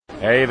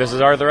Hey, this is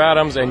Arthur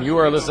Adams, and you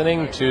are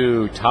listening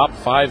to Top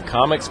 5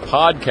 Comics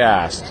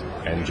Podcast.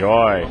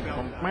 Enjoy.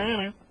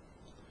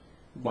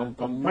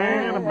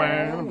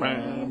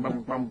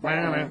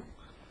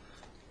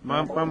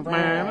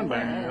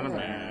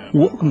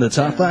 Welcome to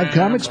Top 5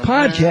 Comics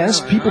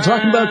Podcast, people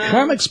talking about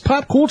comics,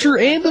 pop culture,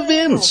 and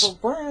events.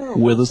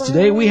 With us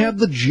today, we have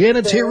the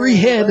janitary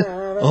head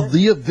of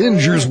the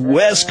Avengers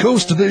West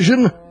Coast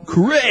Division,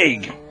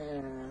 Craig.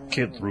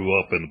 Kid threw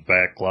up in the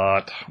back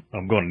lot.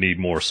 I'm going to need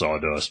more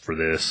sawdust for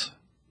this.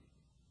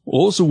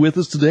 Also with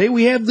us today,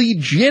 we have the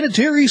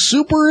janitary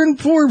super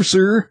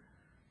enforcer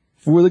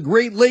for the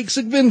Great Lakes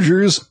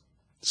Avengers,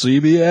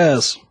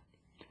 CBS.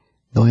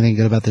 The only thing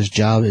good about this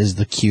job is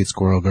the cute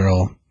squirrel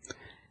girl.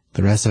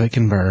 The rest of it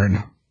can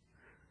burn.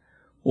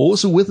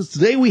 Also with us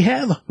today, we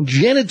have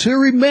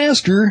janitary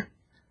master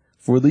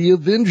for the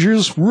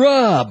Avengers,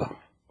 Rob.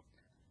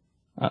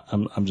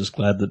 I'm just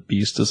glad that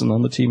Beast isn't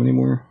on the team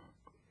anymore.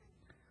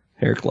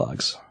 Hair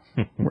clogs.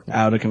 We're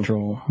out of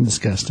control.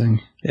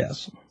 Disgusting.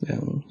 Yes. Yeah.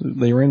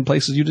 They were in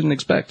places you didn't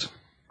expect.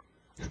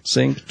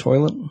 Sink,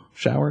 toilet,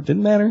 shower,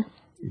 didn't matter.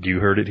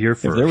 You heard it here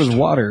first. If there was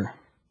water,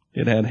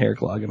 it had hair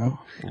clog in it.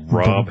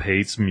 Rob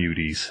hates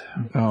muties.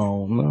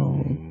 Oh,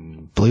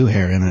 no. Blue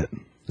hair in it.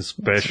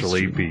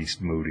 Especially Beast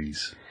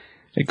Moody's.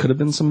 It could have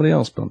been somebody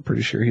else, but I'm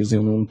pretty sure he's the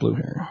only one with blue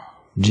hair.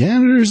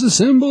 Janitors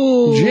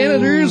assemble!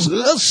 Janitors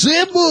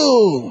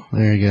assemble!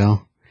 There you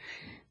go.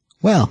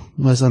 Well,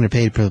 most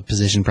underpaid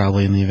position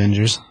probably in the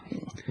Avengers.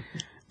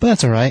 But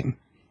that's alright.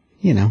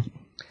 You know.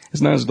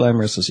 It's not as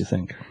glamorous as you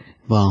think.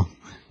 Well,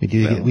 we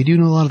do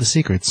know a lot of the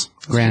secrets.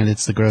 Granted,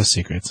 it's the gross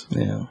secrets.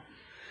 Yeah.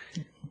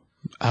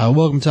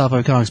 Welcome to Top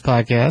 5 Comics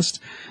Podcast.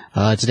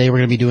 Today we're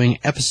going to be doing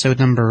episode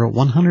number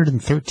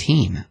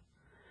 113.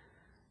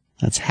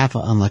 That's half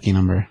an unlucky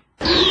number.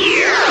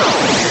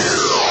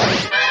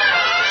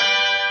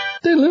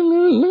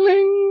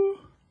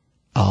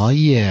 Oh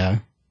yeah.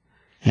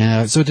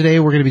 So today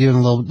we're going to be doing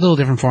a little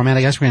different format.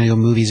 I guess we're going to go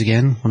movies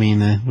again. I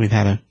mean, we've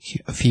had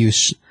a few,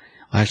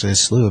 actually a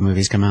slew of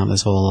movies come out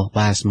this whole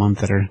last month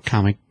that are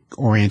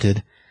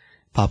comic-oriented,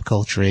 pop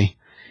culture-y.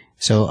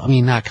 So, I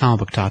mean, not comic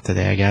book talk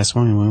today, I guess.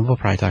 We'll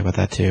probably talk about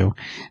that too.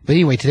 But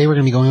anyway, today we're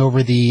going to be going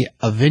over the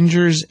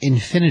Avengers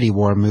Infinity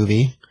War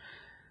movie.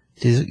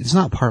 It's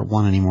not part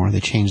 1 anymore.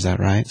 They changed that,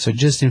 right? So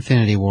just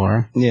Infinity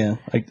War. Yeah,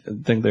 I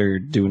think they're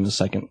doing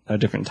a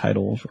different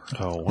title.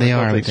 They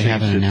are, but they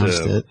haven't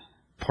announced it.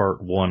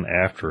 Part 1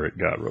 after it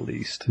got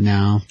released.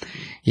 No.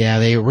 Yeah,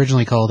 they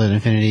originally called it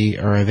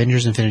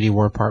Avengers Infinity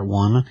War Part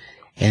 1,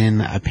 and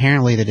then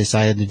apparently they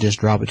decided to just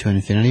drop it to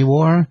Infinity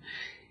War,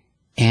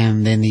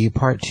 and then the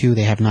Part 2,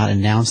 they have not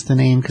announced the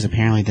name, because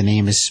apparently the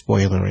name is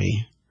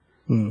spoilery.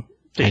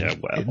 Yeah,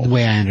 well. The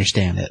way I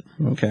understand it.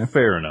 Okay.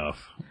 Fair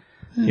enough.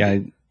 Yeah,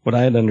 what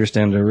I had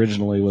understood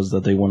originally was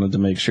that they wanted to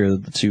make sure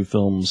that the two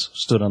films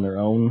stood on their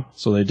own,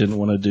 so they didn't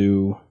want to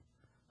do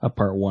a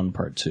Part 1,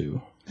 Part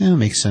 2. Yeah, that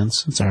makes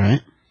sense. It's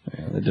alright.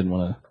 Yeah, they didn't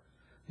want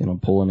to,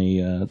 pull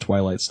any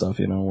Twilight stuff,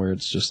 where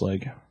it's just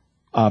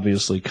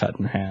obviously cut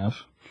in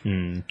half.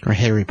 Or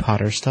Harry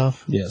Potter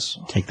stuff. Yes.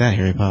 Take that,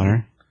 Harry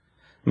Potter.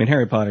 I mean,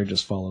 Harry Potter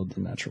just followed the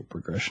natural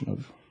progression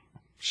of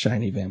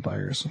shiny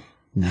vampires.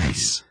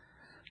 Nice.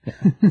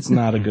 Yeah, it's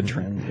not a good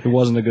trend. It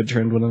wasn't a good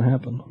trend when it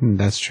happened.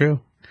 That's true.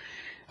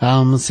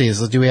 Let's see.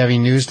 So do we have any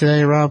news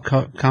today, Rob?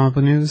 Comic book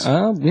news?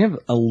 We have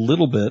a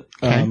little bit.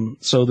 Okay.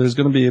 So there's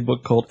going to be a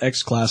book called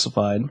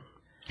X-Classified.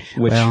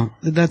 Well,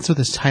 that's what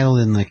it's titled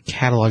in the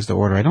catalogs to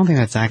order. I don't think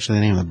that's actually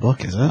the name of the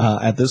book, is it?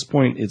 At this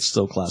point, it's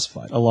still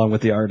classified, along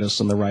with the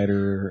artist and the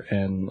writer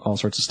and all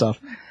sorts of stuff.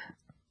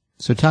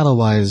 So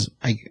title-wise,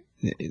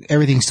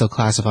 everything's still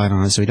classified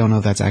on it, so we don't know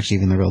if that's actually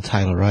even the real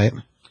title, right?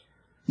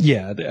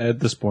 Yeah,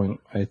 at this point,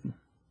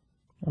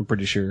 I'm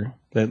pretty sure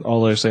that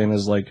all they're saying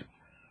is,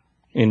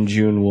 in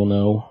June we'll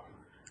know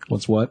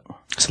what's what.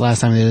 So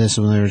last time they did this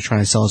was when they were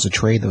trying to sell us a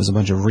trade that was a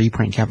bunch of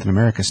reprint Captain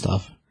America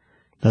stuff.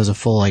 That was a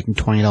full,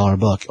 $20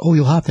 book. Oh,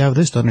 you'll have to have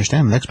this to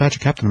understand the next batch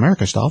of Captain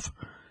America stuff.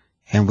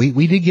 And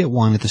we did get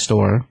one at the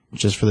store,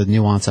 just for the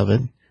nuance of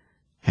it.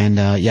 And,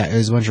 it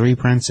was a bunch of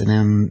reprints, and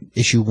then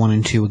issue 1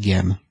 and 2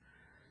 again.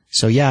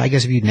 So yeah, I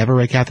guess if you'd never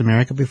read Captain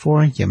America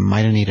before, you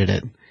might have needed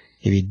it.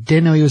 If you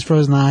didn't know he was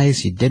frozen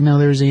ice, you didn't know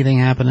there was anything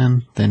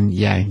happening, then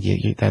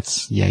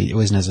it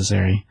was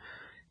necessary.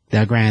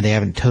 Now granted, they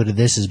haven't touted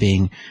this as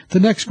being the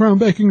next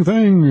groundbreaking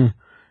thing,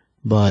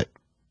 but,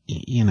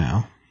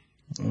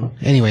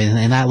 Anyway,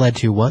 and that led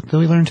to what did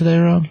we learn today,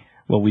 Rob?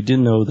 Well, we did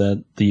know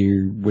that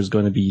there was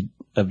going to be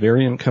a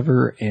variant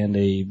cover and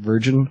a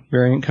Virgin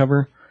variant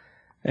cover,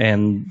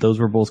 and those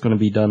were both going to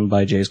be done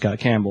by J. Scott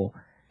Campbell.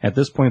 At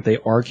this point, they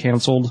are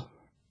canceled,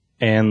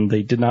 and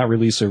they did not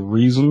release a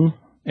reason,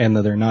 and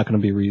that they're not going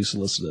to be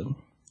resolicited.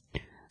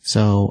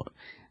 So,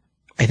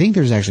 I think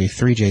there's actually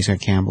 3 J.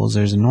 Scott Campbells.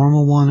 There's a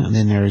normal one, and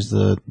then there's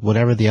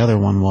whatever the other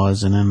one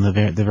was, and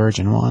then the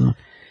Virgin one.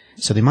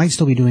 So they might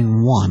still be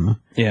doing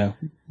one. Yeah,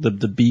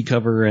 the B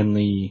cover and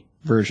the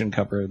Virgin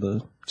cover are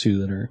the 2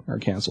 that are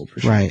canceled for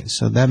sure. Right,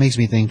 so that makes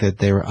me think that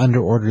they were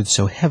under-ordered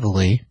so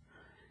heavily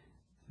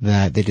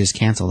that they just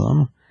canceled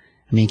them.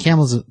 I mean,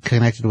 Campbell's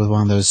connected with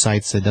one of those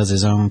sites that does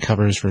his own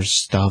covers for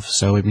stuff,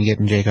 so we've been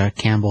getting J.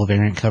 Campbell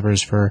variant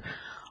covers for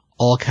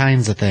all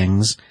kinds of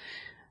things.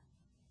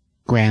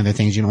 Granted, they're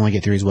things you can only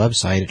get through his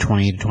website at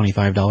 $20 to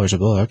 $25 a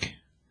book.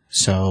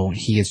 So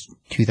he gets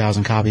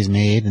 2,000 copies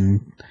made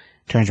and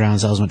turns around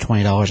and sells them at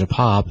 $20 a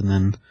pop, and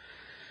then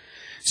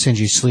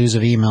sends you slews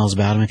of emails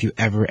about him if you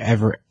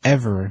ever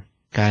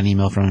got an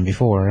email from him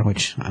before,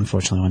 which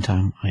unfortunately one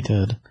time I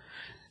did.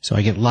 So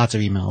I get lots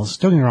of emails.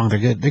 Don't get me wrong, they're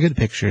good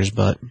pictures,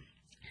 but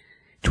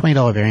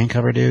 $20 variant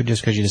cover, dude,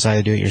 just because you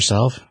decided to do it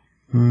yourself?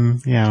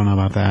 Yeah, I don't know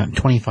about that.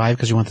 $25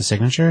 because you want the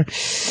signature?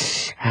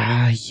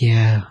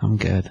 Yeah, I'm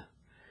good.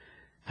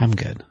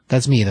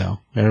 That's me, though.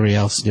 Everybody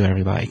else do whatever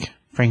you like.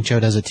 Frank Cho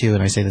does it too,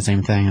 and I say the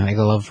same thing. I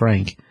love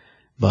Frank,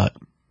 but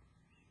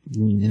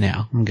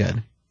no, I'm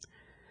good.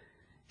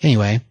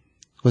 Anyway,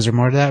 was there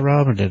more to that,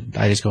 Rob, or did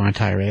I just go on a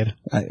tirade?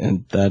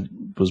 And that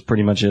was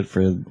pretty much it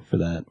for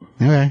that.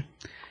 Okay.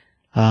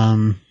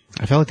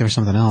 I felt like there was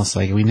something else.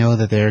 Like, we know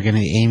that they're going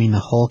to be aiming the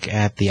Hulk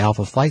at the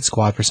Alpha Flight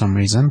Squad for some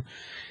reason.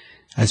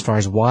 As far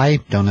as why,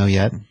 don't know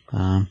yet.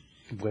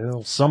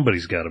 Well,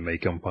 somebody's got to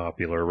make them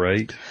popular,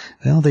 right?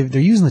 Well,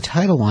 they're using the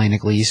title line,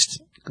 at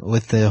least,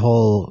 with the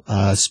whole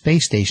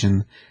space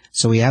station.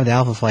 So we have the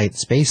Alpha Flight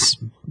space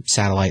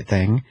satellite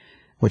thing,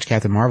 which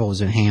Captain Marvel has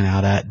been hanging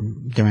out at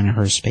during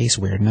her space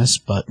weirdness.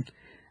 But,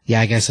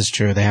 yeah, I guess it's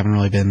true. They haven't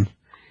really been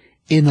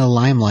in the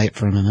limelight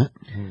for a minute.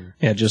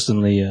 Yeah, just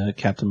in the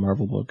Captain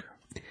Marvel book.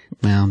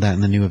 Well, that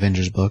in the new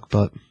Avengers book,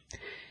 but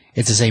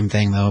it's the same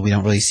thing, though. We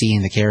don't really see any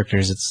of the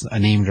characters. It's a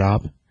name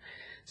drop.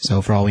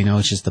 So for all we know,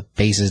 it's just the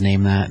bases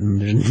name that, and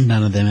there's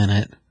none of them in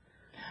it.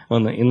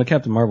 Well, in the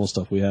Captain Marvel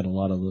stuff, we had a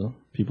lot of the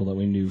people that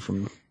we knew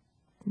from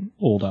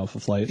old Alpha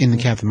Flight. In the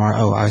Captain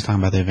Marvel, I was talking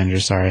about the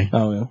Avengers, sorry.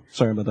 Oh, yeah.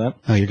 Sorry about that.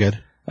 Oh, you're good.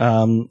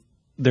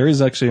 There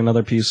is actually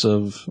another piece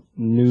of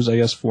news, I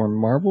guess, for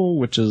Marvel,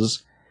 which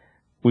is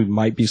we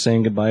might be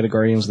saying goodbye to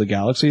Guardians of the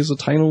Galaxy as a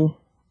title,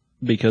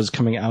 because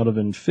coming out of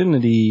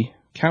Infinity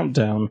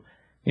Countdown,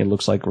 it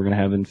looks like we're going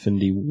to have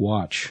Infinity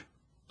Watch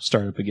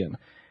start up again.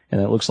 And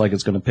it looks like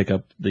it's going to pick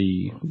up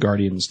the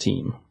Guardians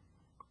team.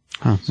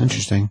 Huh,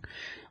 interesting.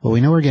 Well,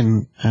 we know we're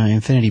getting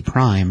Infinity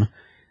Prime,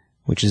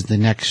 which is the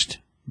next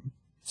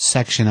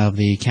section of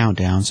the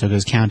countdown. So it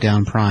goes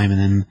Countdown Prime, and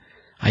then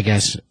I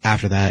guess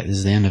after that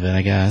is the end of it,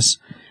 I guess.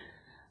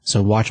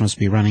 So Watch must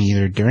be running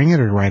either during it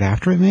or right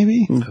after it,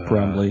 maybe?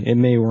 Probably. It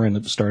may end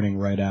up starting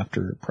right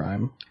after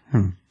Prime.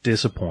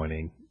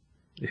 Disappointing.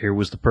 Here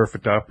was the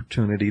perfect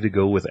opportunity to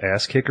go with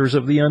Ass Kickers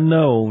of the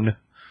Unknown.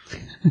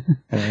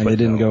 And they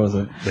didn't go with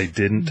it. They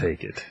didn't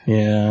take it.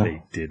 Yeah.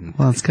 They didn't.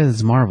 Well, it's because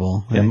it's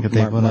Marvel.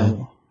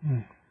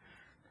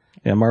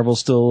 Yeah, Marvel's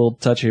still a little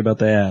touchy about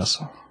the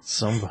ass.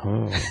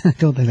 I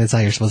don't think that's how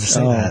you're supposed to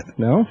say that.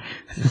 No?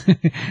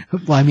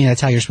 Well, I mean,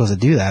 that's how you're supposed to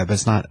do that, but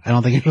it's not, I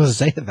don't think you're supposed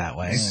to say it that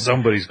way.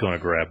 Somebody's going to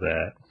grab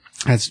that.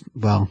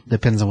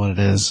 Depends on what it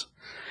is.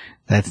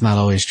 That's not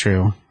always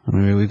true. I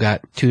mean, we've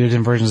got two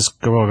different versions of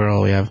Squirrel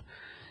Girl. We have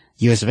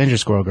U.S.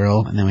 Avengers Squirrel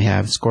Girl, and then we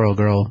have Squirrel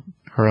Girl,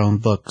 her own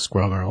book,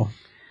 Squirrel Girl.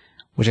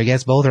 Which I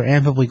guess both are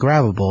amply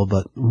grabbable,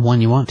 but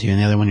one you want to, and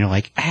the other one you're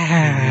like,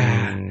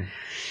 I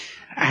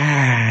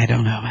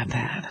don't know about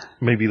that.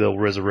 Maybe they'll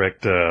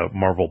resurrect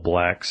Marvel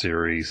Black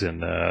series,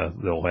 and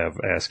they'll have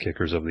Ass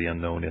Kickers of the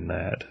Unknown in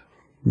that.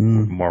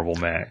 Marvel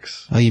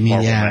Max. Oh, you mean,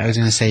 Marvel yeah, Max, I was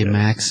going to say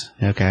Max.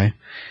 Okay.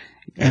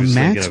 And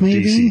Max,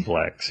 maybe? DC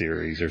Black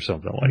series or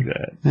something like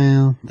that.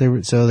 Well,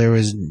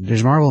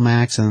 there's Marvel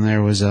Max, and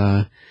there was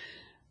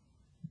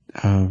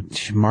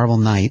Marvel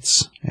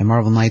Knights, and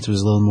Marvel Knights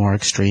was a little more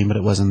extreme, but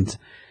it wasn't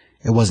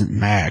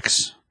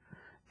Max.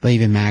 But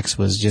even Max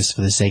was just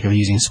for the sake of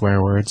using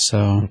swear words,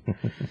 so.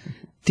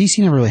 DC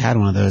never really had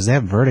one of those. They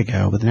have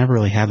Vertigo, but they never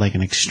really had like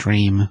an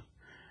extreme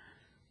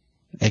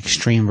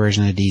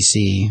version of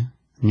DC.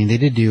 I mean, they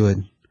did do a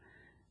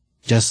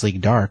Justice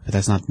League Dark, but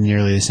that's not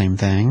nearly the same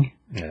thing.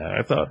 Yeah,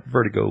 I thought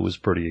Vertigo was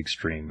pretty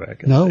extreme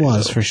back in No, the day. it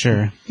was, for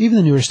sure. Even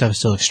the newer stuff is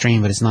still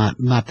extreme, but it's not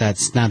that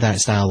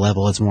style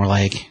level. It's more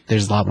like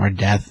there's a lot more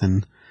death,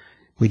 and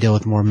we deal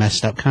with more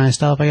messed up kind of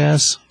stuff, I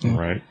guess.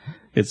 Right.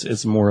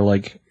 It's more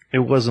like... It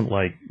wasn't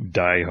like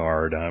Die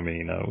Hard, I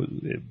mean,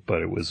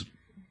 but it was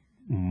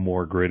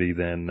more gritty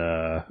than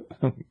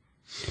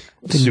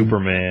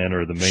Superman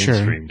or the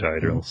mainstream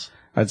titles.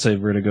 I'd say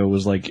Vertigo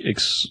was like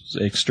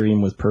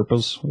extreme with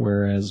purpose,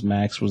 whereas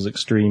Max was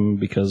extreme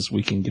because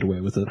we can get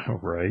away with it.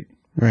 Right.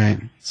 Right.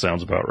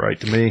 Sounds about right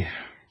to me.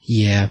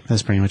 Yeah,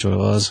 that's pretty much what it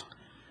was.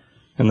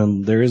 And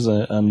then there is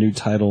a new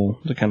title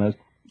to kind of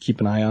keep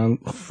an eye on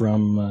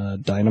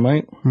from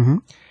Dynamite,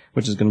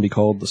 which is going to be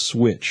called The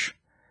Switch.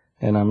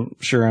 And I'm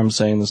sure I'm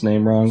saying this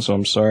name wrong, so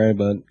I'm sorry,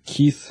 but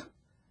Keith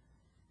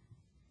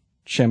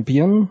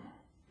Champion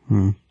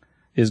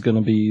is going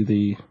to be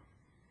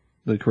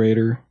the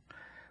creator.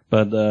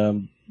 But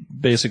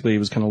basically he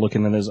was kind of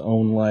looking at his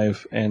own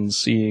life and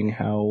seeing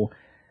how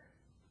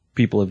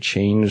people have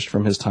changed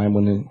from his time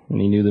when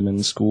he knew them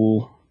in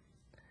school,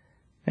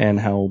 and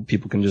how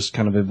people can just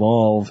kind of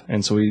evolve.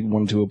 And so he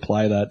wanted to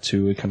apply that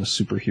to a kind of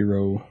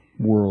superhero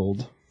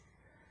world.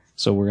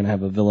 So we're going to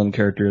have a villain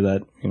character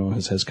that,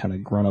 has kind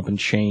of grown up and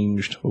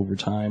changed over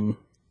time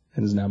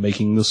and is now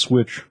making the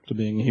switch to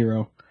being a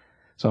hero.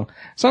 So,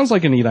 sounds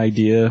like a neat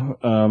idea.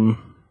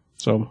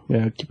 So,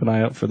 yeah, keep an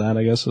eye out for that,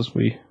 I guess, as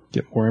we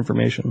get more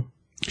information.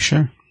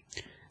 Sure.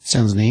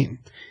 Sounds neat.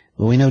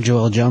 Well, we know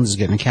Joelle Jones is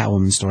getting a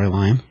Catwoman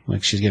storyline.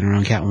 Like, she's getting her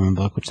own Catwoman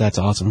book, which that's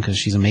awesome because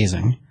she's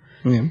amazing.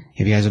 Yeah.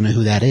 If you guys don't know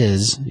who that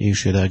is, you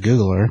should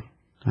Google her.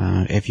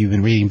 If you've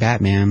been reading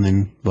Batman,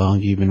 then, well,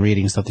 you've been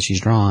reading stuff that she's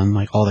drawn.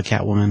 Like, all the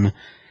Catwoman,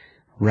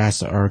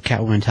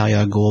 Catwoman Talia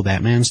al Ghul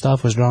Batman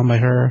stuff was drawn by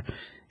her.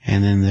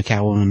 And then the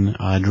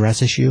Catwoman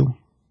dress issue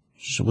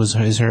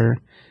is her.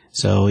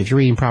 So if you're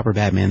reading proper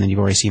Batman, then you've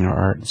already seen her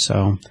art.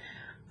 So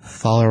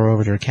follow her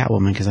over to her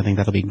Catwoman because I think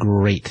that'll be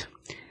great.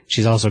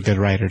 She's also a good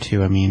writer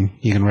too. I mean,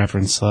 you can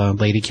reference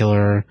Lady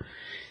Killer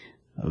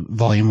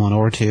Volume 1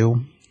 or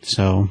 2.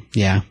 So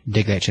yeah,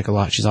 dig that chick a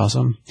lot. She's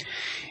awesome.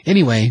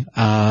 Anyway,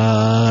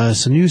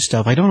 some new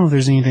stuff. I don't know if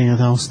there's anything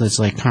else that's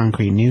like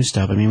concrete new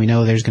stuff. I mean, we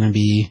know there's going to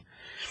be.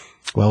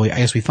 Well, I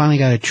guess we finally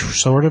got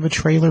sort of a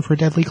trailer for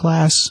Deadly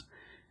Class.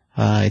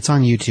 It's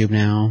on YouTube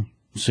now,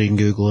 so you can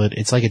Google it.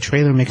 It's like a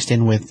trailer mixed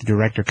in with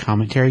director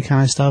commentary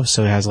kind of stuff.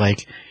 So it has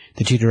like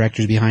the two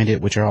directors behind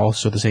it, which are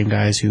also the same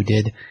guys who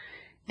did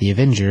The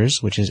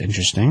Avengers, which is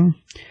interesting.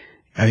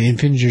 I mean,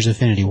 Avengers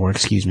Infinity War,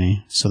 excuse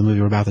me. So the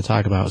movie we're about to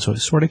talk about. So it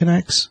sort of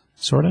connects,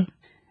 sort of.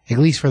 At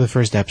least for the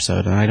first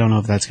episode. And I don't know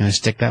if that's going to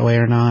stick that way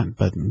or not,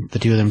 but the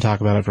two of them talk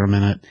about it for a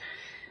minute.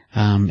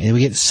 And we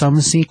get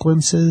some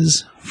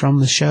sequences from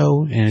the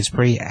show, and it's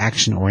pretty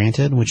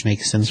action-oriented, which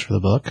makes sense for the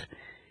book.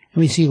 And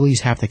we see at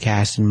least half the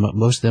cast, and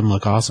most of them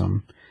look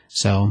awesome.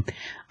 So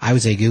I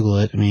would say Google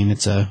it. I mean,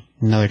 it's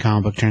another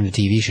comic book turned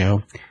to TV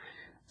show.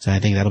 So I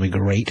think that'll be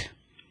great.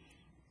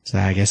 So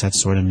I guess that's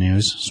sort of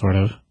news. Sort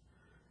of.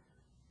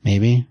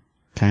 Maybe.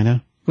 Kind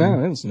of.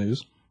 No, it's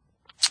news.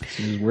 It's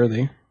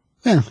newsworthy.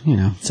 Well,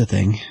 it's a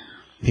thing.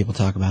 People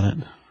talk about it.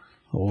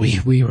 Well,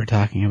 we were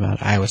talking about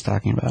it. I was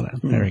talking about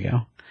it. There we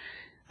go.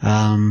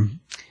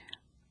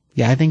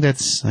 Yeah, I think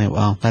that's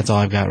all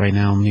I've got right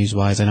now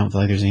news-wise. I don't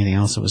feel like there's anything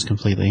else that was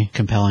completely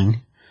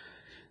compelling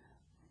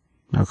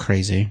or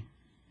crazy.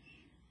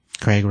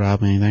 Craig,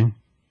 Rob, anything?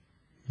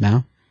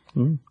 No?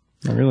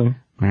 Not really.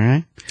 All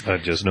right. I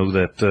just know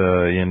that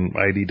in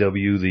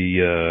IDW,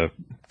 the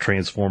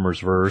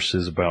Transformers verse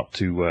is about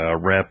to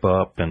wrap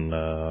up, and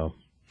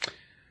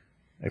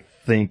I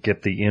think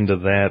at the end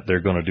of that,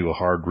 they're going to do a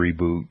hard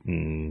reboot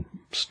and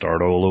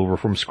start all over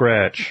from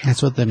scratch.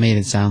 That's what they made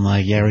it sound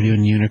like. Yeah, we're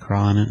doing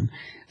Unicron. And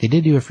they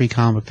did do a free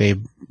comic day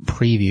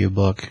preview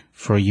book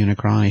for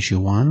Unicron issue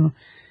 1.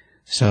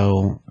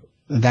 So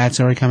that's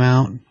already come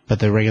out, but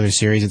the regular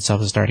series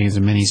itself is starting as a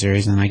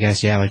miniseries. And I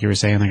guess, yeah, like you were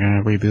saying, they're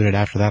going to reboot it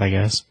after that, I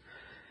guess.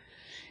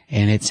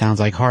 And it sounds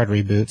like hard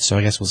reboot, so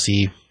I guess we'll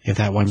see if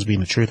that one's being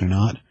the truth or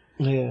not.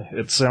 Yeah,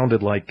 it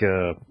sounded like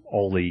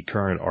all the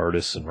current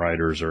artists and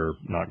writers are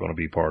not going to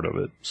be part of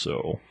it,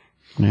 so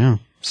yeah,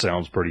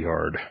 sounds pretty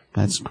hard.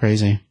 That's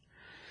crazy.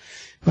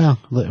 Well,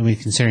 I mean,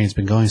 considering it's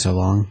been going so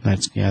long,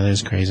 that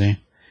is crazy.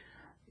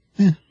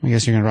 I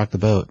guess you're gonna rock the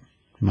boat.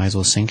 You might as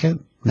well sink it.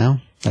 No,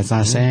 that's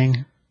not a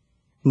saying.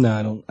 No,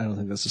 I don't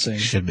think that's the same.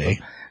 Should be.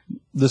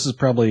 This is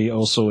probably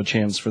also a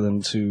chance for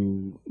them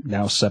to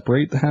now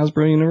separate the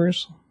Hasbro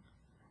universe.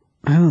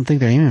 I don't think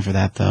they're aiming for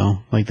that, though.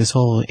 Like, this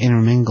whole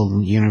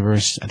intermingled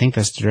universe, I think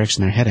that's the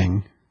direction they're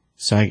heading.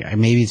 So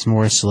maybe it's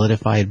more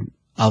solidified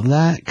of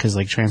that, because,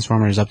 like,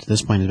 Transformers up to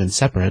this point has been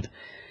separate.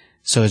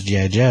 So is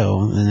G.I.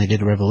 Joe, and then they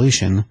did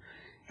Revolution.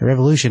 And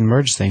Revolution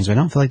merged things, but I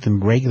don't feel like the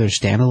regular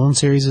standalone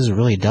series has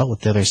really dealt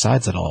with the other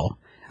sides at all.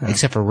 Yeah.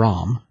 Except for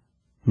ROM.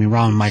 I mean,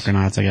 ROM and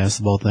Micronauts, I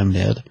guess, both of them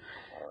did.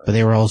 But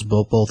they were also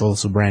both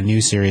also brand new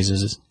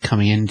series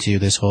coming into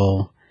this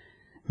whole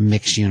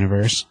mixed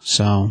universe,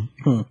 so...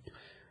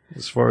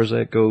 As far as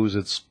that goes,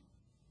 it's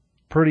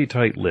pretty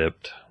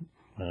tight-lipped.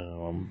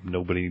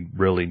 Nobody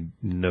really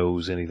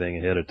knows anything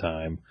ahead of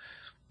time.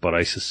 But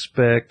I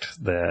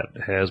suspect that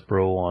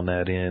Hasbro on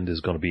that end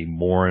is going to be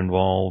more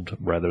involved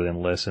rather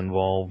than less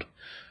involved,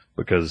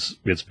 because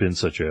it's been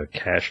such a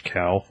cash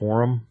cow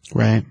for them.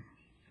 Right.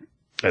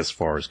 As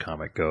far as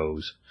comic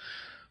goes.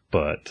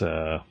 But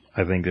I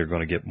think they're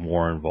going to get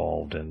more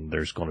involved, and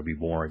there's going to be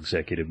more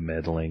executive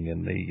meddling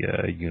in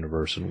the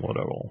universe and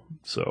whatever.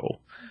 So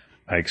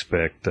I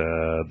expect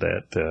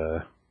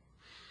that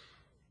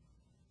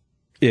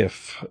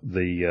if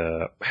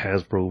the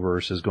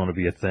Hasbroverse is going to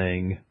be a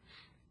thing,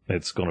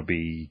 it's going to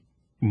be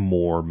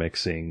more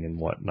mixing and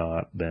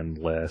whatnot than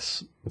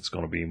less. It's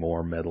going to be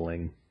more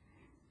meddling.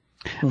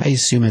 I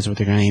assume that's what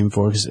they're going to aim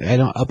for, because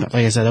like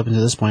I said, up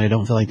until this point, I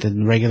don't feel like the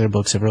regular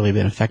books have really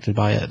been affected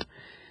by it,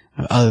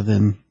 other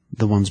than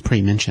the ones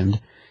pre-mentioned. I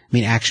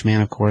mean, Action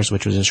Man, of course,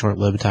 which was a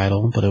short-lived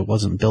title, but it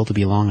wasn't built to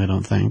be long, I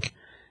don't think.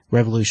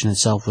 Revolution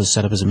itself was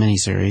set up as a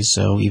miniseries,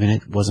 so even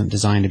it wasn't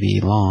designed to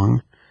be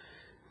long.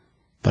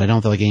 But I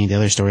don't feel like any of the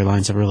other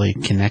storylines have really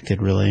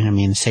connected, really. I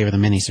mean, save for the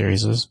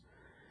miniseries.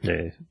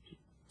 Yeah.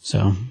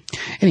 So,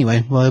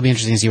 anyway, well, it'll be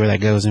interesting to see where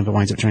that goes and if it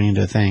winds up turning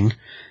into a thing.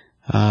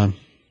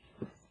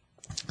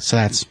 So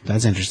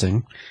that's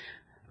interesting.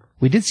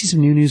 We did see some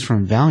new news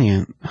from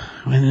Valiant,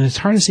 and it's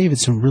hard to say if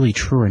it's really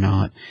true or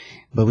not,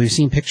 but we've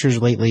seen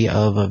pictures lately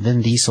of a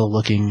Vin Diesel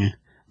looking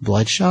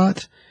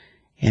Bloodshot,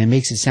 and it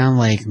makes it sound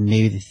like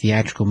maybe the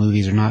theatrical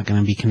movies are not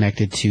going to be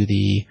connected to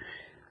the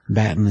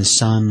Bat in the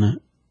Sun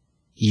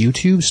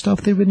YouTube stuff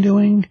they've been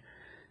doing.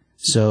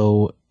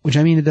 So, which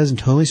I mean, it doesn't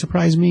totally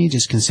surprise me,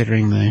 just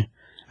considering the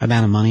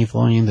amount of money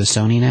flowing into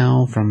Sony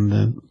now from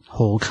the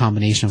whole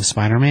combination of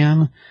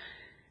Spider-Man.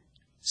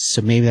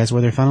 So maybe that's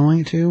where they're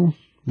funneling it to.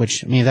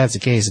 Which, I mean, if that's the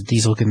case,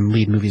 Diesel can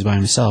lead movies by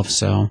himself,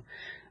 so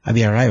I'd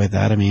be alright with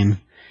that. I mean,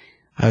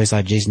 I always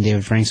thought Jason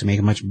David Franks would make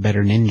a much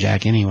better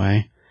Ninjak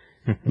anyway.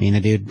 I mean, the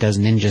dude does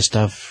ninja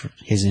stuff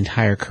his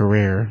entire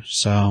career,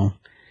 so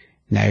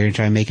now you're gonna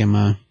try to make him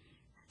a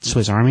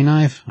Swiss Army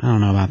knife? I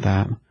don't know about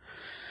that.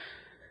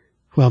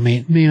 Well,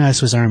 maybe not a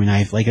Swiss Army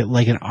knife, like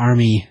an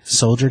army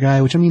soldier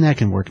guy, which I mean, that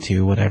can work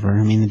too, whatever.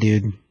 I mean, the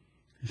dude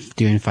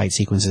doing fight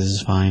sequences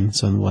is fine,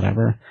 so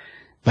whatever.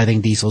 But I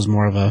think Diesel's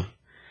more of a,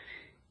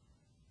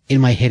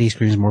 in my head, he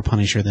screams more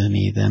Punisher than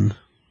me than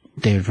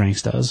David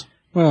Franks does.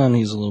 Well, and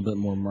he's a little bit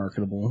more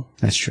marketable.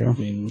 That's true. I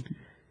mean,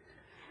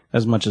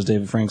 as much as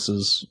David Franks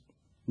is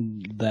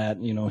that,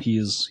 you know,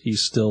 he's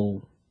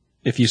still,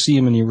 if you see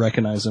him and you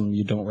recognize him,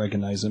 you don't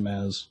recognize him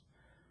as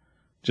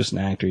just an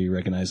actor, you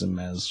recognize him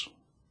as...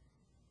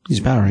 He's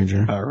a Power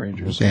Ranger. Power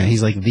Rangers. Yeah,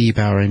 he's like the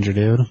Power Ranger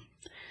dude.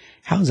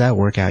 How does that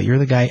work out? You're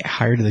the guy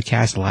hired to the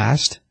cast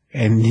last,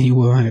 and you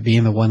want to be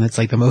in the one that's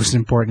like the most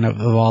important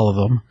of all of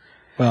them.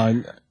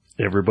 Well,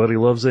 Everybody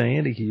loves an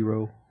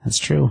anti-hero. That's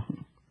true.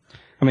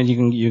 I mean,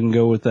 you can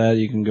go with that.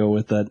 You can go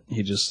with that.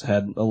 He just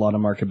had a lot of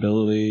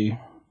marketability.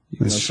 You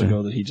can That's also true.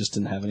 go that he just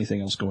didn't have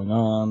anything else going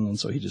on, and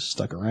so he just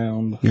stuck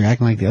around. You're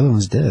acting like the other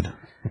ones did.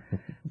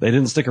 They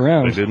didn't stick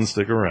around. They didn't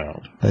stick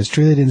around. That's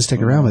true, they didn't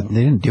stick around, but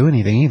they didn't do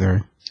anything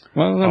either.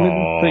 Well, I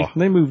mean,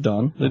 they moved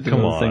on. They did Come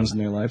other on. things in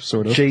their life,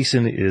 sort of.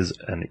 Jason is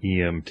an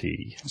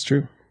EMT. It's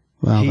true.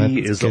 Well, He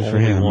that's is the good for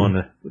only him.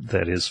 one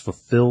that has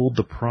fulfilled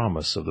the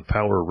promise of the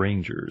Power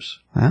Rangers.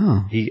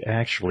 Oh. He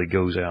actually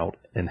goes out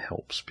and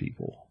helps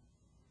people.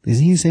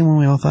 Isn't he the same one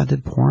we all thought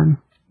did porn?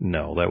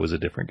 No, that was a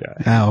different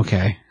guy. Oh,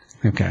 okay.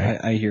 Okay.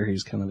 I hear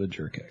he's kind of a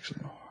jerk,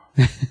 actually.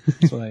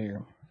 That's what I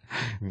hear.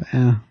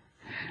 I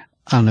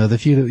don't know, the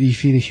few of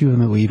them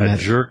that we've A met.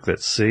 jerk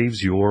that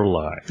saves your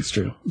life. It's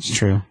true. It's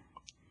true.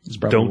 It's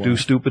probably Don't do why.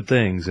 stupid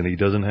things, and he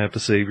doesn't have to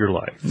save your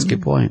life. That's a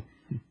good point.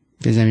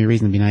 There's any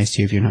reason to be nice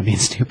to you if you're not being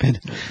stupid.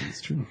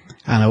 It's true.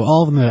 I don't know,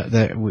 all of them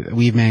that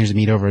we've managed to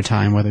meet over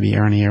time, whether it be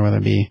Ernie or whether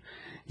it be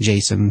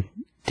Jason,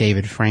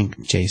 David,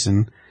 Frank,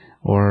 Jason,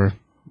 or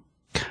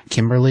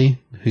Kimberly,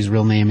 whose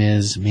real name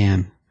is,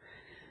 Jamie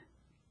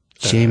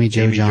Jo Amy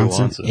Jo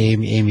Johnson. Johnson.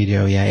 Amy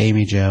Jo, yeah,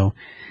 Amy Jo.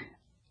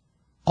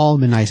 All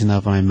have been nice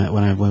enough when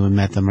we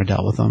met them or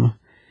dealt with them.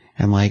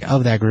 And like,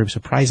 of that group,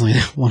 surprisingly, the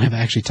one I've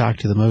actually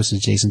talked to the most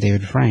is Jason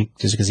David Frank,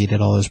 just because he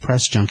did all those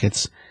press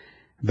junkets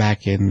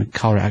back in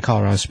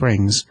Colorado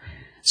Springs.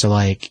 So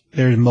like,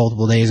 there's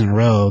multiple days in a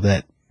row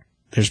that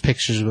there's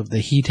pictures that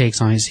he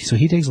takes on so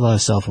he takes a lot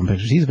of cell phone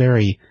pictures. He's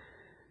very,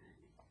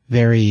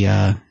 very,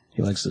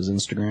 He likes his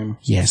Instagram.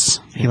 yes,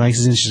 he likes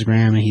his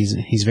Instagram, and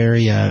he's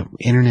very,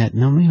 internet,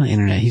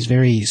 he's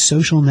very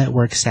social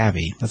network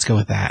savvy. Let's go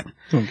with that.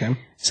 Okay.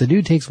 So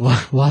dude takes a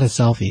lot of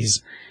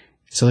selfies.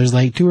 So there's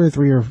like 2 or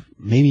 3 or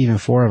maybe even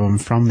 4 of them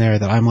from there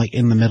that I'm like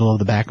in the middle of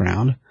the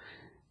background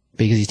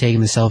because he's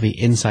taking the selfie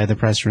inside the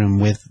press room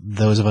with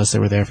those of us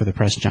that were there for the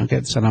press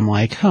junkets. And I'm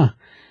like, I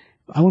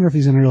wonder if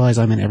he's going to realize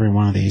I'm in every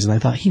one of these. And I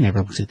thought he never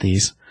looks at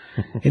these.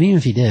 And even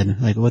if he did,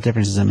 like, what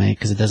difference does it make?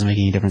 Because it doesn't make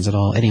any difference at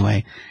all.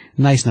 Anyway,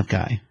 nice enough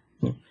guy.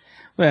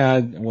 Well, I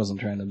wasn't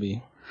trying to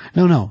be.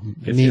 No,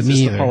 It's me the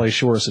either. Pauly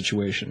Shore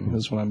situation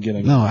is what I'm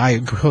getting. No, I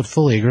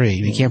fully agree.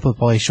 You can't put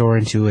Pauly Shore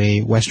into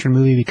a Western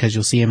movie because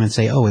you'll see him and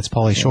say, oh, it's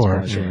Pauly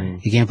Shore. Pauly Shore.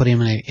 You can't put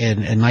him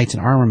in a Knights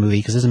in Armor movie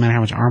because it doesn't matter how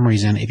much armor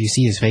he's in. If you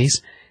see his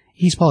face,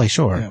 he's Pauly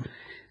Shore. Yeah.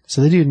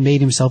 So the dude made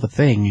himself a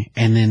thing,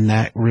 and then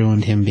that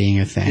ruined him being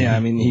a thing. Yeah,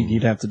 I mean,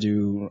 he'd have to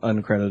do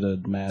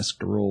uncredited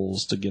masked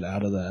roles to get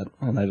out of that,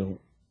 and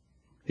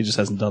he just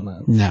hasn't done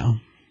that. No,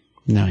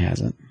 he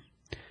hasn't.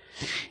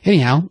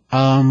 Anyhow,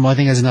 I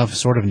think that's enough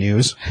sort of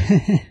news.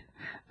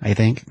 I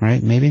think,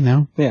 right? Maybe,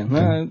 no? Yeah,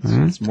 no,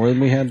 it's more than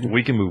we had.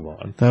 We can move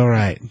on. All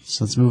right,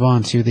 so let's move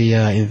on to the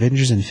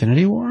Avengers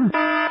Infinity War.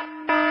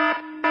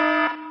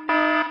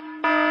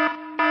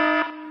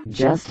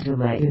 Just to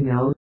let you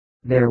know,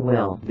 there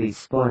will be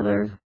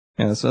spoilers.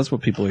 Yeah, so that's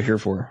what people are here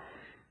for.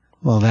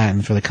 Well, that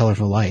and for the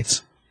colorful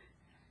lights.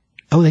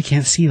 Oh, they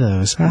can't see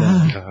those.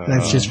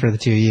 That's just for the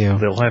two of you.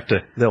 They'll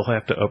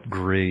have to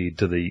upgrade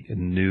to the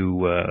new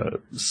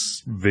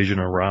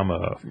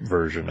Visionorama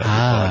version of the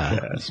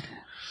podcast.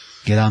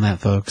 Get on that,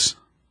 folks.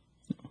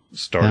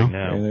 Starting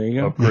Yeah, now. there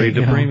you go. Upgrade There you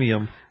to go.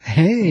 premium.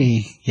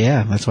 Hey,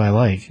 yeah, that's what I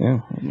like.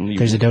 Yeah,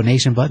 There's a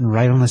donation button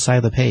right on the side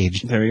of the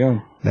page. there you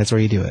go. That's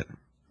where you do it.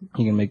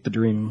 You can make the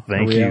dream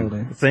Thank a you.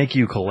 reality. Thank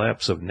you,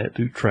 collapse of net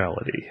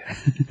neutrality.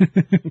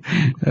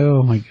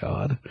 Oh my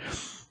god.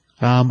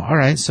 All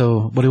right,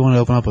 so what do you want to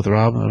open up with,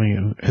 Rob? I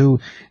mean, who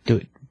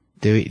do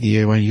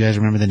you guys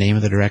remember the name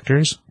of the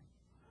directors?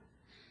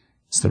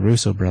 It's the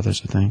Russo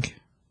brothers, I think.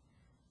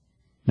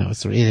 No,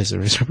 it is the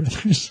Russo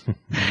brothers.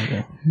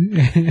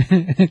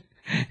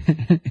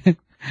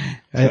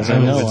 I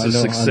know it's a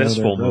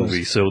successful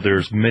movie, so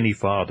there's many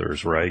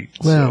fathers, right?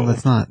 Well,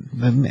 that's not.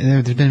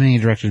 There's been many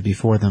directors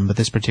before them, but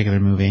this particular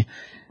movie,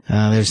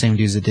 they're the same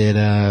dudes that did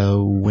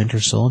Winter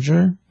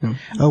Soldier.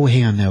 Oh,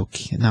 hang on, no,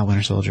 not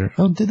Winter Soldier.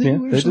 Oh, did they? Yeah,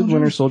 they did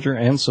Winter Soldier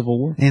and Civil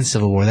War. And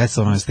Civil War. That's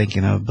the one I was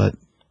thinking of, but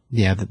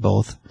yeah,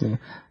 both. Yeah.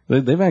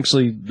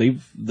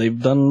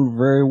 They've done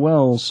very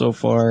well so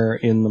far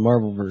in the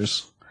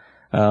Marvelverse,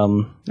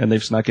 and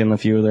they've snuck in a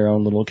few of their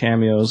own little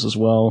cameos as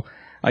well.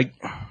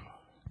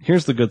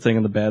 Here's the good thing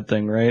and the bad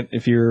thing, right?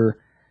 If you're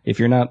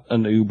not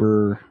an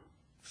uber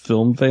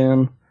film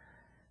fan,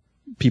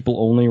 people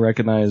only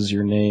recognize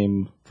your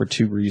name for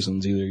two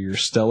reasons: either you're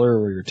stellar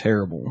or you're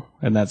terrible,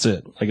 and that's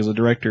it. Like as a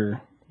director,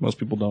 most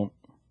people don't.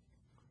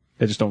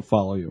 They just don't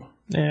follow you.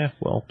 Yeah,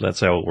 well, that's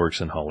how it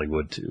works in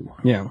Hollywood too.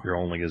 Yeah, you're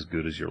only as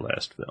good as your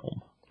last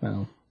film.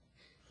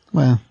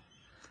 Well,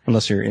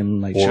 unless you're M.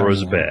 Night Shyamalan. Or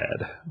as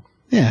bad.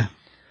 Yeah.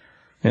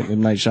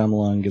 M. Night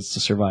Shyamalan gets to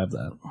survive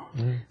that.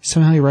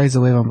 Somehow he rides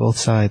the wave on both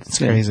sides. It's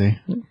crazy.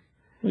 Yeah.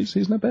 Well,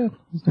 he's not bad.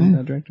 He's not a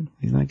bad director.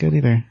 He's not good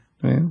either.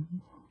 Yeah.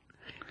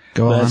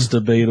 Go on. That's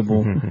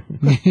debatable.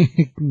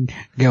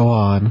 Go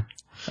on.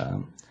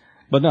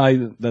 But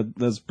no,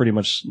 that's pretty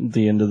much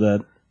the end of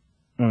that.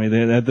 I mean,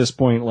 at this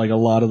point, like a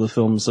lot of the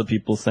films that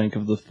people think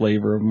of the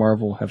flavor of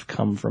Marvel have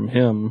come from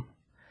him,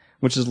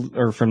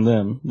 or from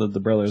them, the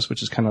brothers,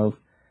 which is kind of,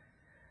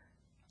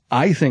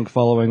 I think,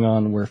 following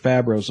on where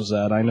Favreau's was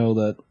at. I know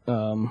that,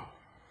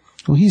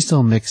 well, he's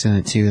still mixing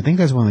it too. I think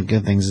that's one of the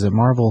good things is that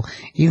Marvel,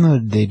 even though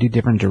they do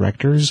different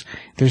directors,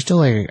 there's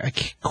still a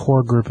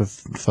core group of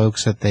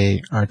folks that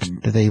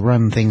they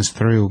run things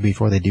through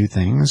before they do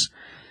things.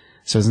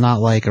 So it's not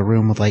like a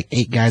room with like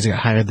 8 guys that got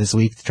hired this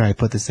week to try to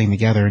put this thing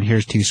together and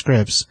here's 2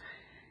 scripts.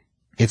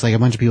 It's like a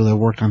bunch of people that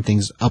worked on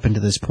things up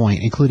until this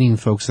point, including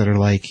folks that are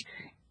like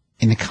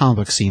in the comic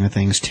book scene of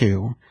things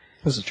too.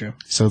 This is true.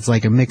 So it's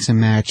like a mix and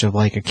match of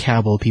like a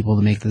cabal of people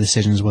to make the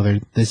decisions whether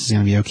this is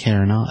going to be okay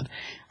or not.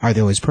 Are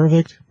they always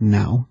perfect?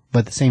 No. But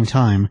at the same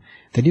time,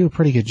 they do a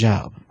pretty good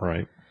job.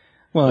 Right.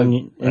 Well,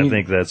 I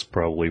think that's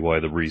probably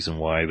the reason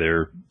why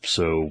they're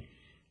so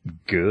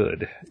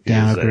good.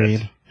 Yeah,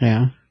 agreed.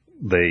 Yeah.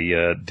 They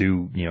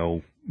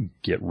do,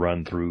 get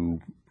run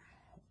through,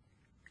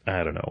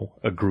 I don't know,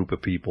 a group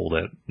of people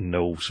that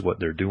knows what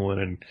they're doing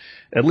and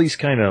at least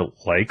kind of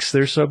likes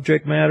their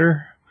subject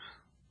matter.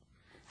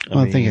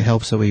 I think it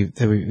helps that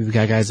we've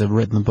got guys that have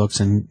written the books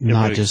and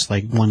not just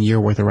like 1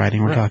 year worth of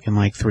writing. We're talking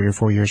like 3 or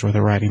 4 years worth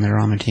of writing that are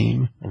on their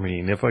team. I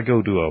mean, if I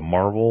go to a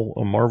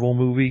Marvel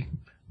movie,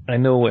 I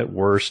know at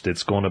worst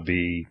it's going to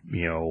be,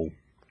 an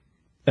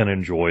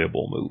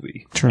enjoyable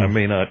movie. True. I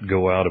may not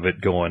go out of it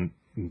going,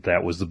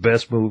 that was the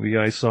best movie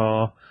I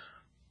saw,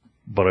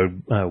 but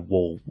I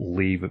will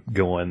leave it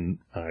going,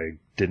 I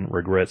didn't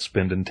regret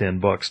spending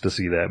 $10 to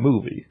see that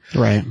movie.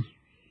 Right.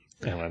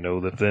 And I know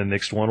that the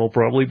next one will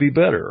probably be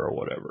better or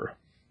whatever.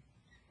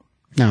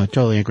 No,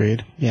 totally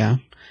agreed. Yeah.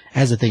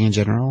 As a thing in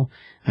general.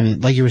 I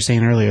mean, like you were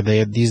saying earlier,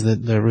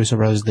 the Russo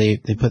brothers, they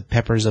put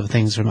peppers of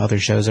things from other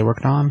shows they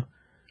worked on.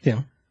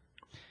 Yeah.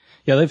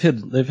 Yeah, they've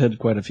hid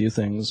quite a few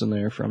things in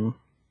there from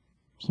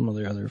some of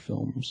their other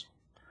films.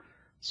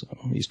 So,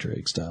 Easter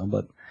egg style.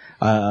 But,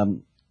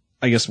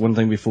 I guess one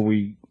thing before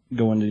we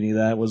go into any of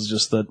that was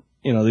just that,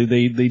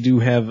 they do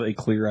have a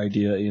clear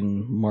idea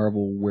in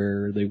Marvel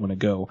where they want to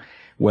go.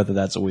 Whether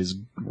that's always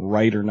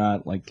right or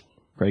not, like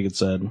Craig had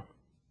said,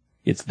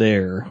 it's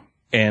there.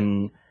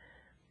 And,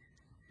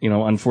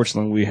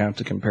 unfortunately we have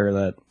to compare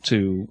that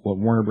to what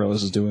Warner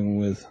Bros. Is doing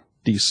with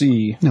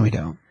DC. No, we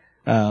don't.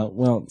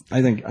 Well,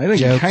 I think you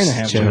kind of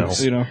have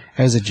to,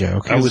 As a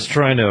joke. I was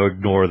trying to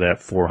ignore that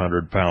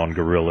 400-pound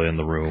gorilla in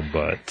the room,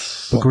 but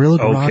the Gorilla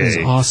Grodd is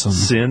awesome.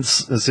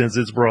 Since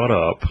it's brought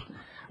up.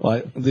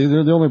 Well,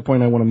 the only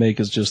point I want to make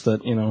is just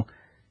that,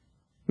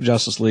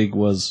 Justice League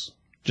was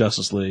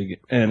Justice League,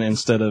 and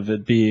instead of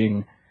it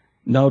being,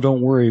 no,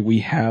 don't worry, we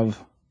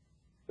have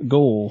a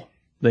goal,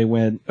 they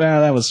went,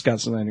 that was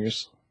Scott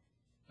Snyder's.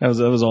 That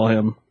was all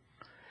him.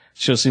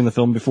 Should have seen the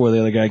film before the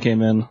other guy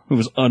came in, who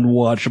was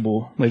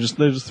unwatchable. They just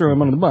threw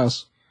him under the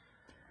bus.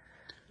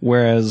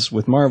 Whereas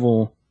with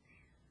Marvel,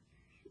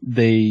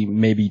 they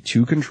may be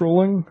too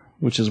controlling,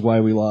 which is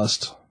why we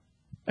lost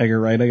Edgar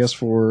Wright, I guess,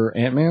 for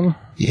Ant-Man.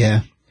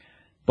 Yeah.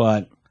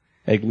 But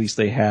at least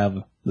they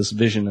have this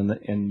vision,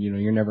 and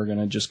you're never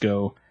gonna just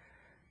go,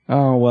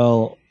 oh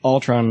well,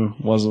 Ultron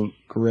wasn't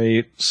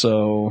great,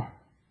 so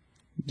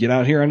get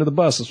out here under the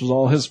bus. This was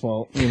all his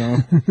fault,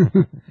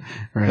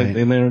 Right.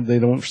 They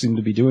don't seem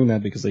to be doing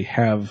that because they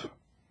have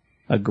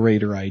a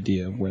greater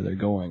idea of where they're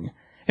going,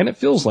 and it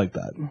feels like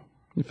that.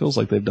 It feels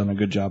like they've done a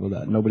good job of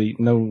that.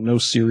 No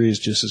series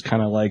just is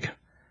kind of like,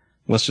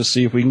 let's just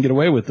see if we can get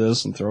away with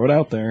this and throw it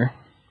out there.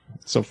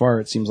 So far,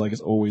 it seems like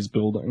it's always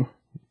building.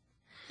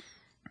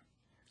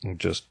 I've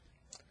just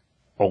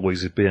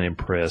always been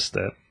impressed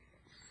that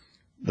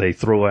they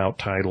throw out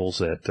titles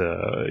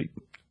that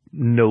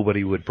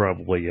nobody would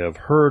probably have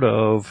heard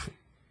of,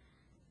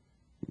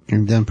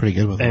 You've done pretty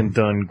good with them. and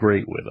done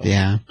great with them.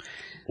 Yeah.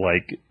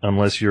 Like,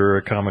 unless you're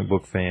a comic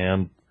book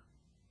fan,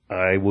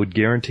 I would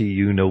guarantee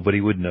you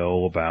nobody would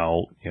know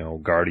about,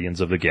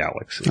 Guardians of the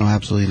Galaxy. Oh,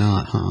 absolutely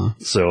not, huh?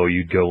 So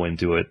you'd go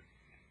into it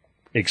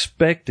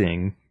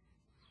expecting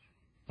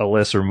a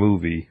lesser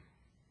movie,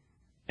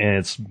 and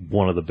it's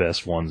one of the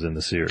best ones in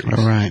the series.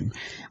 All right.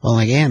 Well,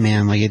 like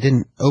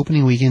Ant-Man,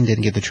 opening weekend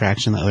didn't get the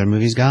traction that other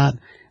movies got,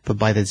 but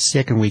by the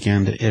second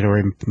weekend, it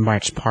already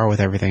matched par with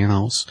everything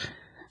else.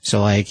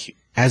 So, like,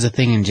 as a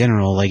thing in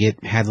general, like,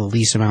 it had the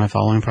least amount of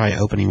following probably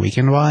opening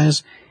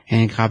weekend-wise,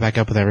 and it caught back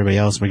up with everybody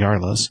else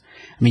regardless.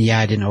 I mean,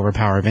 yeah, it didn't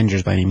overpower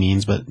Avengers by any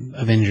means, but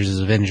Avengers is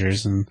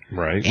Avengers, and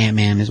Right.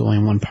 Ant-Man is only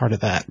one part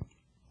of that.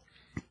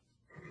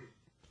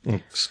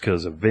 It's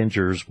because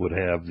Avengers would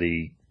have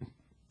the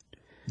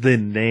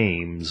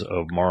names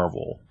of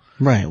Marvel.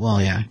 Right,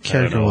 well, yeah,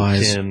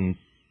 character-wise. 10,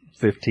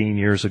 15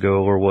 years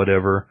ago or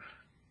whatever,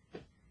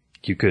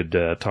 you could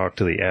talk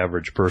to the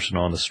average person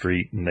on the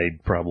street, and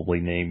they'd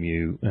probably name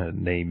you,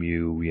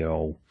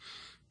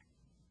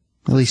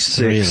 At least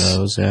three of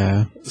those,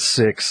 yeah.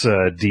 6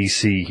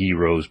 DC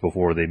heroes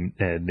before they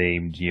had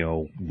named,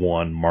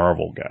 one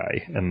Marvel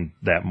guy. And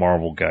that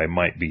Marvel guy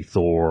might be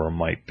Thor or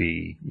might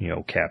be,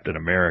 Captain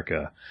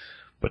America.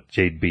 But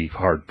they'd be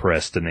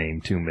hard-pressed to name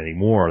too many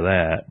more of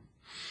that.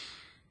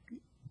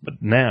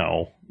 But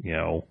now,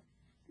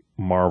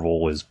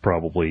 Marvel is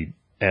probably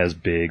as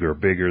big or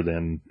bigger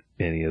than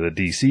any of the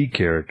DC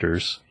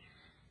characters.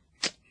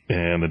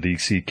 And the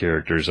DC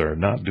characters are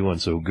not doing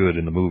so good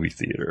in the movie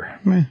theater.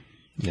 Meh.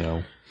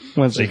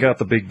 They got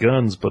the big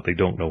guns, but they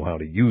don't know how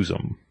to use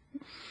them.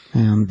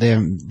 They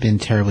haven't been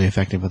terribly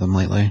effective with them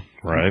lately.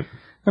 Right?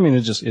 I mean,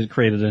 it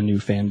created a new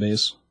fan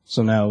base.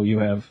 So now you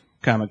have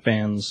comic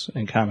fans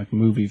and comic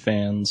movie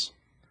fans,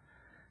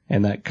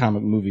 and that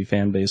comic movie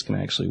fan base can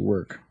actually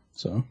work.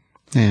 So,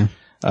 Yeah.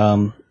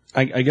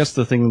 I guess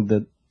the thing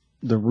that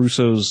the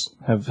Russos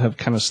have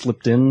kind of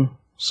slipped in.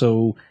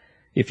 So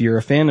if you're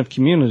a fan of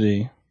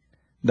Community,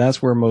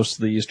 that's where most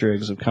of the Easter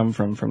eggs have come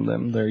from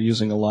them. They're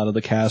using a lot of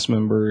the cast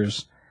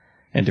members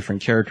and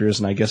different characters,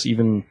 and I guess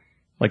even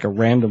like a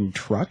random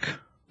truck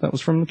that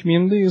was from the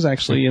Community is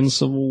actually in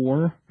Civil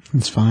War.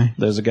 It's fine.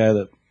 There's a guy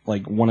that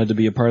wanted to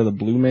be a part of the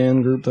Blue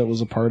Man group that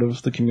was a part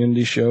of the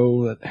Community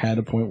show that had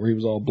a point where he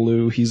was all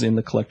blue. He's in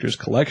the Collector's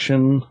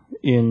Collection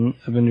in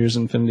Avengers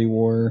Infinity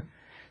War,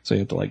 so you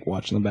have to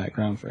watch in the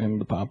background for him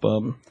to pop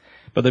up.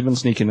 But they've been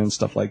sneaking in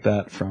stuff like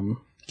that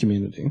from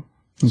Community.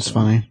 It's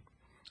fine.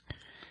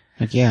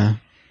 Yeah.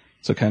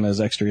 So kind of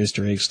as extra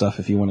Easter egg stuff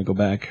if you want to go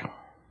back.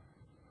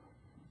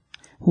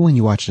 Well, when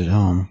you watch it at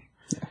home,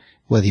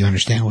 whether you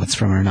understand what it's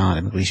from or not,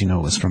 at least you know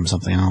it was from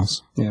something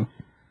else. Yeah.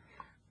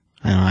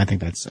 I don't know. I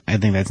think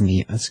that's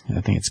neat. I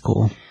think it's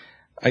cool.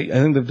 I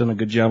think they've done a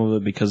good job of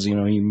it because,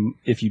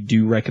 if you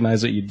do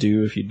recognize it, you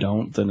do. If you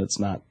don't, then it's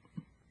not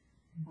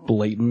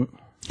blatant.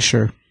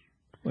 Sure.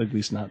 At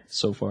least not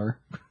so far.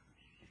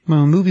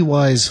 Well,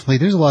 movie-wise,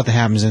 there's a lot that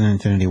happens in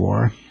Infinity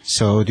War.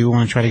 So, do we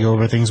want to try to go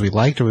over things we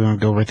liked, or we want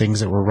to go over things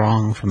that were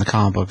wrong from the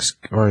comic books,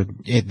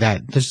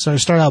 let's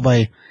start out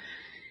by.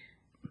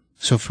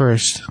 So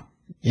first,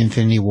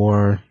 Infinity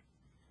War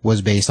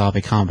was based off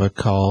a comic book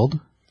called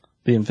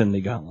The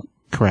Infinity Gauntlet.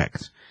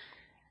 Correct.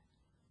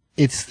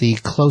 It's the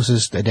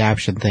closest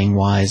adaptation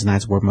thing-wise, and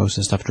that's where most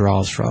of the stuff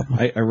draws from.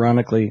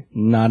 Ironically,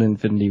 not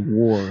Infinity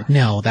War.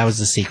 No, that was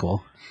the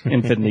sequel.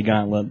 Infinity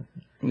Gauntlet.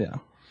 Yeah.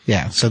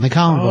 Yeah, so in the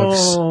comic books,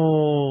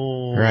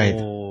 Oh. Right.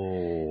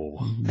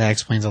 that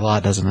explains a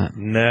lot, doesn't it?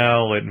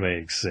 Now it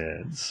makes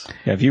sense.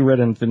 Yeah, if you read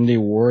Infinity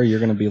War, you're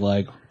going to be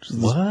like,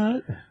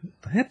 What?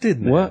 That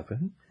didn't What?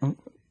 happen.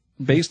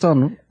 based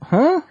on,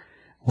 huh?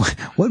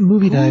 What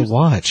movie did I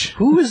watch?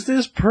 Who is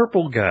this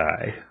purple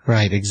guy?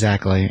 Right,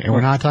 exactly. And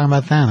we're not talking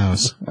about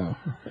Thanos. Oh,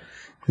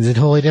 It's a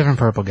totally different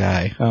purple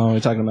guy. we're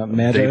talking about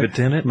Magi. David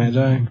Tennant?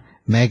 Magi.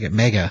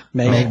 Megas.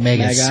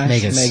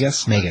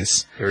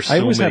 There's I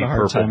so always had many a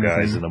hard purple time with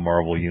guys him. in the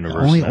Marvel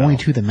universe Only now.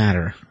 two that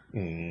matter.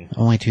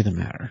 Only two that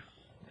matter.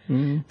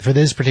 For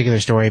this particular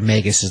story,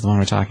 Megas is the one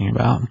we're talking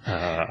about.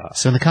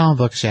 So in the comic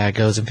books, it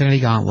goes Infinity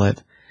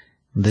Gauntlet.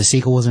 The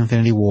sequel was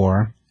Infinity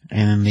War.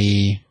 And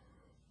then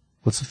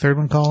what's the third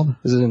one called?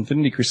 Is it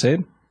Infinity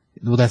Crusade?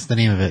 Well, that's the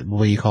name of it.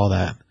 What do you call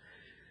that?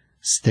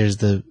 There's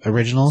the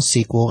original,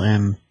 sequel,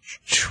 and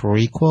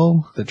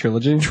trequel? The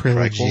trilogy?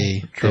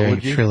 Trilogy.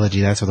 Trilogy?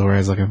 Trilogy, that's what the word I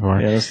was looking for.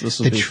 Yeah, this was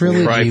The before,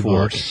 trilogy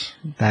book.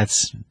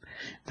 Triforce.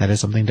 That is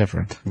something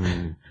different.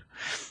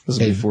 this was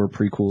before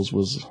prequels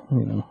was,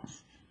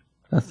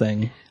 a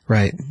thing.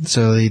 Right.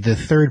 So the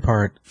third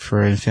part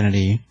for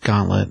Infinity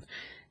Gauntlet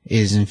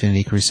is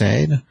Infinity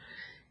Crusade.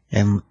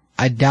 And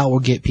I doubt we'll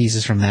get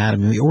pieces from that. I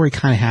mean, we already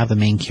kind of have the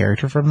main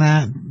character from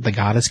that, the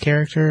goddess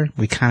character.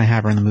 We kind of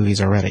have her in the movies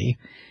already.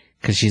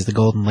 Because she's the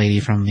golden lady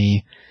from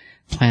the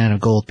Planet of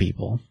Gold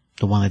people.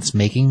 The one that's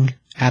making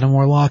Adam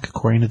Warlock,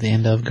 according to the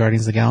end of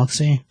Guardians of the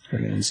Galaxy.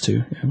 Guardians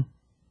 2, yeah.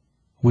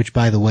 Which,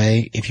 by the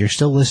way, if you're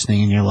still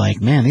listening and you're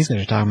like, man, these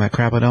guys are talking about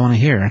crap I don't want to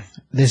hear,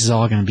 this is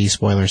all going to be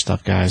spoiler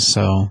stuff, guys.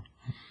 So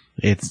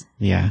It's,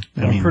 yeah.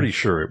 I'm pretty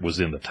sure it was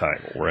in the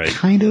title, right?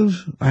 Kind of,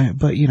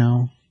 but you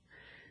know,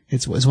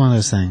 it's one of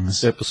those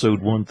things. Episode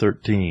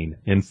 113,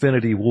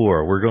 Infinity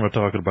War. We're going to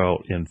talk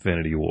about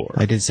Infinity War.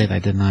 I did say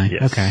that, didn't I?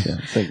 Yes. Okay.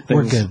 Yeah,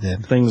 We're good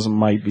then. Things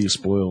might be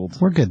spoiled.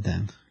 We're good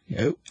then.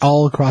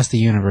 All across the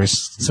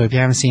universe. So if you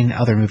haven't seen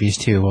other movies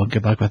too, well,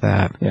 good luck with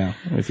that. Yeah,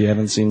 if you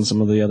haven't seen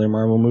some of the other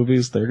Marvel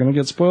movies, they're going to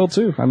get spoiled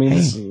too. I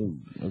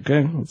mean,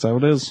 okay, that's how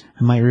it is.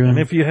 It might ruin. And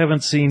if you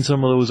haven't seen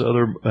some of those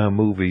other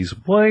movies,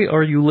 why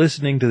are you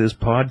listening to this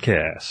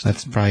podcast?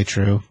 That's probably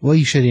true. Well,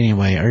 you should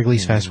anyway, or at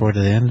least fast forward to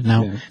the end.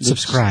 No, Yeah,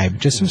 subscribe.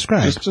 Just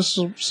subscribe. Just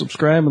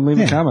subscribe and leave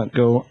a comment.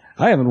 Go,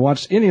 I haven't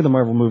watched any of the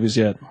Marvel movies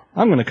yet.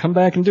 I'm going to come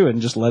back and do it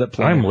and just let it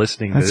play. I'm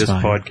listening to That's this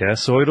fine. podcast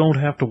so I don't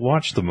have to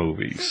watch the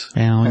movies.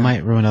 Well, we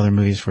might ruin other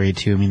movies for you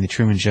too. I mean, The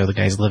Truman Show, the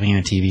guy's living in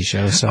a TV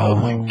show, so. Oh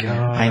my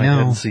God. I know.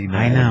 hadn't seen that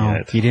I know. one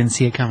yet. You didn't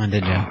see it coming,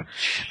 did you?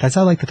 That's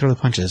how I like to throw the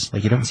punches.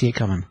 Like, you don't see it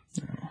coming.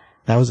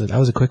 That was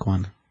a quick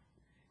one.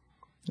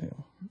 Yeah.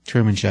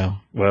 Truman Show.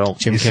 Well,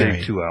 Jim you Carrey.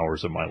 saved 2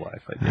 hours of my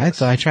life, I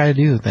guess. I try to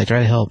do. I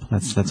try to help.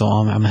 That's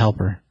all. I'm a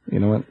helper. You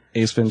know what?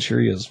 Ace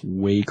Ventura is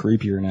way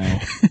creepier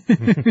now.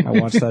 I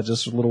watched that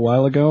just a little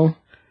while ago.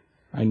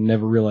 I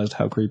never realized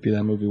how creepy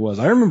that movie was.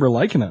 I remember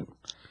liking it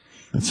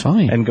That's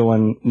fine. and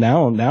going,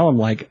 now I'm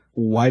like,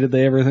 why did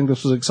they ever think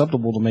this was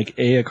acceptable to make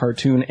a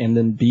cartoon and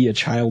then B, a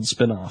child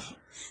spinoff?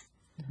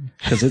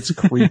 Because it's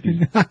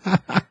creepy.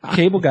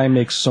 Cable Guy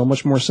makes so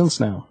much more sense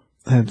now.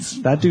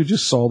 That dude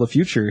just saw the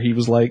future. He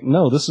was like,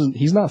 no,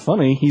 he's not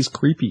funny. He's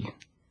creepy.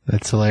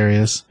 That's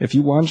hilarious. If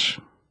you watch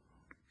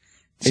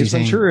So you're Ace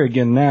saying- Ventura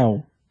again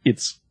now,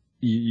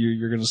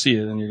 you're going to see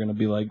it and you're going to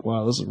be like,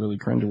 wow, this is really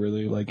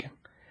cringeworthy. Like,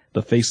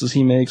 the faces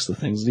he makes, the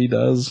things that he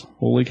does,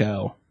 holy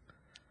cow.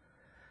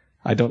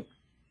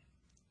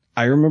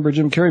 I remember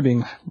Jim Carrey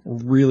being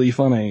really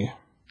funny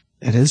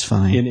It is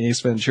funny. in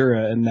Ace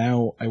Ventura, and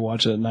now I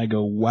watch it and I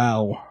go,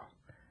 wow,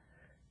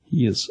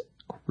 he is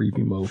a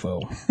creepy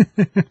mofo.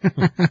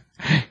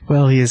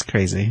 Well, he is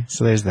crazy.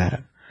 So there's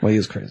that. Well, he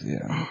is crazy,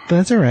 yeah. But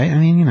that's all right. I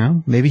mean, you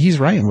know, maybe he's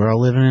right. And we're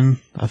all living in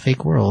a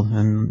fake world,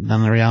 and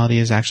none of the reality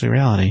is actually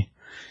reality.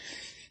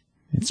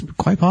 It's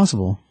quite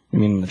possible. You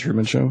mean The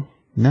Truman Show?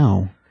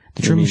 No.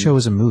 The Truman Show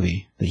was a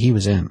movie that he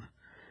was in.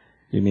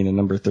 You mean a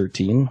number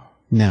 13?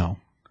 No.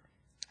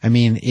 I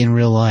mean, in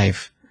real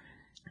life,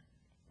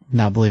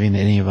 not believing that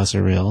any of us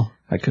are real.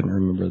 I couldn't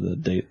remember the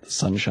date. The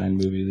Sunshine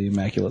movie, the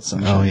Immaculate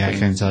Sunshine. Oh, yeah, I thing.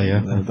 couldn't tell you.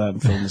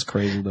 That film is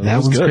crazy, though. That It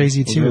was one's good.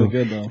 crazy It was too. really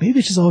good, though. Maybe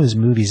it's just all his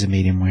movies that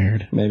made him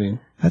weird. Maybe.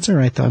 That's all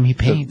right, though. I mean, he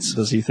paints.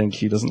 Does he think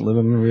he doesn't live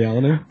in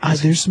reality?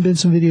 There's been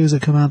some videos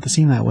that come out that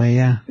seem that way,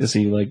 yeah. Is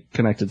he, like,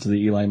 connected to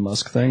the Elon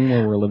Musk thing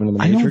where we're living in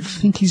the I don't Matrix?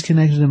 think he's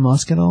connected to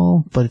Musk at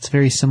all, but it's a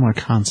very similar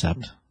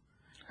concept.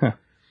 Huh.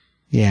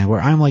 Yeah, where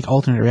I'm like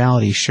alternate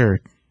reality, sure.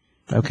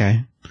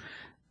 Okay.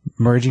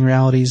 Merging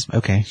realities,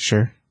 okay,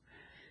 sure.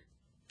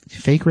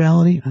 Fake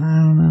reality? I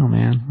don't know,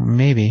 man.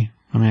 Maybe.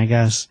 I mean, I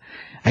guess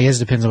it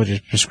depends on what you're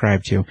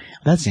prescribed to.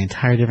 That's an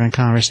entire different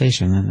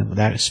conversation, and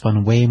that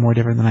spun way more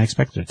different than I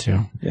expected it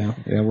to. Yeah,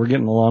 we're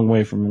getting a long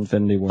way from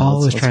Infinity War. All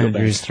I was Let's trying go to do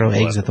back. is throw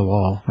eggs at the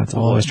wall. That's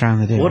all I was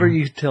trying to do. What are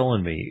you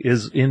telling me?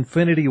 Is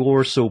Infinity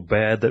War so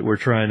bad that we're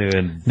trying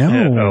to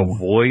No.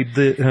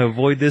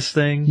 avoid this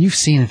thing? You've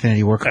seen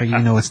Infinity War, Craig. You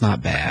know it's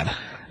not bad.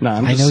 No,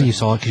 I'm I just know saying. you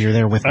saw it because you're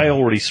there with me. I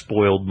already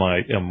spoiled my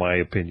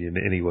opinion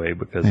anyway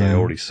because I Yeah.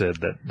 already said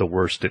that the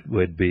worst it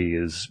would be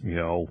is,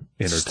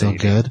 entertaining. Still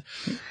good?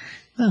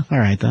 Well, all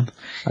right, then.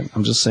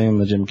 I'm just saying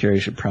that Jim Carrey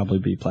should probably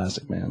be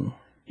Plastic Man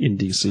in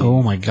DC.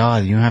 Oh, my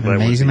God. You know how That would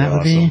amazing be that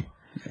would be? awesome.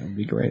 That would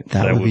be great.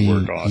 That would be,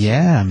 work awesome.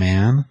 yeah,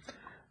 man.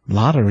 A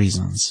lot of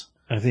reasons.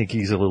 I think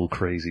he's a little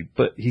crazy,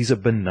 but he's a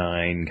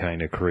benign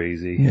kind of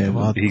crazy. Yeah,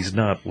 well- He's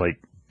not like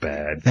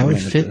bad. That would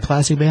Might have fit to-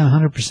 Plastic Man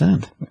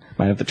 100%.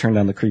 Might have to turn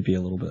down the creepy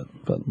a little bit,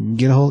 but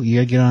You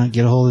gotta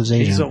get a hold of his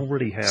agent. He's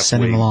already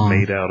Send him halfway along.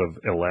 made out of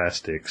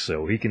elastic,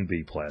 so he can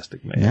be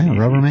Plastic Man. Yeah,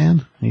 Rubber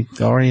Man. He's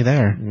already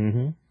there.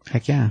 Mm-hmm.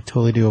 Heck yeah,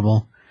 totally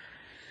doable.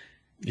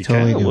 He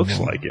Totally kind of looks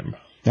doable. like him.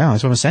 Yeah,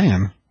 that's what I'm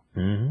saying.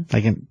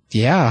 Mm-hmm.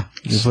 Yeah.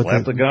 Just with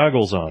Slap the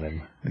goggles on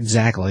him.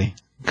 exactly.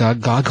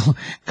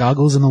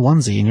 Goggles in the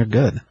onesie and you're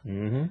good.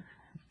 Mm-hmm.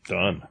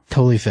 Done.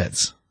 Totally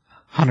fits.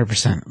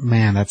 100%.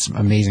 Man, that's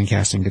amazing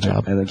casting. Good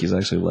job. I think he's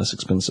actually less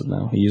expensive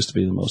now. He used to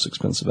be the most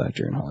expensive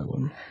actor in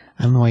Hollywood.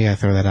 I don't know why you gotta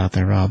throw that out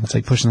there, Rob. It's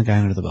like pushing the guy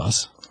under the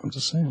bus. I'm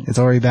just saying. It's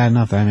already bad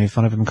enough that I made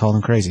fun of him and called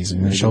him crazy. So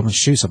I'm gonna show him and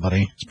shoot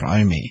somebody. It's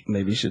probably me.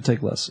 Maybe he should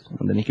take less,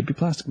 and then he could be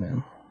Plastic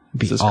Man. It'd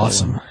be It's his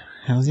awesome. calling.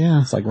 Hell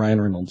yeah. It's like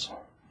Ryan Reynolds.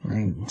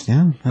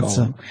 Yeah, that's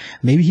Colin.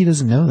 maybe he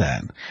doesn't know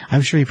that.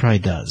 I'm sure he probably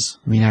does.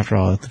 I mean, after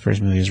all, the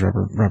first movie is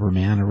Rubber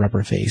Man or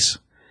Rubber Face,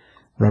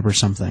 Rubber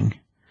something.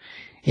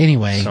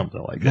 Anyway,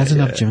 Something like that, that's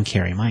enough yeah. Jim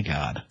Carrey. My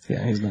God,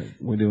 Yeah, he's not.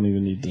 We don't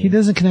even need to. he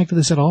doesn't connect to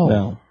this at all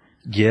No.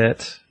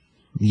 Yet,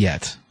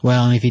 yet.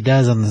 Well, and if he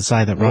does on the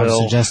side that Rob's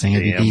Well, suggesting,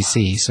 it'd be damn.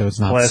 DC, so it's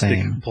not the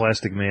same.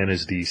 Plastic Man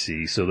is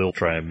DC, so they'll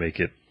try and make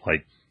it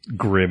like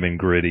grim and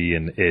gritty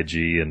and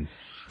edgy, and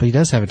But he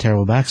does have a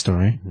terrible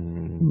backstory.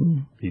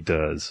 he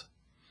does.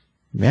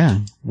 Yeah,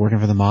 working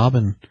for the mob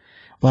and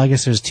Well, I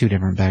guess there's two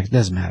different backs.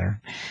 Doesn't matter.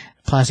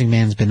 Plastic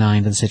Man's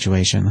benign to the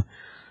situation.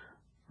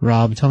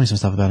 Rob, tell me some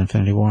stuff about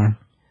Infinity War.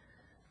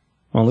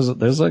 Well,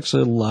 there's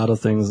actually a lot of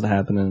things that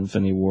happen in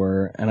Infinity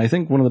War, and I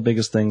think one of the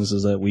biggest things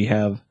is that we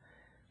have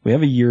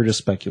a year to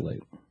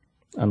speculate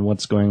on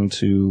what's going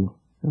to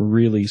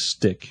really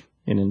stick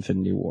in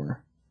Infinity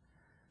War.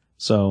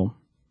 So,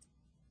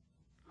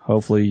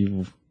 hopefully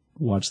you've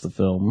watched the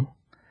film.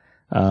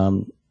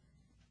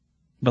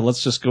 But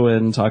let's just go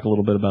ahead and talk a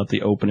little bit about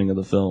the opening of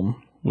the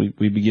film.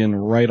 We begin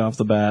right off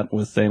the bat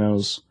with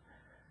Thanos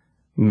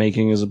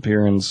making his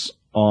appearance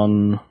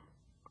on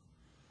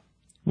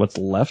what's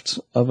left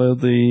of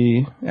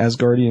the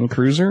Asgardian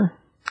cruiser.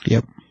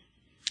 Yep.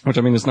 Which,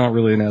 I mean, it's not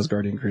really an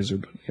Asgardian cruiser,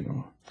 but, you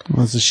know.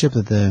 Well, it's a ship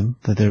that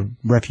the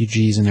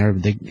refugees and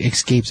everybody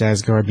escapes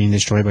Asgard being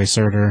destroyed by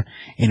Surtur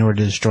in order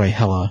to destroy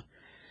Hela,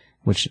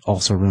 which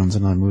also ruins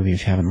another movie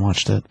if you haven't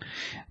watched it.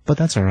 But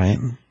that's alright.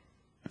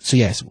 So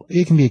yes,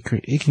 it can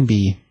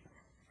be,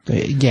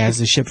 yeah, it's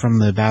a ship from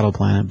the battle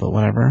planet, but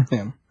whatever.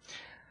 Yeah.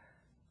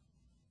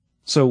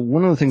 So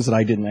one of the things that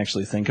I didn't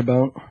actually think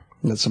about,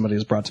 that somebody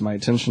has brought to my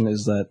attention,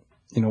 is that,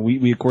 you know,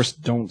 we of course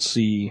don't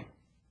see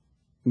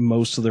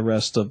most of the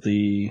rest of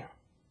the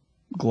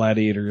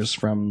gladiators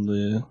from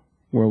the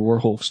World War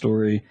Hulk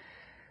story,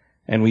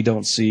 and we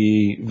don't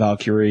see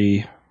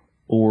Valkyrie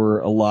or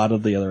a lot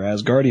of the other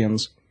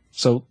Asgardians.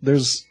 So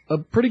there's a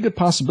pretty good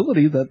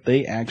possibility that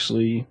they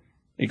actually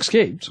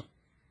escaped,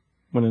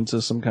 went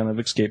into some kind of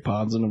escape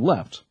pods and have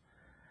left.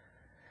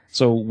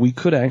 So we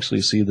could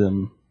actually see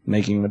them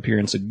making an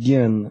appearance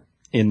again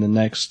in the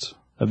next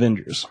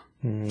Avengers.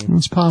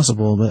 It's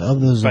possible, but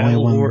of those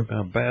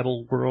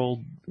Battle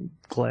World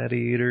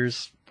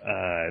Gladiators,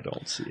 I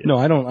don't see it. No,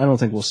 I don't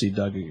think we'll see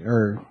Doug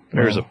or.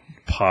 There's a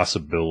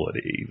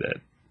possibility that.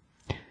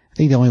 I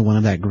think the only one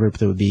of that group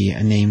that would be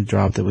a name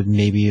drop that would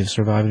maybe have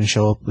survived and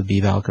show up would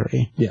be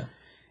Valkyrie. Yeah.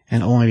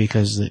 And only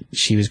because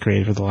she was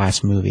created for the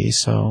last movie.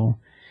 So,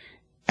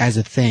 as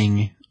a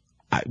thing,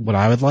 what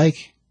I would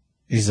like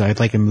is I'd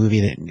like a movie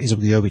that is a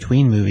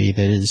go-between movie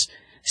that is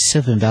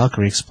Sif and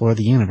Valkyrie explore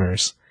the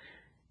universe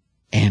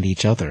and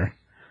each other.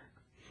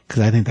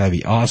 Because I think that'd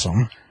be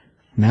awesome.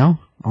 No?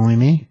 Only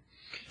me?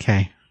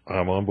 Okay.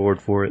 I'm on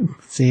board for it.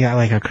 See, I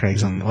like how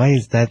Craig's on.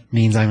 That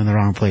means I'm in the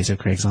wrong place if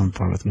Craig's on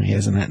board with me,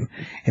 isn't it?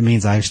 It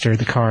means I've steered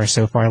the car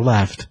so far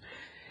left.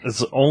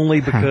 It's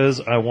only because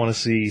I want to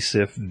see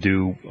Sif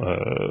do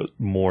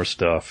more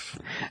stuff.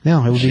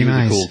 No, it would be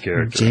nice. She was a cool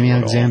character. Jamie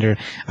Alexander.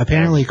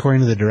 Apparently,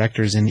 according to the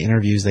directors in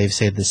interviews, they've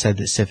said that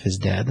Sif is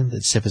dead.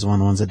 That Sif is one of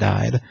the ones that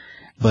died.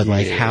 But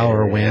like how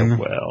or when,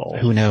 well,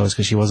 who knows?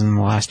 Because she wasn't in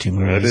the last two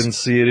movies. I didn't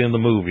see it in the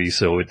movie,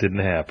 so it didn't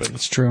happen.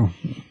 It's true.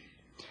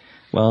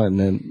 Well, and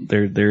then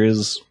there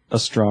is a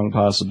strong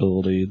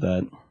possibility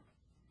that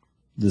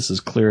this is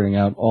clearing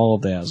out all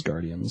of the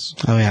Asgardians.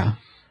 Oh yeah.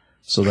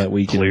 So that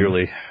we can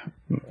clearly.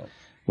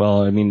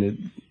 Well, I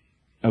mean,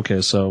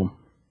 okay, so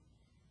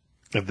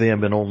if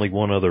them and only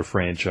one other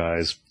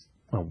franchise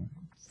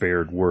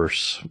fared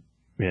worse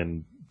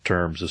in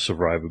terms of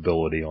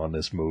survivability on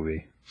this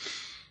movie.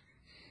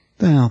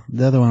 Well,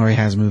 the other one already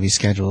has movies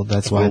scheduled.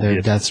 That's why their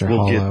deaths are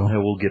hollow.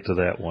 We'll get to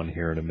that one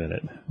here in a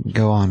minute.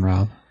 Go on,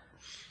 Rob.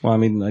 Well, I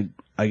mean,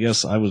 I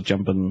guess I was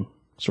jumping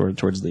sort of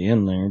towards the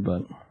end there,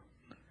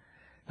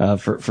 but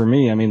for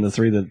me, I mean, the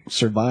three that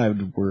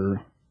survived were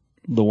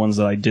the ones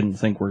that I didn't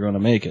think were going to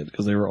make it,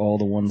 because they were all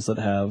the ones that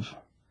have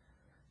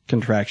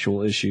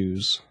contractual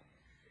issues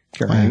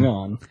carrying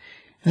on.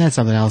 And that's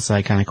something else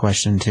I kind of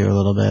questioned too a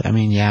little bit. I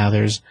mean, yeah,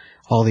 there's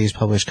all these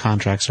published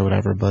contracts or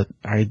whatever, but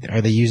are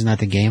they using that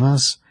to game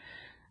us?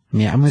 I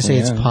mean, I'm going to say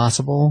it's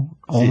possible,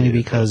 only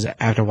because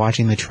after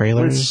watching the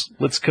trailers...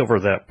 Let's cover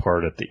that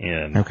part at the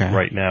end. Okay.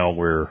 Right now,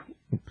 we're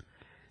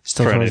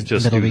still trying to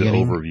just do the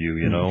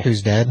overview, you know?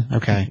 Who's dead?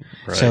 Okay.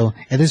 Right. So,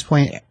 at this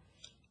point,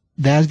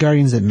 the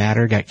Asgardians that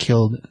matter got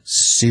killed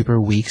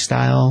super weak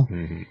style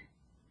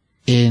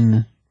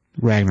in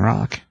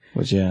Ragnarok.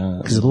 Which, yeah.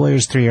 Because the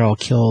Warriors 3 are all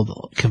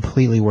killed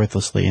completely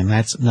worthlessly, and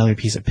that's another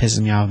piece that pisses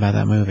me off about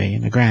that movie.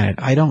 And granted,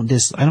 I don't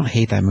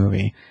hate that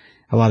movie.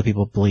 A lot of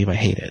people believe I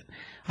hate it.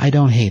 I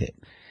don't hate it.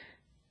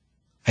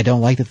 I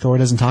don't like that Thor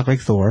doesn't talk like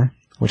Thor,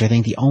 which I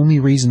think the only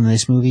reason in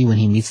this movie, when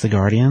he meets the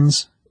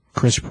Guardians,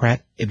 Chris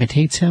Pratt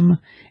imitates him,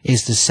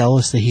 is to sell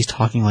us that he's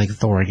talking like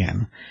Thor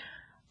again.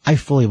 I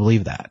fully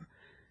believe that.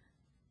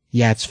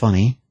 Yeah, it's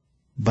funny,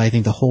 but I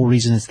think the whole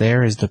reason it's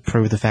there is to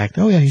prove the fact,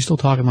 oh yeah, he's still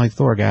talking like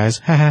Thor, guys.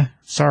 Haha,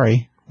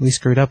 sorry. We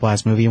screwed up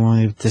last movie when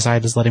we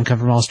decided to just let him come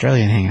from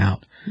Australia and hang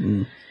out.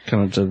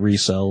 Kind of to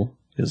resell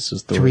his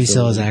Thor. To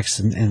resell his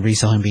accent and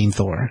resell him being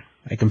Thor.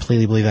 I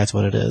completely believe that's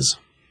what it is.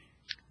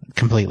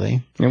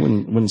 Completely. It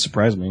wouldn't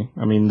surprise me.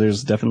 I mean,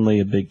 there's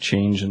definitely a big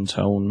change in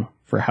tone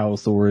for how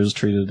Thor is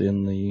treated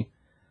in the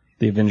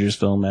Avengers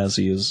film as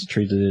he is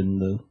treated in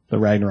the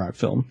Ragnarok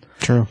film.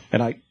 True.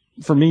 And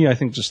for me, I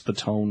think just the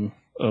tone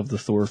of the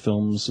Thor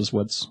films is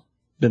what's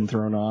been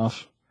thrown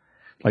off.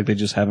 Like, they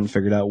just haven't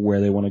figured out where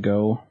they want to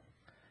go.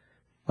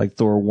 Like,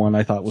 Thor 1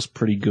 I thought was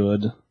pretty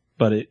good,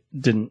 but it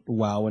didn't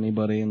wow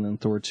anybody. And then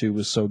Thor 2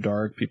 was so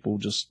dark, people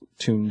just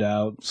tuned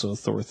out. So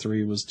Thor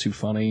 3 was too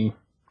funny.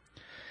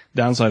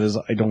 Downside is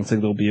I don't think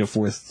there'll be a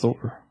Thor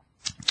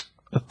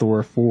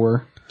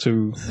 4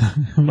 to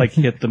like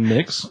hit the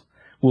mix.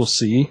 We'll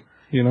see,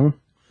 you know.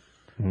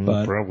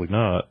 But probably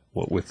not.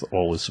 What with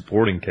all the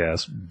supporting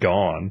cast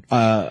gone?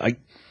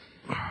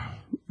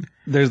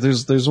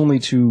 There's only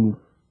two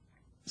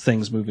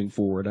things moving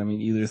forward. I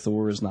mean, either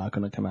Thor is not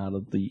going to come out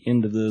at the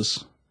end of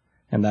this,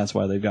 and that's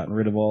why they've gotten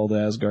rid of all the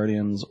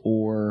Asgardians,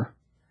 or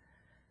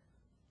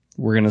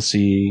we're going to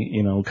see,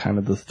 you know, kind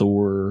of the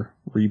Thor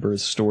rebirth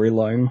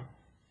storyline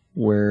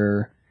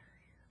where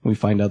we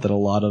find out that a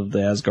lot of the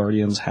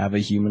Asgardians have a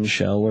human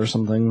shell or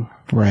something,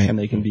 Right. and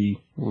they can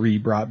be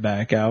re-brought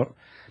back out.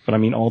 But I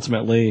mean,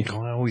 ultimately,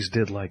 I always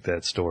did like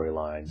that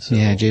storyline. So,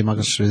 Yeah, J.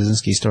 Michael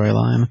Straczynski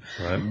storyline.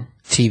 right?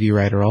 TV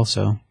writer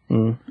also.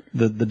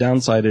 the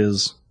downside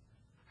is,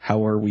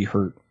 how are we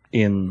hurt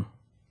in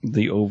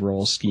the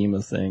overall scheme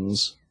of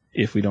things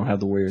if we don't have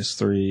the Warriors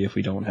 3, if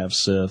we don't have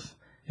Sith,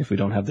 if we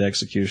don't have the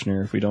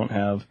Executioner, if we don't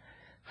have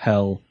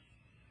Hel,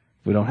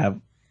 if we don't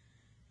have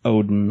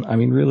Odin? I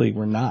mean, really,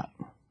 we're not.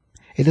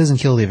 It doesn't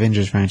kill the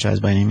Avengers franchise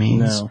by any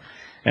means. No.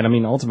 And I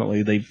mean,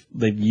 ultimately,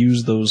 they've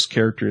used those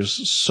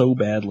characters so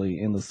badly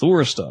in the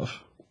Thor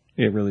stuff,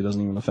 it really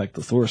doesn't even affect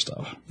the Thor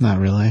stuff. Not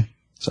really.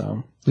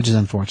 So, Which is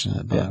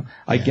unfortunate. But, yeah.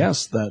 I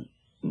guess that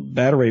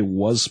Beta Ray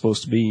was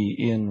supposed to be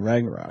in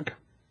Ragnarok,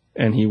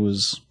 and he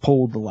was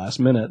pulled the last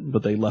minute,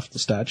 but they left the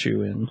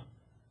statue in.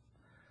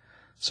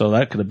 So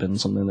that could have been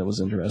something that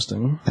was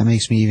interesting. That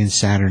makes me even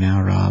sadder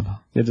now, Rob.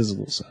 It is a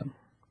little sad.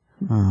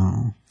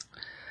 Oh.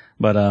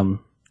 But,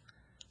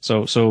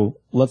 so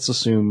let's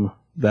assume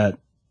that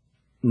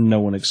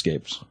no one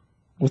escapes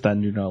with that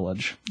new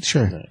knowledge.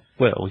 Sure.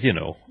 Well, you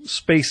know,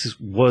 space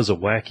was a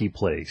wacky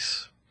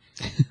place.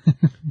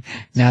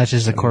 Now it's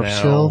just a corpse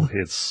Now field?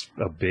 it's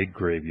a big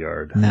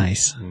graveyard.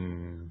 Nice.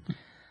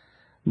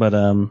 But,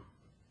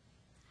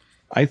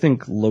 I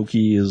think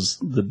Loki is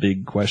the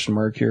big question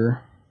mark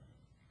here.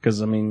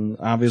 Because, I mean,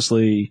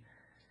 obviously,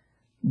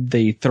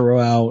 they throw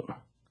out,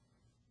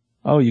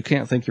 oh, you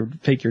can't fake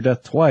your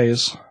death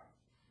twice,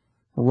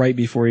 right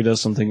before he does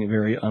something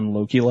very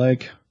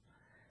un-Loki-like.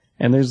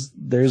 And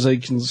there's a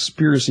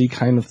conspiracy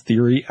kind of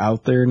theory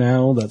out there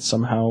now that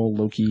somehow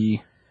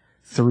Loki,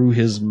 through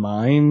his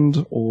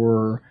mind,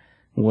 or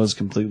was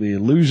completely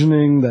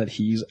illusioning that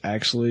he's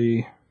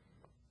actually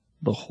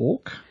the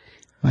Hulk,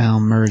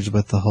 Well, merged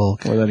with the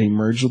Hulk. or that he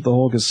merged with the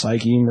Hulk, his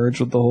psyche merged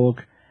with the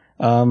Hulk.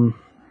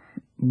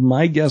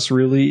 My guess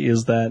really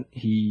is that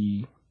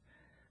he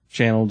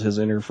channeled his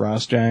inner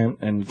frost giant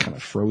and kind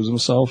of froze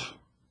himself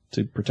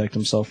to protect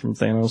himself from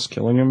Thanos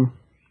killing him.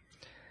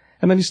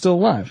 And then he's still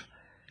alive.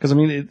 Because, I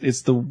mean,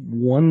 it's the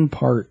one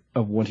part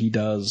of what he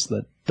does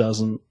that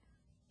doesn't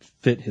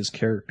fit his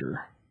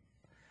character.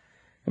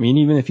 I mean,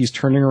 even if he's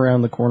turning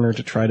around the corner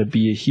to try to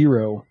be a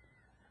hero,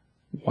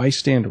 why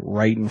stand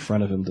right in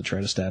front of him to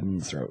try to stab him in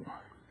the throat?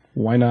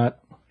 Why not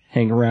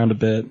hang around a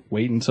bit,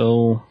 wait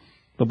until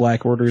the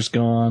Black Order's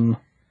gone,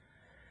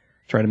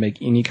 try to make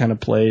any kind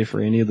of play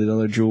for any of the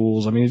other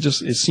jewels? I mean, it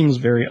seems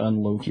very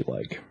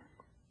un-Loki-like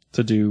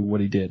to do what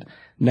he did.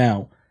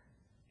 Now,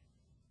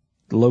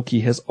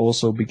 Loki has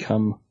also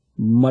become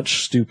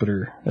much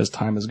stupider as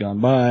time has gone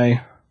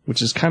by,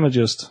 which is kind of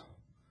just,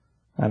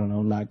 I don't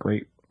know, not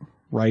great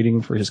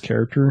writing for his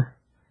character.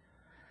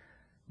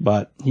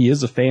 But he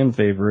is a fan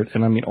favorite,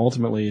 and I mean,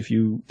 ultimately, if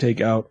you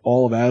take out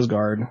all of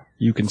Asgard,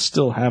 you can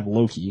still have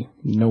Loki.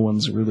 No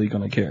one's really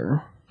going to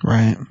care.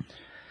 Right.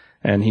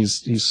 And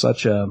he's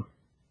such a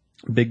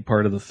big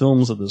part of the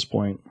films at this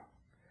point.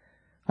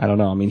 I don't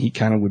know. I mean, he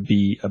kind of would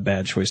be a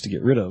bad choice to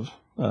get rid of.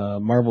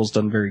 Marvel's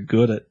done very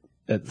good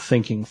at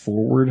thinking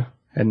forward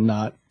and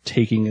not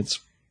taking its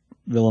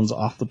villains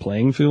off the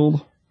playing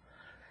field,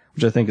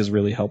 which I think has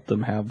really helped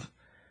them have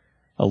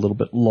a little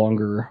bit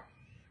longer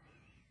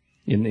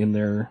in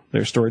their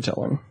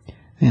storytelling.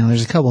 You know,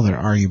 there's a couple that are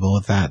arguable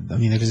with that. I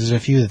mean, there's a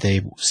few that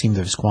they seem to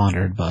have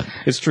squandered, but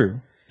It's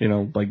true. You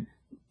know, like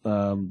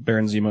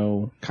Baron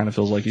Zemo kind of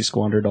feels like he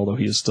squandered, although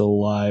he is still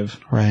alive.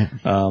 right.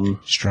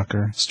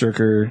 Strucker.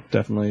 Strucker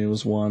definitely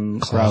was one.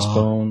 Claw.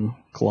 Crossbone,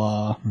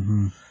 Claw.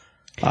 Mm-hmm.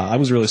 I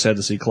was really sad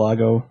to see Claw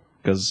go,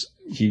 because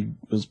he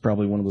was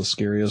probably one of the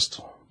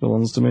scariest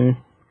villains to me.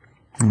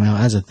 Well,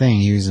 as a thing,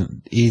 he was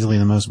easily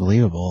the most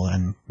believable,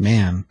 and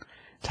man,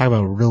 talk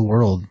about a real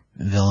world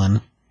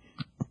villain.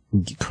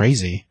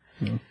 Crazy.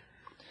 Well,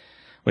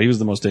 he was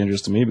the most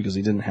dangerous to me because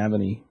he didn't have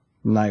any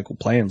maniacal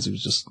plans. He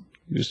was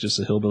just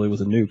a hillbilly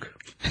with a nuke.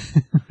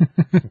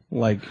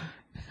 Like,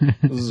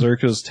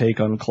 Zerka's take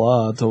on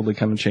Claw totally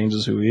kind of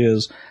changes who he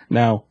is.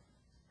 Now,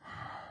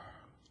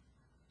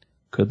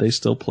 could they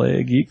still play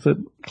a geek that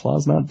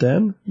Claw's not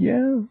dead?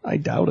 Yeah, I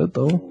doubt it,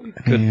 though.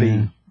 Could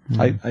be.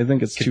 I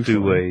think it's too Could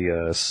do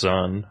far. a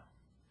son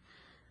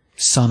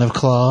Son of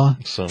Claw.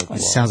 of Claw. It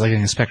sounds like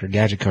an Inspector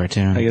Gadget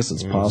cartoon. I guess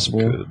it's possible.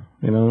 could.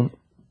 You know,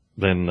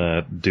 then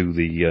do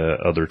the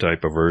other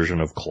type of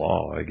version of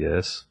Claw, I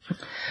guess.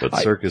 But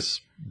Circus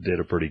did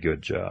a pretty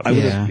good job. I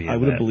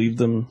would have believed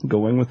them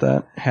going with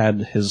that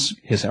had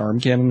his arm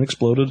cannon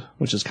exploded,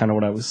 which is kind of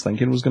what I was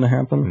thinking was going to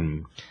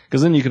happen.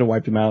 Because then you could have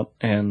wiped him out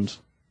and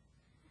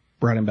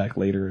brought him back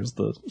later as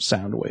the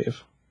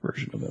Soundwave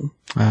version of him.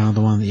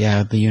 The one, the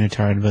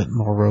unitard, but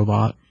more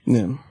robot.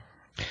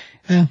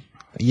 Yeah.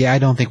 Yeah, I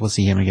don't think we'll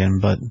see him again,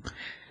 but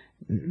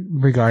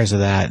regardless of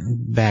that,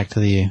 back to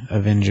the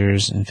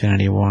Avengers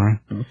Infinity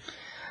War.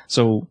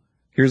 So,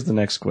 here's the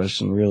next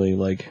question, really,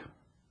 like,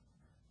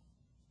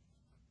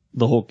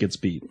 the Hulk gets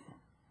beat,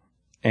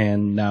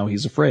 and now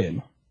he's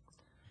afraid.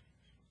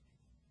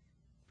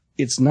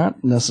 It's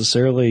not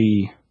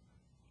necessarily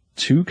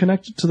too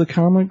connected to the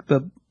comic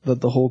that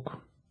the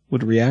Hulk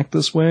would react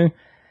this way.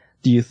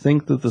 Do you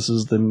think that this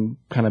is them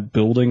kind of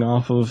building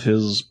off of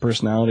his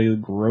personality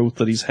growth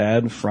that he's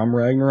had from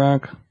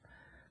Ragnarok?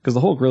 Because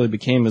the Hulk really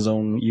became his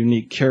own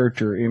unique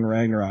character in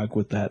Ragnarok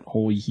with that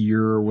whole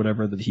year or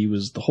whatever that he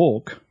was the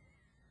Hulk.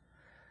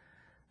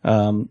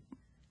 Do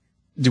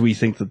we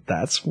think that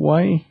that's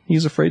why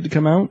he's afraid to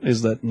come out?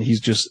 Is that he's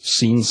just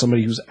seen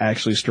somebody who's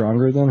actually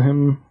stronger than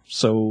him,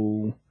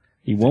 so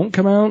he won't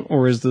come out?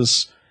 Or is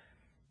this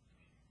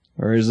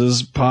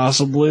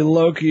possibly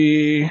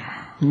Loki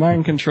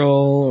mind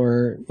control?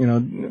 Or, I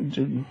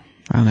don't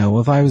know.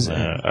 If I was...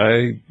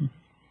 I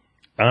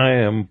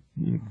am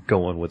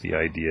going with the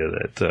idea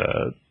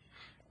that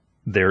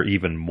they're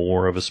even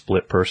more of a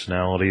split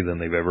personality than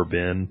they've ever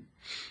been.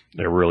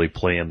 They're really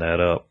playing that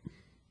up.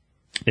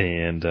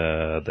 And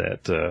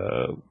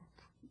that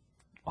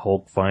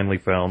Hulk finally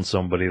found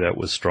somebody that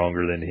was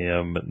stronger than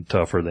him and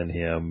tougher than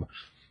him.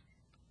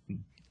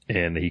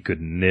 And he could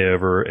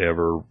never,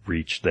 ever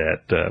reach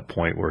that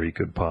point where he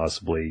could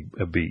possibly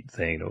beat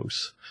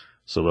Thanos.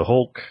 So the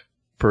Hulk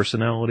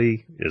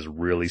personality is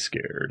really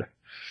scared.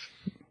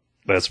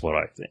 That's what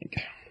I think.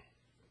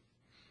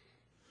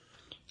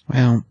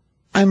 Well,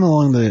 I'm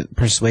along the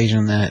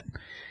persuasion that,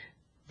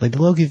 like,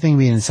 the Loki thing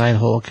being inside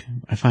Hulk,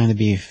 I find to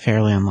be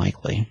fairly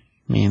unlikely.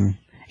 I mean,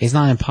 it's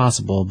not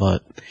impossible,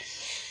 but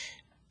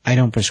I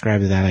don't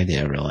prescribe to that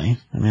idea, really.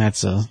 I mean,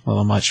 that's a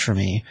little much for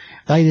me.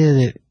 The idea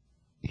that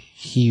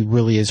he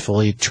really is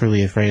fully,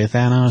 truly afraid of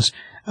Thanos,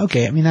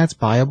 okay, I mean, that's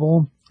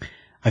viable.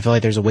 I feel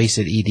like there's a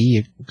wasted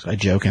a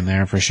joke in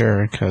there for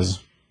sure, because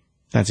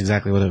that's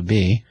exactly what it would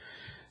be.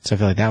 So I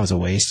feel like that was a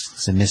waste,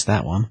 so I missed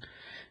that one.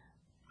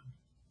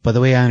 But the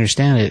way I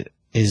understand it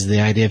is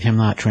the idea of him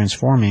not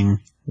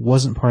transforming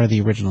wasn't part of the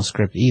original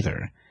script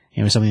either.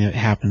 It was something that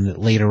happened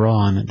later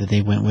on that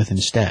they went with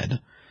instead.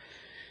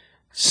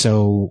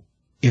 So,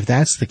 if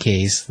that's the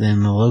case,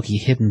 then the Loki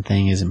hidden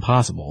thing is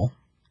impossible.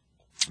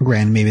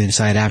 Granted, maybe they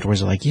decide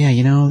afterwards, like, yeah,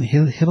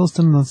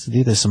 Hiddleston wants to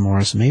do this some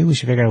more, so maybe we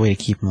should figure out a way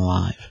to keep him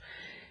alive.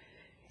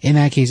 In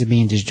that case of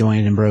being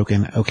disjointed and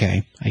broken,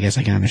 okay, I guess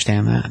I can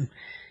understand that.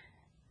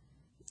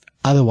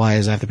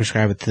 Otherwise, I have to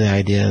prescribe it to the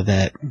idea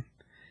that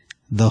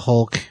the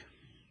Hulk,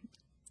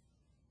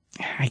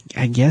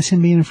 I guess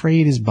him being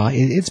afraid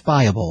it's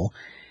viable.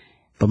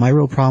 But my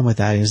real problem with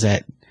that is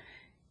that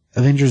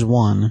Avengers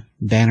 1,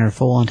 Banner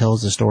full on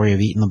tells the story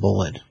of Eating the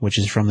Bullet, which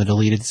is from the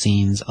deleted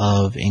scenes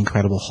of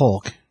Incredible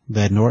Hulk, the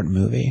Ed Norton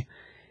movie.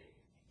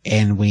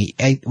 And when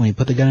he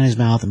put the gun in his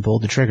mouth and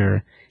pulled the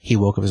trigger, he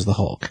woke up as the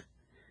Hulk.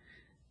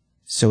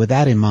 So with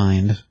that in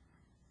mind,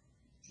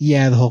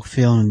 yeah, the Hulk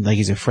feeling like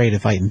he's afraid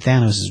of fighting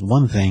Thanos is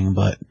one thing,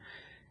 but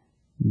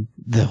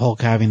the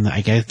Hulk having,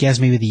 I guess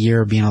maybe the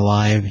year of being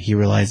alive, he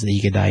realized that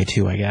he could die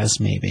too, I guess,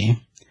 maybe.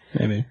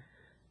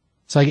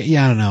 So, I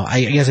don't know.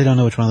 I guess I don't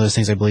know which one of those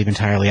things I believe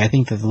entirely. I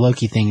think that the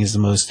Loki thing is the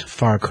most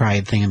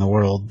far-cried thing in the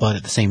world, but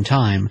at the same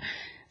time,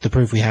 the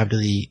proof we have to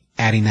the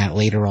adding that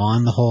later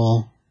on, the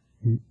whole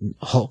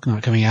Hulk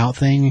not coming out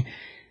thing,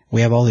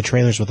 we have all the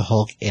trailers with the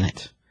Hulk in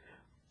it.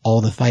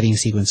 All the fighting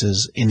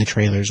sequences in the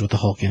trailers with the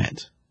Hulk in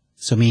it.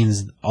 So it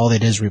means all they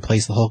did is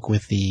replace the Hulk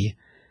with the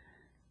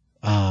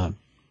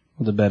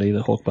Betty,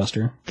 the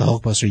Hulkbuster. The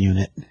Hulkbuster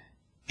unit.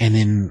 And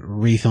then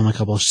refilm a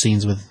couple of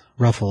scenes with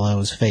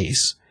Ruffalo's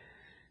face.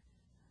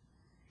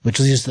 Which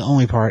was just the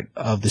only part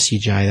of the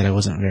CGI that I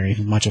wasn't very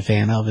much a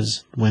fan of,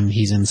 is when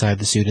he's inside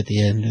the suit at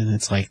the end and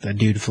it's like the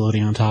dude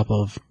floating on top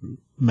of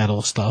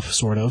metal stuff,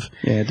 sort of.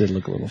 Yeah, it did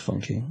look a little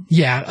funky.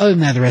 Yeah, other than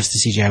that, the rest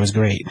of the CGI was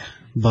great.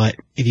 But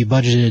if you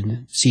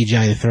budgeted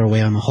CGI to throw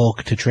away on the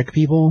Hulk to trick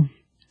people,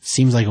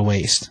 seems like a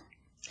waste.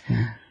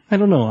 I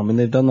don't know. I mean,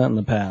 they've done that in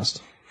the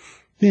past.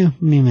 Yeah,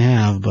 I mean, they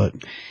have, but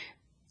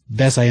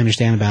best I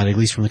understand about it, at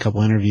least from the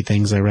couple interview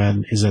things I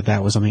read, is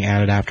that was something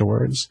added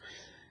afterwards.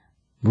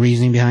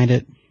 Reasoning behind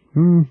it?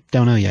 Don't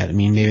know yet. I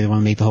mean, maybe they want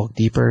to make the Hulk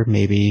deeper.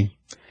 Maybe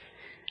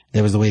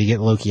that was the way to get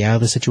Loki out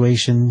of the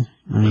situation.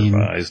 I mean,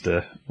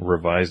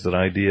 revised an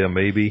idea,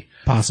 maybe.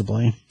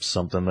 Possibly.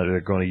 Something that they're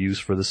going to use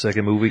for the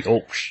second movie.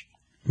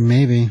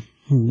 Maybe.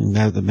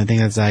 I think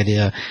that's the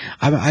idea.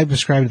 I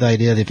prescribe to the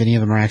idea that if any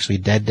of them are actually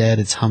dead,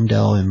 it's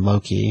Humdell and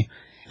Loki,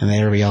 and then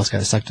everybody else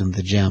got sucked into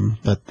the gym.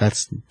 But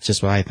that's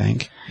just what I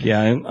think.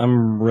 Yeah,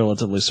 I'm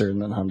relatively certain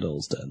that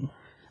Humdell's dead.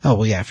 Oh,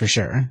 well, yeah, for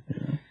sure.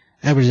 Yeah.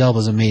 Idris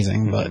Elba's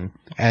amazing, but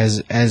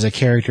as a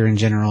character in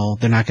general,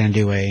 they're not going to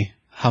do a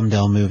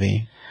Humdell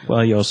movie.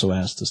 Well, he also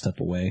asked to step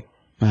away.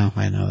 Well,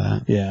 I know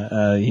that.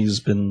 Yeah, he's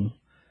been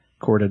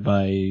courted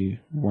by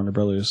Warner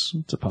Brothers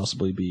to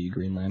possibly be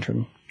Green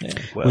Lantern. Yeah.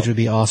 Well, Which would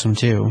be awesome,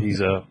 too.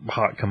 he's a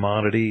hot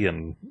commodity,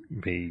 and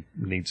he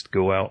needs to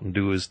go out and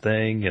do his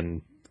thing,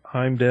 and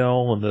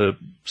Heimdall, in the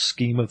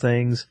scheme of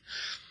things,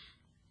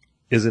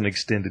 is an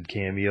extended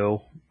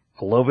cameo.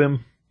 I love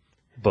him,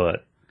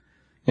 but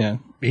Yeah.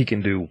 he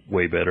can do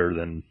way better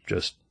than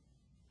just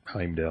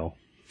Heimdall.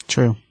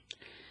 True.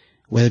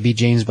 Whether it be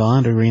James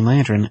Bond or Green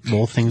Lantern,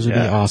 both things would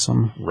be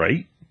awesome.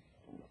 Right?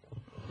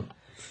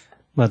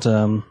 But,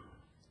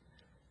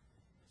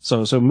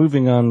 so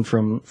moving on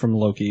from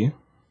Loki,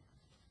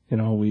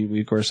 we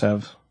of course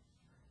have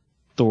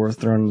Thor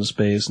thrown into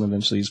space, and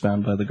eventually he's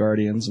found by the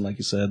Guardians, and like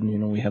you said,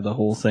 we have the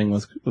whole thing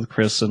with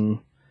Chris, with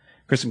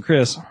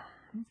Chris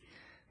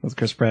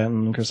Pratt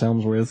and Chris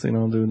Hemsworth,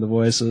 doing the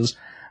voices.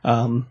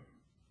 And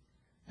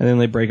then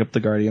they break up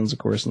the Guardians, of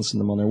course, and send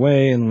them on their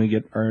way, and we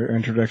get our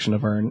introduction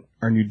of our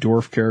new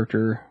Dwarf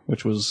character,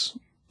 which was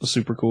a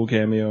super cool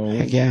cameo.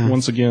 Heck yeah.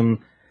 Once again,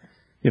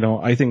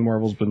 I think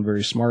Marvel's been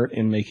very smart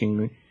in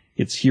making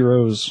its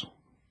heroes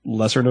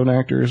lesser known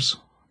actors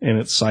and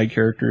its side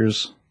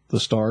characters the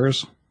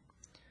stars.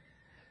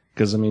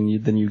 Because, then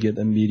you get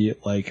immediate,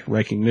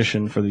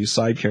 recognition for these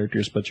side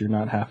characters, but you're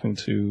not having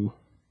to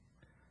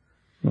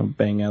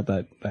bang out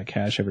that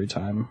cash every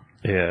time.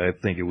 Yeah, I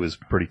think it was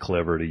pretty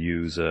clever to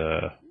use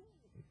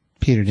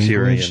Peter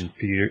Dinklage.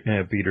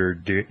 Peter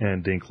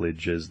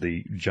Dinklage as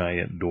the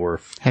giant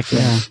dwarf. Heck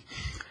yeah.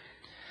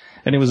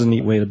 And it was a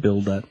neat way to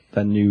build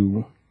that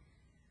new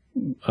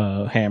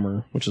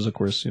hammer, which is, of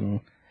course,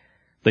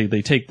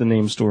 they take the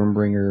name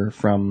Stormbringer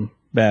from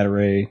Beta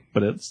Ray,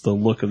 but it's the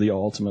look of the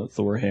ultimate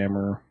Thor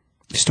hammer.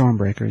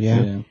 Stormbreaker,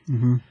 yeah.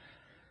 Mm-hmm.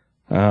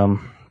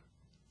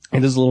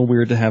 It is a little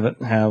weird to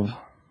have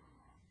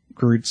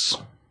Groot's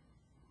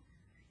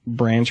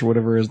branch or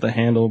whatever as the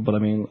handle, but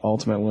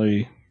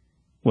ultimately,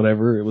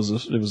 whatever, it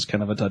was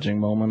kind of a touching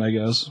moment, I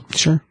guess.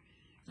 Sure.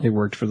 It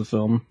worked for the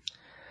film.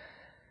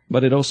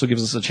 But it also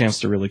gives us a chance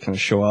to really kind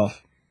of show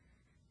off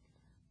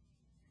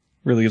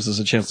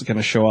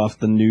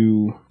the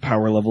new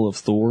power level of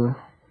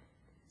Thor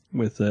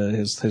with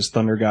his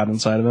thunder god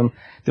inside of him.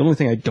 The only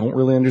thing I don't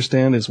really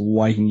understand is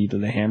why he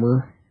needed a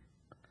hammer.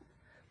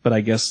 But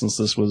I guess since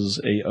this was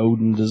a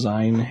Odin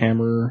design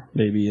hammer,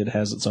 maybe it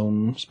has its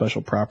own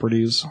special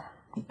properties.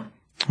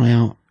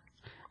 Well,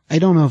 I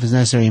don't know if it's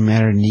necessarily a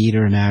matter of need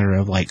or a matter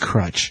of,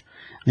 crutch.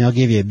 I'll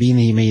give you, being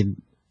that he made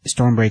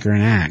Stormbreaker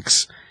an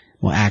axe,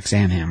 well, axe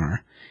and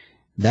hammer.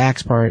 The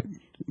axe part,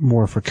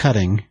 more for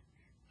cutting.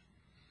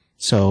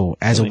 So,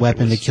 as a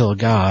weapon to kill a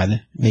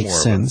god,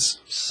 makes sense.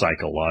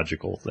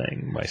 Psychological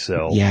thing,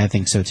 myself. Yeah, I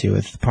think so too.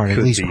 It's at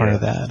least part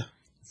of that.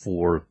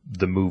 For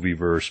the movie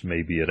verse,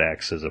 maybe it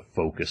acts as a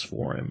focus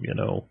for him,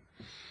 Yeah,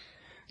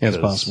 it's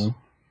possible.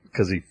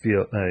 Because he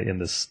in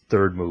this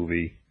third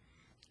movie,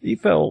 he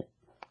felt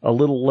a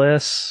little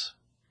less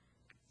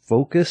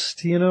focused,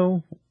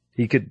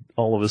 He could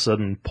all of a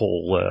sudden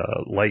pull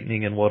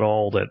lightning and what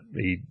all that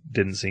he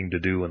didn't seem to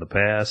do in the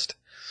past.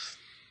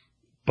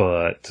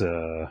 But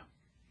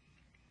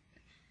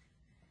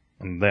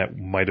and that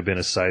might have been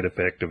a side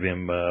effect of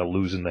him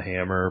losing the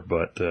hammer,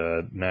 but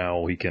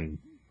now he can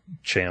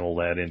channel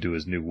that into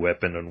his new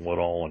weapon and what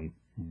all, and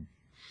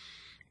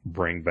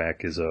bring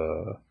back his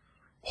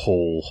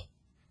whole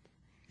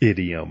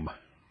idiom.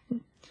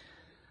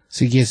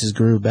 So he gets his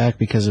groove back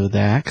because of the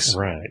axe?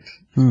 Right.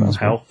 That's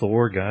how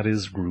Thor got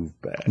his groove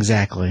back.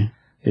 Exactly.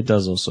 It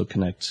does also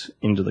connect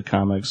into the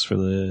comics for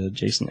the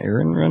Jason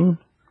Aaron run.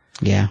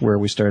 Yeah. Where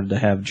we started to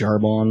have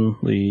Jarbon,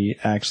 the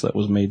axe that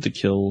was made to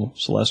kill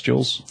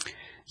Celestials.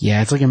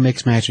 Yeah, it's like a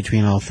mixed match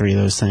between all three of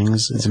those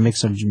things. It's a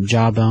mix of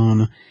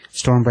Jawbone,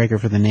 Stormbreaker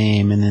for the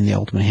name, and then the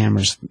Ultimate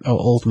Hammer's,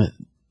 Ultimate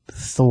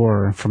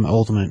Thor from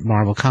Ultimate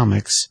Marvel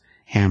Comics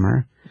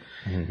hammer.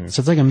 Mm-hmm.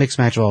 So it's like a mixed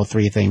match of all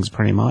three things,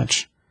 pretty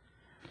much.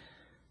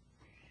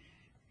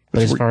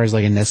 But as far as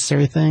a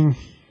necessary thing,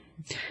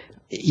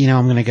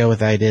 I'm going to go with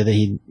the idea that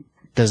he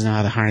doesn't know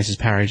how to harness his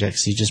power jet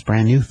because he's just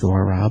brand new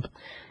Thor, Rob.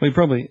 Well,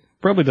 he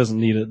probably doesn't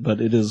need it,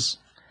 but it is.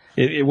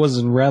 It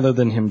wasn't, rather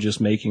than him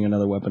just making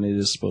another weapon, it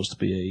is supposed to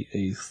be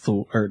a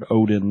Thor or an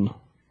Odin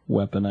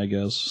weapon, I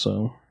guess.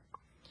 So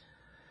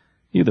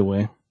either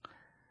way,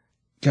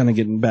 kind of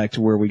getting back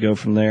to where we go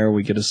from there,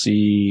 we get to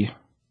see.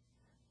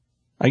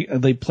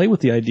 They play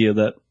with the idea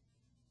that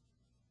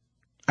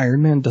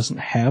Iron Man doesn't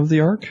have the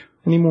Ark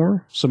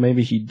anymore, so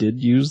maybe he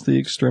did use the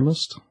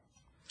Extremist.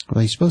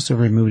 Well, he's supposed to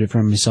have removed it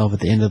from himself at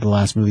the end of the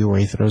last movie where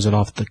he throws it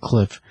off the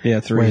cliff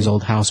where his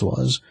old house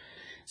was.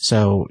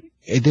 So,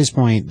 at this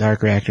point, the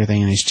arc reactor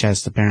thing in his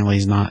chest apparently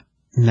is not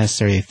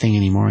necessarily a thing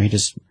anymore. He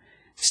just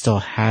still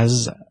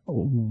has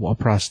a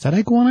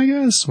prosthetic one, I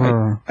guess?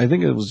 Or I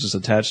think it was just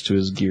attached to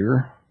his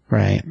gear.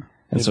 Right.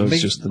 And so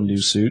it's just the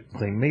new suit.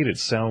 They made it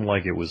sound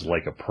like it was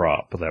like a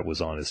prop that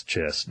was on his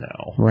chest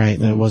now. Right,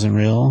 that it wasn't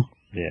real?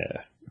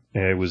 Yeah.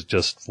 It was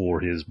just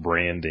for his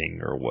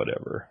branding or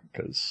whatever,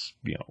 because,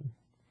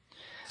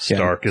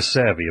 Stark is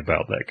savvy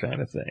about that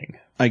kind of thing.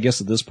 I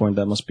guess at this point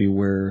that must be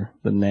where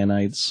the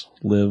nanites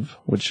live,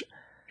 which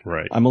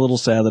Right. I'm a little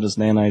sad that it's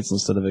nanites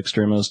instead of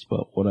extremists,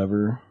 but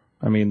whatever.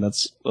 I mean,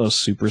 that's a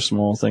super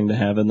small thing to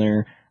have in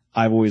there.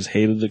 I've always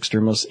hated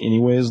extremists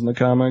anyways in the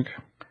comic.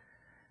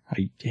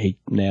 I hate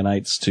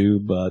nanites too,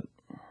 but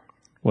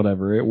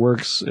whatever. It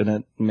works, and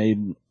it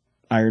made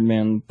Iron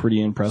Man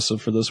pretty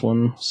impressive for this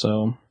one,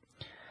 so...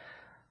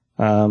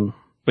 but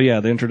yeah,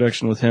 the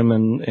introduction with him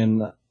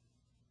and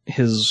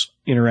his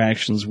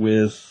interactions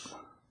with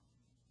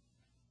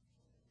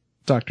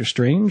Doctor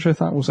Strange, I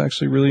thought was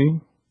actually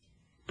really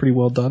pretty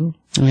well done.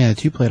 Oh, yeah, the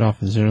two played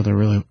off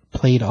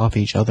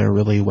each other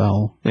really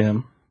well.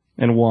 Yeah.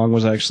 And Wong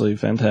was actually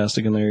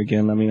fantastic in there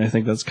again. I mean, I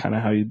think that's kind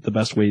of the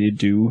best way to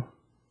do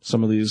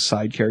some of these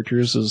side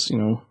characters is,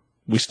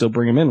 we still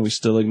bring them in. We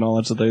still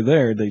acknowledge that they're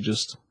there. They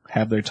just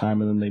have their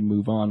time and then they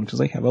move on because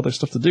they have other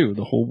stuff to do.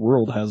 The whole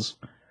world has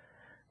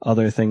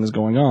other things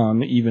going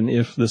on. Even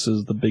if this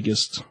is the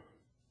biggest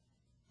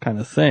kind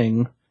of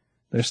thing,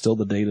 there's still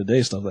the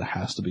day-to-day stuff that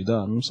has to be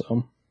done.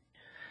 So,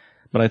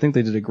 but I think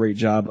they did a great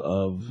job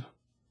of,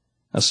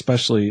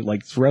 especially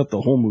like throughout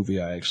the whole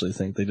movie, I actually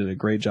think they did a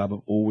great job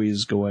of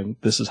always going,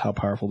 this is how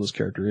powerful this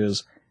character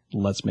is.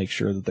 Let's make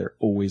sure that they're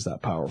always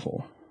that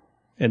powerful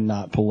and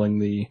not pulling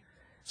the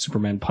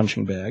Superman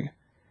punching bag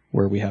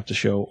where we have to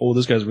show, oh,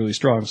 this guy's really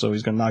strong, so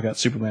he's going to knock out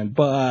Superman,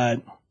 but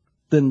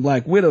then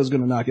Black Widow's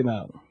going to knock him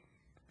out.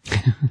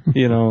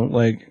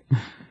 Like,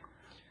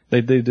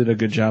 they did a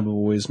good job of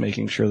always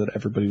making sure that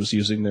everybody was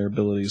using their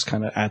abilities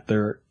kind of at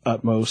their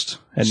utmost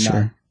and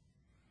not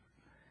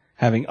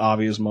having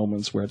obvious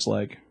moments where it's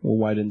like, well,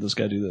 why didn't this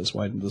guy do this?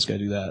 Why didn't this guy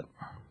do that?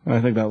 And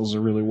I think that was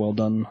a really well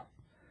done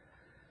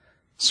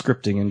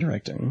scripting and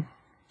directing.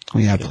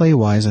 Well, yeah,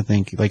 play-wise, I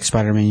think, like,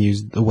 Spider-Man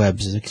used the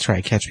webs to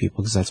try to catch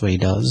people because that's what he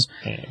does.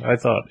 And I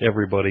thought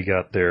everybody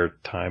got their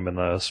time in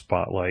the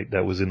spotlight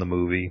that was in the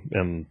movie,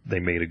 and they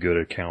made a good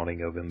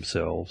accounting of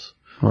themselves.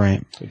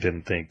 Right. I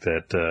didn't think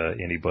that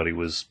anybody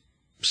was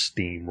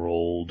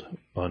steamrolled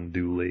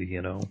unduly,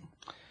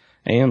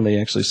 And they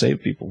actually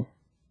saved people.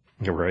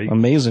 You're right.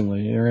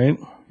 Amazingly, right?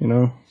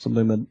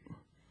 Something that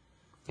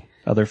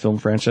other film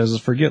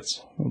franchises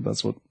forgets. Well,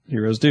 that's what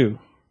heroes do.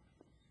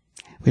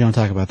 We don't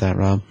talk about that,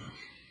 Rob.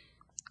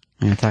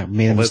 I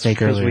made a mistake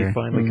earlier. We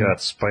finally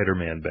got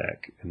Spider-Man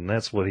back, and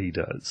that's what he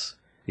does.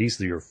 He's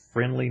your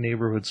friendly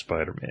neighborhood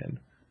Spider-Man.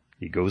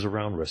 He goes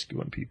around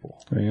rescuing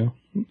people. There you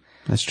go.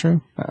 That's true.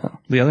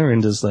 The other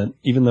end is that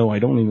even though I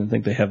don't even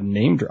think they have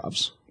name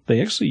drops,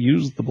 they actually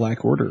use the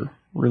Black Order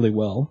really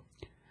well.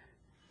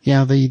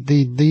 Yeah, they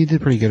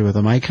did pretty good with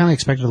them. I kind of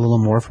expected a little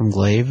more from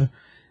Glaive,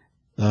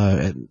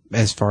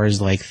 as far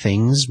as like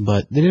things,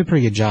 but they did a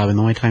pretty good job. And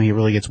the only time he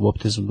really gets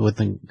whooped is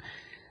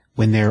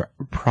when their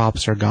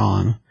props are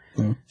gone.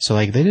 Mm. So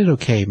like they did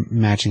okay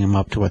matching them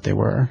up to what they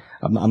were.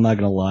 I'm not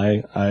gonna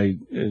lie.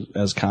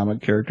 As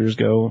comic characters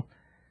go,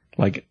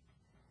 like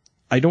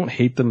I don't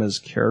hate them as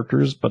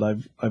characters, but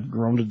I've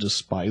grown to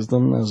despise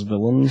them as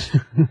villains,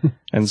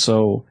 and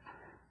so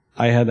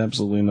I had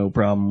absolutely no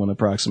problem when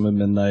Approximate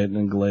Midnight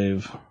and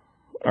Glaive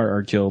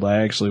are killed. I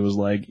actually was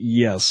like,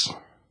 yes,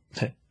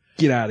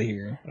 get out of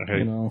here.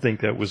 I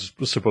think that was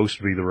supposed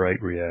to be the right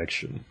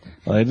reaction.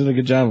 Well, I did a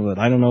good job of it.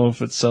 I don't know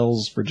if it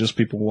sells for just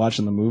people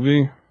watching the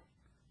movie,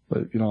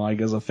 but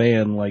like as a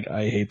fan, like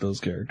I hate those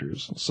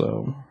characters.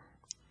 So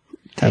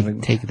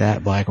take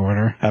that, Black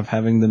Order.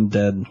 Having them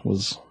dead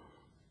was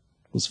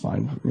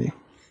fine with me.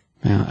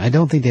 Yeah, I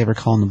don't think they ever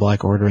call them the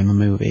Black Order in the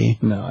movie.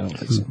 No, I don't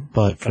think so.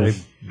 But I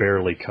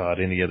barely caught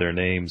any of their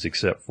names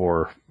except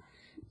for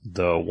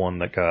the one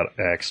that got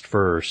axed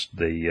first,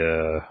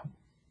 the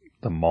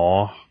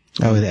Maw.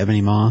 Oh, the Ebony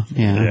Maw.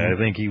 Yeah, I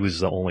think he was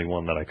the only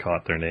one that I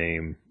caught their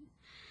name,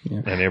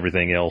 and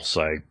everything else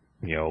I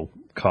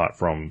caught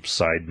from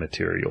side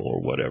material or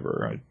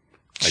whatever.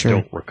 I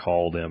don't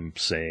recall them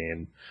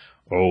saying,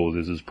 "Oh,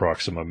 this is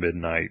Proxima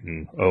Midnight,"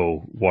 and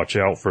 "Oh, watch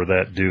out for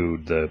that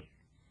dude, the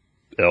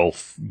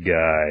elf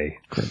guy."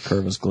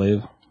 Curvis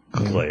Glaive.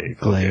 Glaive,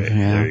 okay,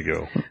 yeah. There you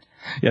go.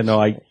 Yeah, no,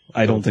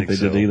 I don't think they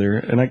did either.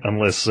 And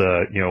unless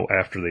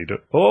after they do,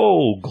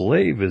 oh,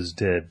 Glaive is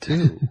dead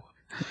too.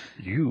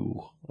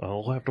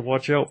 I'll have to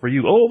watch out for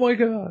you. Oh my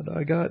God,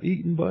 I got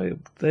eaten by a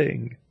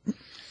thing.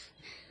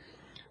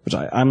 Which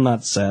I'm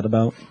not sad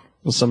about.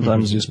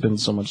 Sometimes you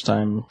spend so much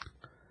time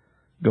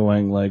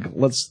going like,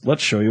 let's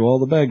show you all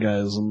the bad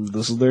guys and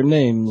this is their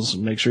names.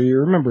 Make sure you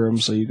remember them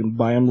so you can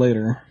buy them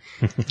later.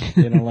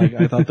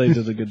 I thought they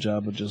did a good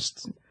job of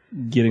just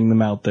getting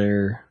them out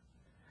there.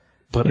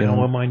 But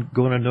how am I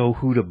going to know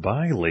who to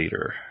buy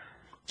later?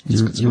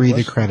 You read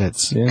the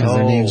credits because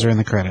their names are in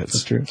the credits.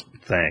 That's true.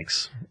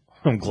 Thanks.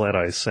 I'm glad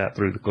I sat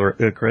through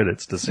the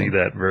credits to see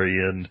that very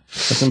end.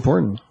 That's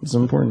important. It's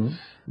important.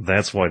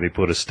 That's why they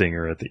put a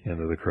stinger at the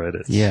end of the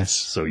credits. Yes.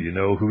 So you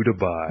know who to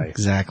buy.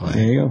 Exactly.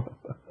 There you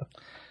go.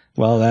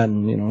 Well, that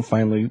and,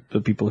 finally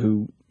the people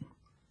who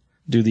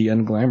do the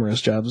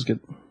unglamorous jobs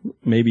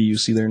maybe you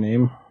see their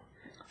name.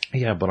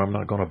 Yeah, but I'm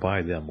not going to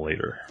buy them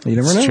later. You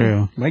never know.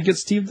 True. Might get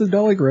Steve the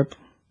Dolly Grip.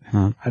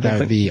 That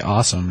would be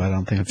awesome, but I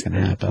don't think it's going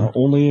to happen.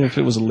 Only if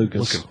it was a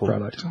Lucas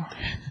product.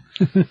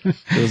 If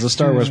it was a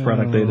Star Wars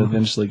product, they'd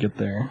eventually get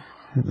there.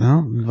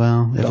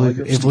 Well,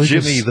 if Lucas,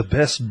 Jimmy, the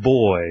best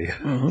boy.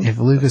 if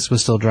Lucas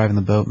was still driving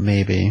the boat,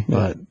 maybe.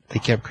 But they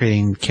kept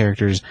creating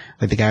characters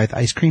like the guy with the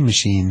ice cream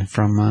machine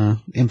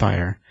from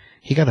Empire.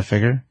 He got a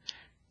figure.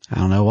 I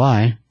don't know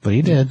why, but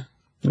he did.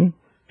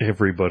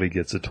 Everybody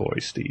gets a toy,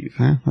 Steve.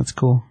 Yeah, that's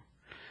cool.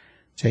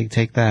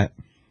 Take that,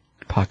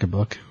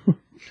 pocketbook.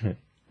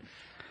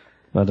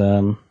 But,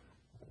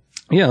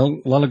 yeah, a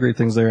lot of great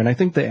things there. And I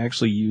think they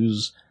actually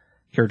use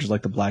characters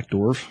like the Black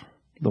Dwarf,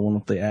 the one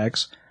with the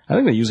axe. I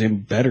think they use him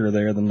better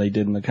there than they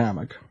did in the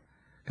comic.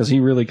 Because he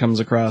really comes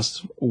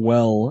across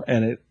well,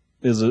 and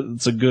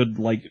it's a good,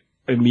 like,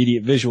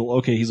 immediate visual.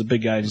 Okay, he's a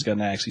big guy and he's got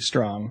an axe, he's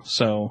strong.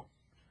 So,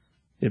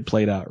 it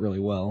played out really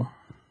well.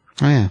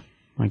 Oh, yeah.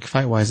 Like,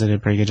 fight-wise, they did a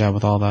pretty good job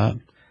with all that.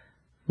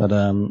 But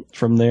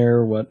from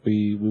there,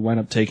 we wind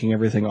up taking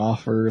everything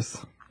off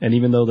Earth. And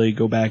even though they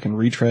go back and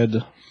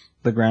retread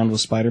the ground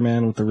with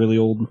Spider-Man with the really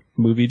old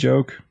movie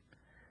joke,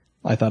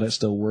 I thought it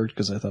still worked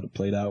because I thought it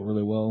played out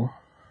really well.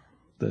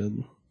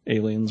 The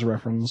aliens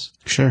reference.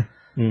 Sure.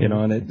 You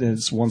know, and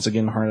it's once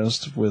again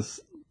harnessed with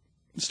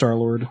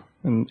Star-Lord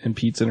and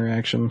Pete's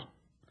interaction.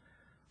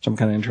 Which I'm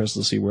kind of interested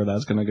to see where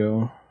that's going to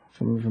go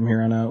from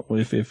here on out,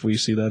 if we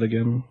see that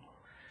again.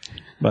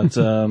 But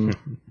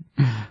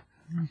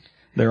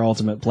their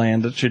ultimate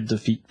plan that should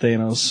defeat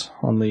Thanos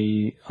on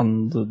the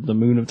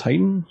moon of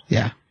Titan,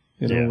 Yeah.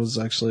 was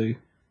actually...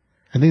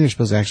 I think they're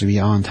supposed to actually be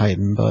on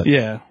Titan, but...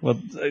 Yeah, well,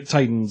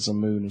 Titan's a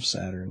moon of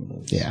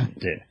Saturn. Yeah.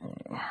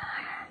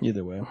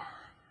 Either way.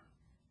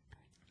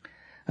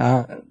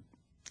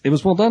 It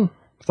was well done.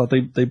 I thought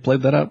they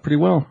played that out pretty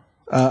well.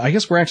 I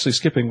guess we're actually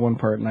skipping one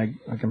part, and I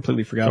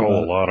completely forgot about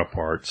a it. lot of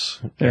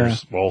parts.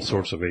 There's all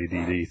sorts of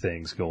ADD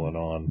things going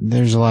on.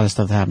 There's a lot of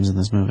stuff that happens in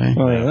this movie.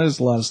 Oh, yeah, there's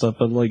a lot of stuff,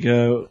 but like,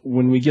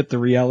 when we get the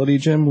reality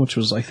gem, which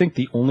was, I think,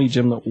 the only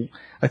gem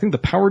I think the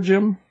power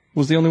gem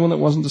was the only one that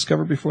wasn't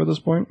discovered before this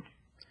point.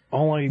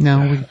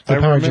 The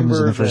power gem was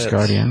in the first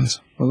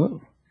Guardians. Was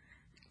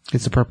it?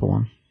 It's the purple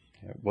one.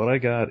 What I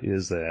got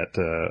is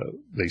that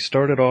they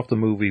started off the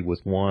movie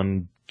with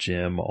one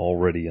gem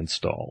already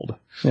installed.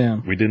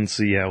 Yeah. We didn't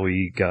see how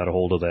he got a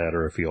hold of that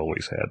or if he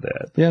always had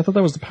that. Yeah, I thought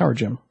that was the power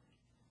gem.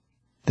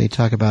 They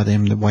talk about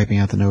him wiping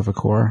out the Nova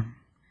Corps.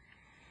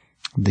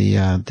 They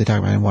talk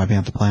about him wiping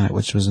out the planet,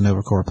 which was a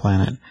Nova Corps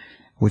planet,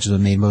 which is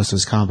what made most of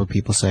his comic book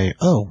people say,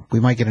 oh,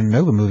 we might get a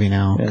Nova movie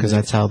now, because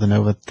that's how the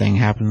Nova thing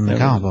happened in the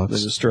comic books.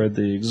 They destroyed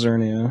the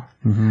Exernia.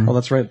 Mm-hmm. Oh,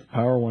 that's right. The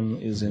power one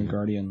is in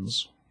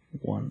Guardians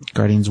 1.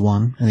 Guardians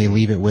 1, and they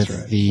leave it with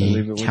the They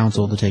leave it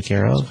council with to take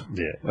care of.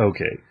 Yeah,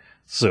 okay.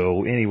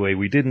 So anyway,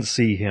 we didn't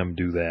see him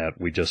do that.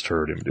 We just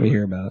heard him do it. We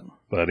hear about it.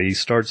 But he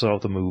starts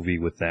off the movie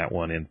with that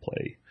one in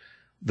play.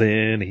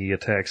 Then he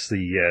attacks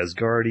the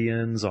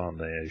Asgardians on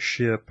the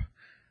ship,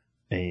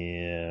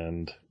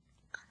 and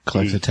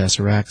Collects the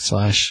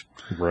Tesseract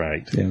 /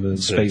 right, Yeah, the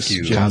space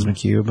cube. gem. Cosmic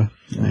Cube.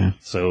 Yeah.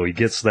 So he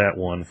gets that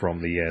one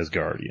from the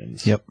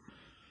Asgardians. Yep.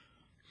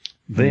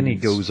 Then he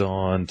goes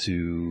on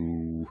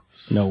to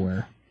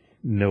Nowhere.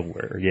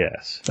 nowhere.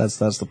 Yes, That's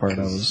the part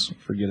I was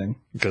forgetting.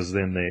 because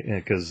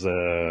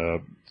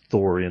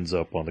Thor ends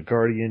up on the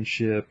Guardian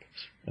ship,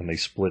 and they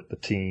split the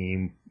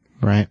team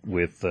Right.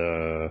 with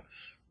the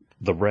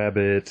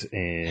Rabbit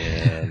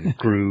and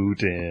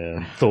Groot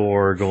and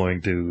Thor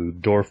going to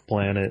Dwarf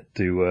Planet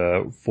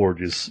to forge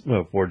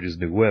his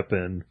new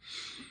weapon,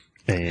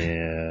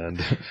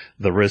 and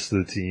the rest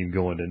of the team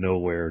going to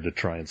nowhere to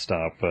try and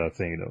stop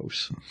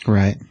Thanos.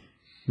 Right.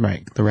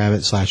 Right. The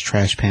rabbit /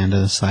 trash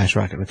panda /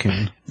 rocket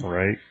raccoon.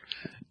 Right.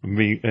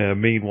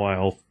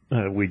 Meanwhile,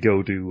 we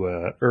go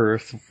to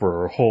Earth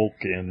for Hulk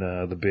and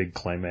the big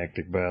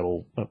climactic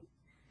battle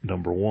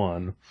number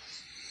 1.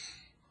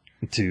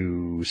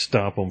 To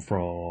stop him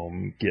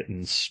from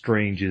getting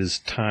Strange's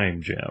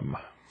time gem.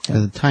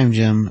 The time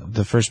gem,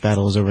 the first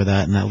battle is over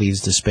that, and that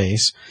leads to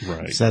space.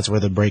 Right. So that's where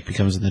the break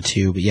becomes in the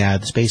two. But yeah,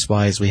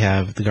 space-wise, we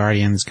have the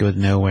Guardians go to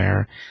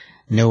nowhere.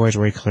 Nowhere's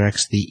where he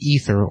collects the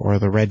ether or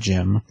the red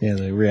gem, Yeah,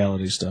 the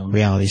reality stone.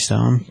 reality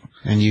stone,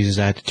 and uses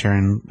that to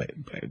turn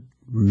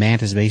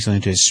Mantis basically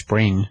into a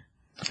spring.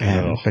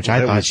 And, which I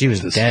that thought she was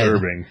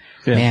disturbing.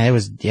 dead. Yeah. Man, it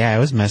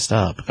was messed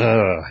up.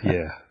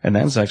 Yeah. And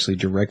that's actually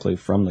directly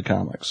from the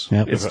comics.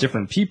 Yep. It's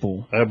different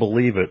people. I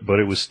believe it, but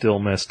it was still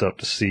messed up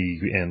to see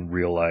in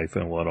real life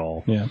and what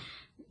all. Yeah.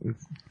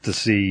 To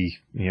see,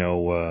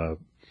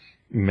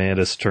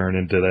 Mantis turn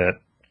into that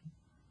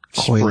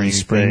Coily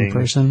spring thing,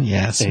 person.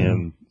 Yes.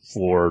 and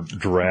for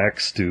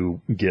Drax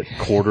to get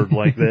quartered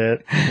like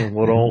that and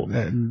what all.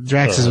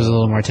 Drax's was a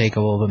little more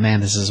takeable, but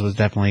Mantis's was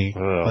definitely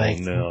Oh, like,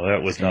 no,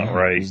 that was not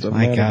right. It's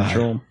My out of God.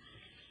 control.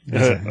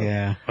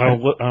 yeah.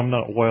 I'm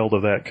not wild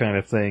of that kind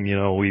of thing,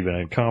 even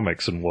in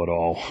comics and what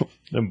all.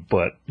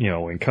 But,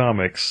 in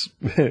comics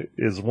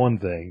is one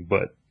thing,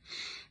 but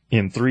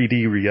in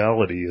 3D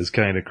reality is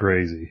kind of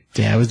crazy.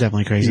 Yeah, it was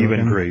definitely crazy. Even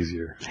looking.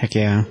 crazier. Heck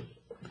yeah.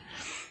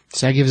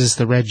 So that gives us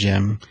the red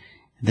gem.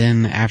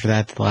 Then after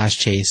that, the last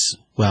chase,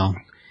 well,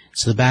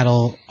 So the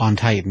battle on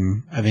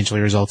Titan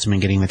eventually results in him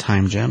getting the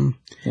time gem.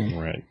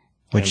 Right.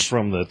 Which, and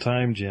from the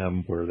time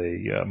gem where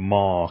they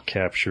Maw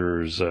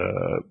captures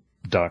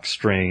Doc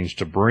Strange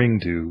to bring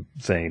to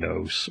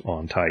Thanos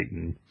on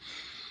Titan,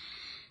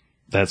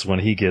 that's when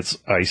he gets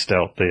iced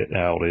out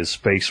his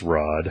space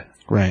rod.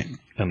 right.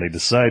 And they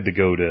decide to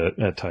go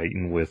to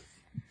Titan with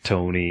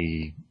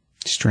Tony,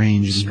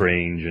 Strange,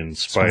 and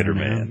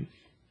Spider-Man.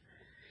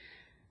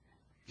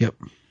 Yep.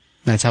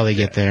 That's how they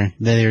get there.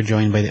 Then they're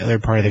joined by the other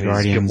part of the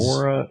Guardians.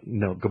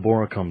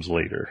 Gamora comes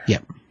later.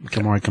 Yep.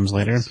 Gamora comes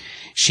later.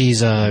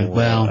 She's,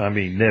 I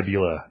mean,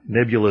 Nebula.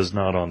 Nebula's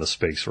not on the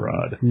space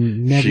rod.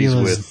 Nebula's, she's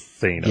with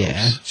Thanos.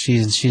 Yeah,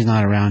 she's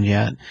not around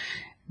yet.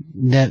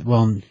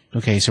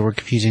 Okay, so we're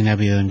confusing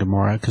Nebula and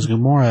Gamora, because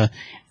Gamora,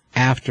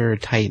 after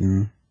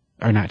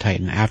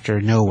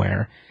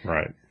Nowhere,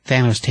 right.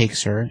 Thanos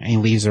takes her and he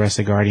leaves the rest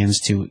of the Guardians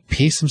to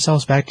piece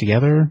themselves back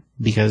together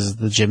because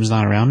the gem's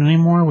not around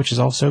anymore, which is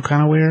also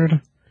kind of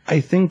weird. I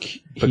think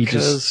he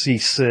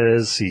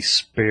says he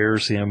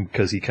spares him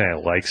because he kind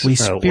of likes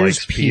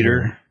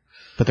Peter.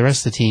 But the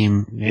rest of the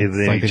team,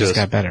 they just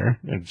got better.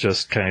 And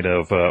just kind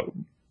of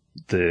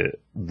the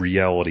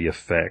reality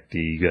effect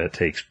he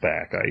takes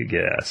back, I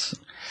guess.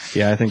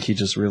 Yeah, I think he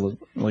just really,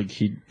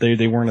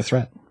 they weren't a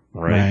threat.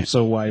 Right.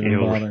 So why even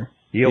bother?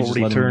 He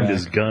already turned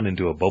his gun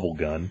into a bubble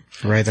gun.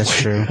 Right, that's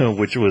true.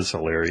 Which was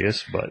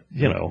hilarious, but,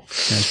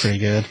 That's pretty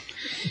good.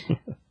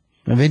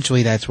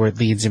 Eventually, that's where it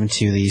leads him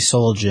to the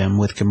Soul Gem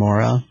with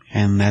Gamora,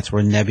 and that's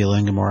where Nebula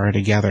and Gamora are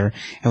together.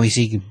 And we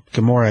see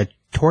Gamora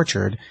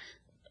tortured,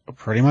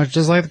 pretty much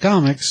just like the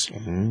comics.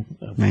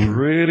 Mm-hmm.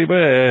 Pretty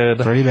bad.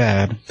 Pretty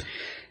bad.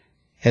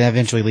 And that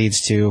eventually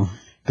leads to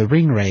the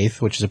Ring Wraith,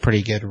 which is a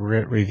pretty good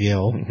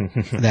reveal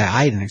that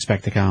I didn't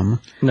expect to come.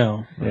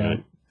 No. Right. Yeah.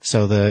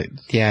 So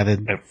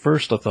At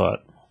first I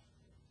thought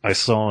I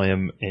saw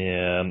him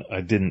and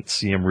I didn't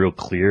see him real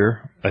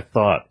clear. I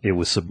thought it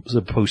was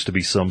supposed to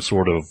be some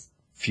sort of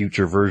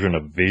future version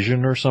of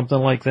Vision or something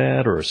like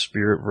that, or a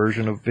spirit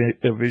version of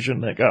Vision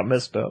that got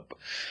messed up.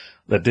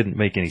 That didn't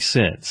make any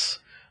sense.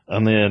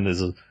 And then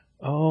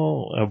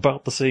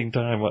about the same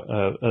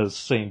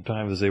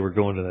time as they were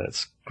going to that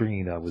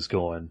screen, I was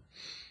going,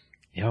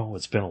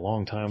 it's been a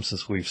long time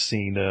since we've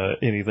seen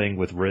anything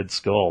with Red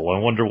Skull. I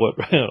wonder what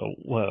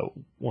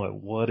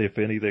if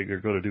anything they're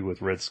going to do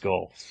with Red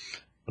Skull.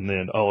 And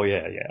then,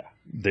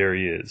 there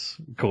he is,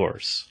 of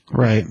course.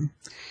 Right.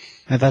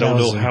 I don't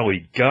know how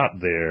he got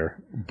there,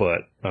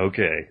 but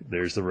okay,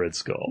 there's the Red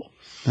Skull.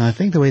 I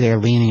think the way they're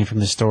leaning from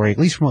the story, at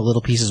least from what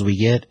little pieces we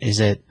get, is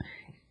that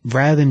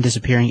rather than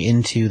disappearing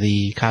into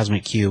the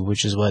Cosmic Cube,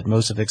 which is what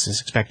most of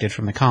us expected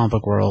from the comic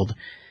book world,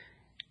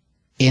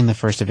 in the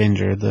first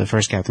Avenger, the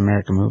first Captain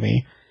America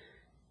movie.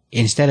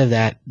 Instead of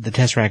that, the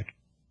Tesseract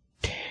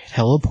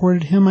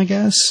teleported him, I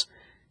guess,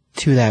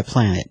 to that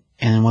planet.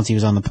 And then once he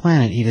was on the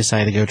planet, he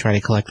decided to go try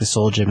to collect the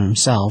Soul Gem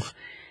himself.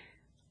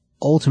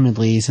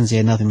 Ultimately, since he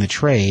had nothing to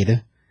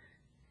trade,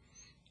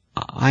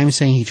 I'm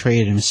saying he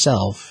traded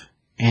himself,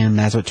 and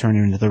that's what turned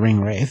him into the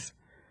Ring Wraith.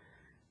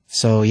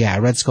 So yeah,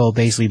 Red Skull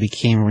basically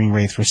became a Ring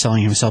Wraith for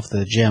selling himself to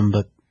the gem,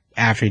 but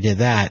after he did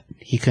that,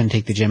 he couldn't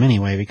take the gem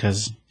anyway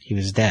because he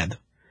was dead.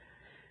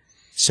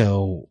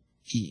 So,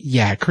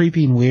 yeah,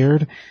 creepy and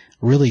weird.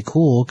 Really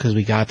cool, because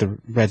we got the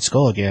Red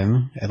Skull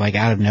again,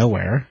 out of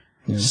nowhere.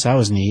 Yeah. So that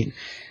was neat.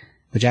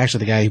 Which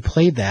actually, the guy who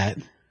played that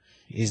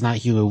is not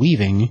Hugo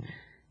Weaving.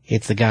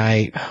 It's the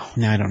guy,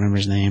 now I don't remember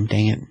his name,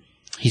 dang it.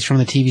 He's from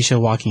the TV show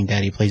Walking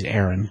Dead. He plays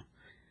Aaron.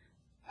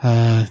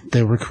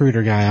 The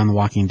recruiter guy on The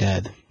Walking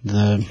Dead.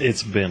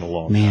 It's been a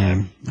long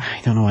time.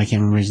 I don't know why I can't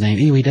remember his name.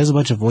 Anyway, he does a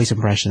bunch of voice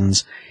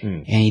impressions,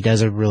 and he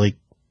does a really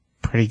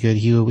pretty good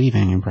Hugo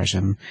Weaving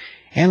impression.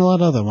 And a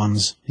lot of other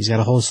ones. He's got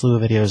a whole slew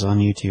of videos on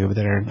YouTube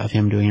that are of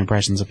him doing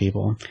impressions of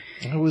people.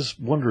 I was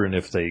wondering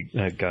if they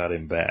got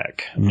him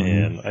back,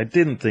 and I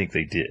didn't think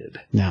they did.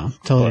 No,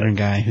 totally different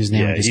guy whose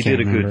name I just can't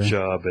remember.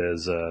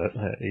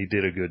 He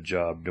did a good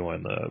job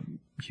doing the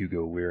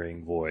Hugo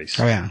Weaving voice.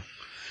 Oh yeah.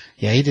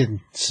 Yeah, he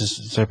did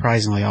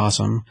surprisingly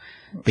awesome.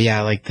 But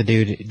yeah, the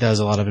dude does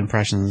a lot of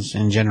impressions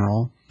in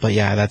general. But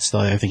yeah, that's the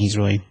other thing he's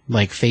really,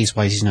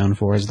 face-wise he's known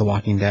for is The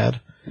Walking Dead.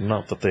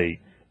 Not that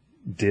they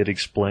did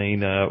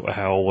explain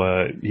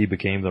how he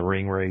became the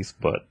Ring Wraith,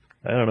 but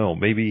I don't know.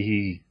 Maybe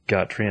he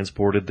got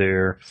transported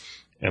there,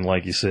 and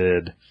like you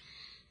said,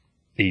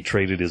 he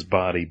traded his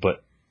body,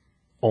 but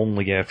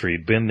only after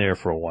he'd been there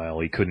for a while.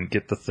 He couldn't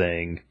get the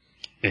thing,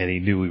 and he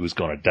knew he was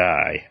going to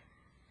die,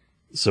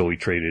 so he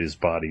traded his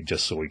body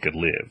just so he could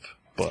live.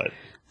 But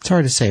it's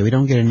hard to say. We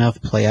don't get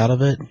enough play out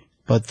of it,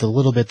 but the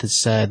little bit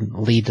that's said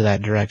lead to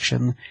that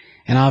direction.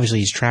 And obviously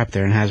he's trapped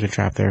there and has been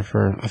trapped there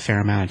for a fair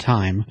amount of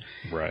time.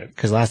 Right.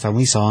 Because last time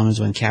we saw him is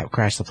when Cap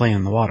crashed the plane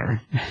in the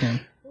water.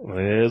 Well,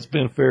 it's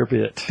been a fair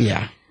bit.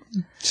 Yeah.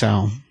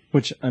 So.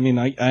 Which,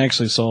 I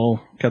actually saw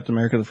Captain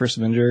America the First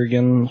Avenger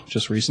again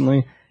just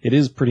recently. It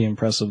is pretty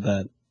impressive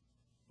that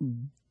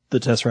the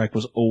Tesseract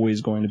was always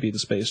going to be the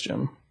space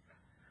gem.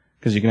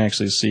 Because you can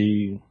actually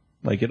see,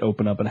 it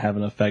open up and have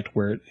an effect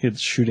where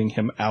it's shooting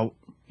him out,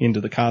 into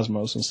the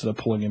cosmos instead of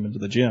pulling him into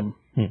the gym.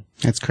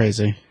 That's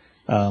crazy.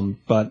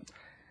 But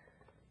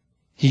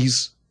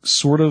he's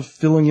sort of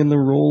filling in the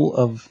role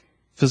of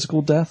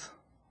physical death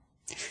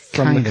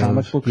from Kind the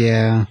comic of, book.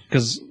 yeah.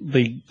 Because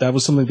that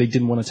was something they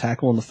didn't want to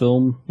tackle in the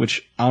film,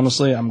 which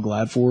honestly I'm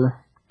glad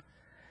for.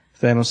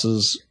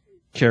 Thanos'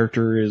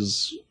 character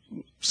is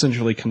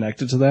essentially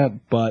connected to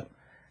that, but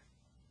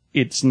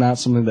it's not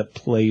something that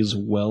plays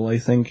well, I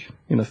think,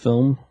 in a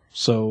film.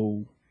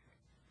 So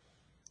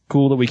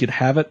cool that we could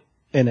have it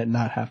and it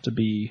not have to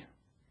be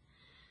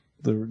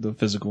the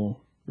physical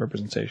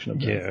representation of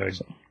death. Yeah,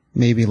 So.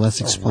 Maybe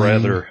less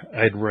explained.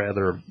 I'd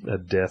rather a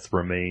death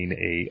remain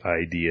a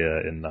idea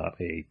and not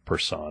a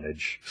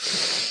personage.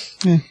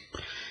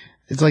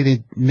 It's like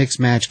they mix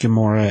match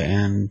Gamora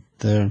and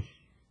the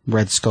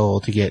Red Skull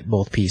to get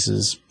both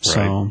pieces.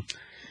 So,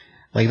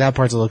 like, that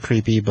part's a little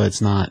creepy,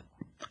 but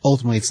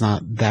ultimately it's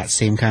not that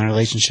same kind of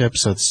relationship,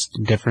 so it's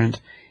different.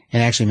 It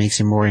actually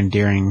makes him more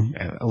endearing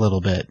a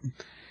little bit.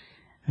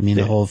 I mean,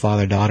 the whole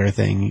father-daughter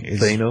thing is...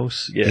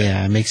 Thanos?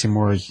 Yeah, it makes him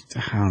more,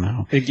 I don't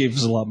know. It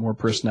gives a lot more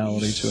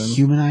personality to him.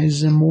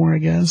 Humanizes him more, I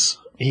guess.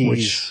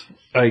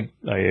 I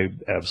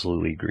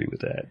absolutely agree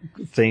with that.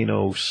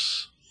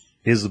 Thanos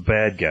is the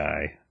bad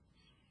guy,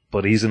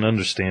 but he's an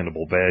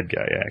understandable bad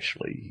guy,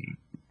 actually.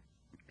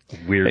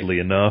 Weirdly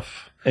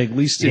enough. At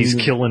least he's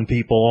killing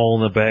people all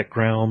in the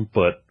background,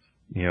 but,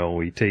 you know,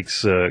 he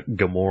takes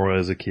Gamora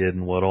as a kid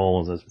and what all,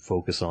 and says,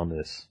 focus on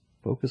this.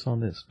 Focus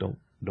on this.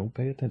 Don't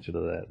pay attention to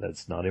that.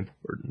 That's not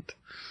important.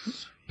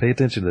 Pay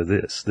attention to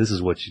this. This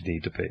is what you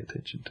need to pay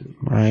attention to.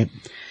 Right.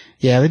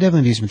 Yeah, they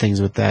definitely do some things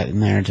with that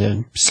in there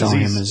to sell him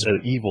he's as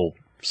an evil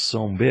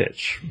son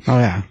bitch. Oh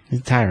yeah,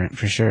 he's a tyrant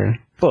for sure.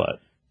 But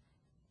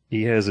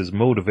he has his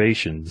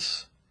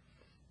motivations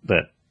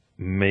that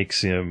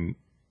makes him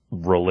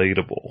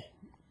relatable,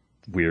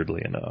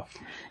 weirdly enough.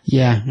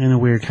 Yeah, in a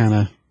weird kind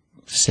of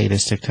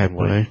sadistic type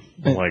way.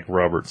 Like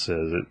Robert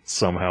says, it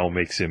somehow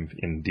makes him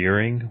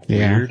endearing.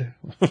 Yeah. Weird.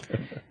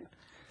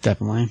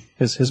 Definitely.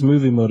 His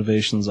movie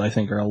motivations, I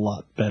think, are a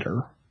lot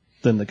better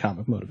than the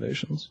comic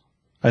motivations.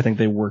 I think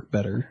they work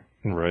better.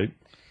 Right.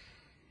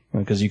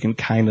 Because you can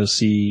kind of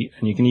see,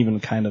 and you can even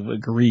kind of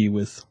agree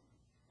with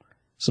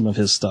some of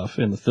his stuff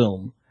in the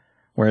film.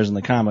 Whereas in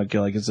the comic,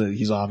 like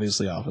he's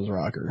obviously off his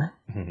rocker.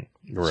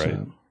 Right.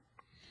 So.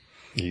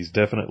 He's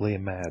definitely a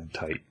mad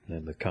Titan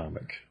in the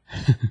comic.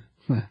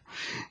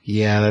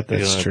 Yeah,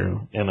 that's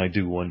true. And I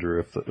do wonder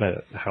if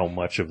how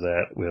much of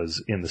that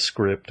was in the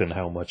script and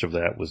how much of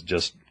that was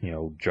just, you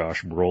know,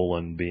 Josh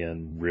Brolin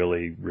being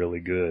really,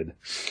 really good.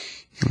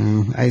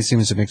 I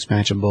assume it's a mixed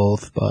match of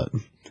both, but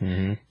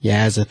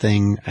yeah, as a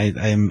thing,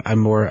 I'm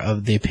more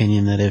of the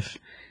opinion that if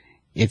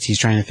he's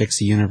trying to fix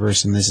the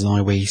universe and this is the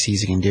only way he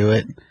sees he can do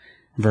it,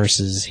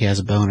 versus he has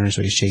a boner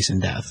so he's chasing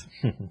death,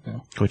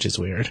 which is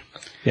weird.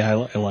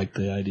 Yeah, I like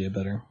the idea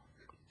better.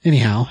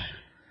 Anyhow.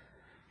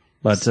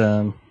 But,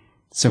 so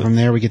from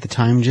there we get the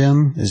time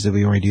gem. Did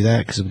we already do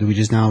that? Because we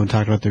just now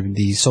talked about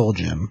the soul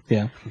gem.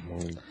 Yeah.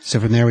 So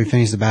from there we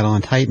finish the battle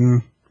on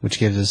Titan, which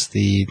gives us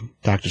the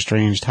Doctor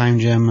Strange time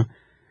gem,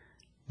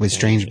 with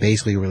Strange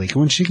basically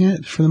relinquishing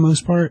it for the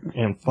most part.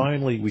 And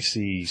finally we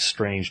see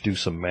Strange do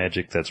some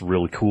magic that's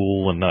really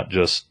cool and not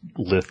just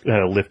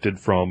lifted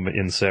from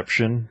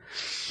Inception.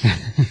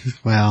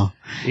 Well,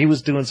 he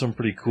was doing some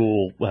pretty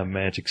cool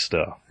magic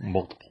stuff.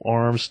 Multiple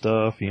arm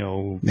stuff, you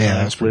know, yeah,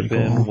 that's pretty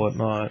flipping cool. and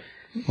whatnot.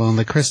 Well, in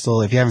the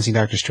crystal, if you haven't seen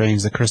Doctor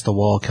Strange, the crystal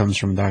wall comes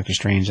from Doctor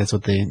Strange. That's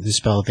what the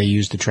spell that they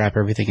used to trap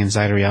everything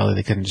inside a reality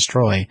they couldn't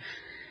destroy.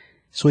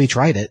 So he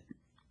tried it.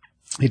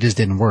 It just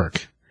didn't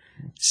work.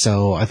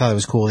 So I thought it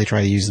was cool they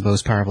tried to use the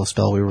most powerful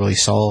spell we really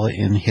saw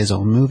in his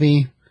own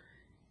movie.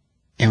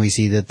 And we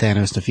see that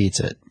Thanos defeats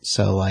it.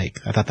 So, like,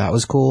 I thought that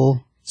was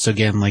cool. So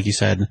again, like you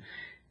said,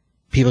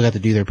 people got to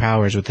do their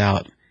powers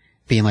without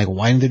being like,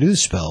 why didn't they do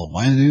this spell?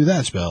 Why didn't they do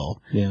that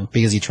spell? Yeah.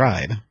 Because he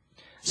tried.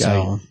 Yeah,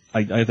 So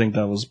I think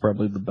that was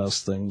probably the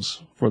best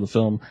things for the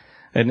film.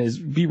 And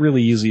it'd be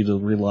really easy to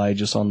rely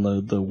just on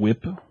the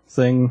whip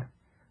thing.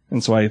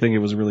 And so I think it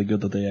was really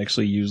good that they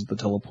actually used the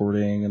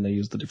teleporting and they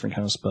used the different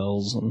kind of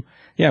spells. And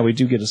yeah, we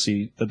do get to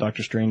see that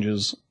Doctor Strange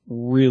is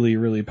really,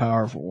 really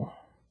powerful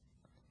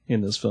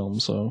in this film.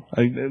 So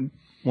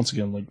once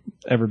again, like,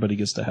 everybody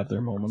gets to have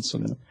their moments,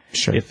 and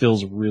sure. it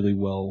feels really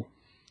well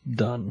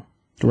done.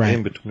 Right.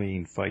 In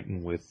between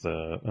fighting with,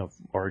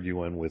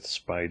 arguing with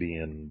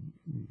Spidey and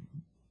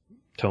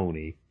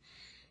Tony,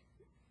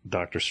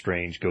 Doctor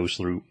Strange goes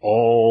through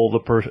all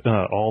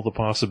the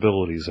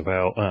possibilities of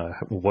how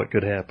what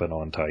could happen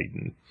on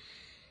Titan.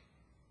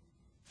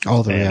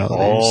 All the and realities.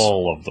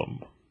 all of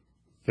them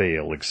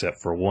fail except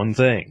for one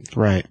thing.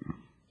 Right.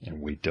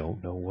 And we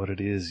don't know what it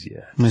is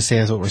yet. I'm gonna say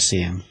that's what we're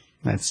seeing.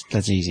 That's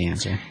an easy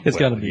answer. It's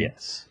got to be.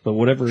 Yes. But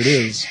whatever it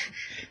is,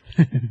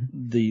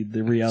 the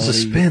reality.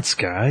 Suspense,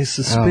 guys.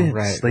 Suspense. Oh,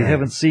 right, they right.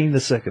 haven't seen the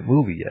second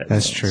movie yet.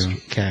 That's true.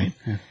 Okay.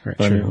 Yeah, right,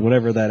 But true.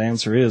 whatever that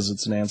answer is,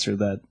 it's an answer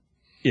that,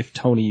 if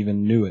Tony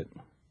even knew it,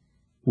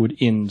 would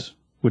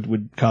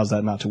cause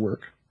that not to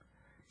work.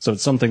 So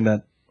it's something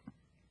that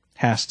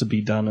has to be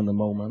done in the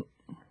moment.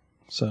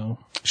 So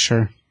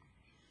Sure.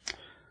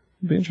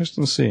 It'd be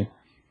interesting to see.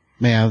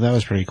 Yeah, that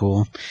was pretty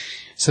cool.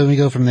 So we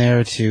go from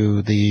there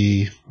to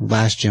the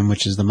last gem,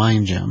 which is the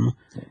Mind Gem.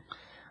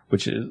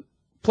 Which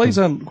plays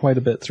on quite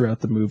a bit throughout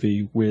the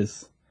movie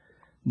with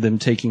them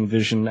taking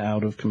Vision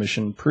out of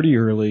commission pretty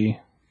early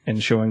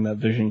and showing that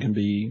Vision can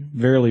be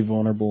very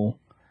vulnerable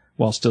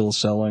while still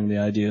selling the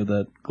idea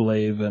that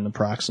Glaive and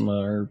Proxima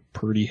are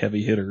pretty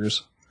heavy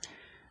hitters.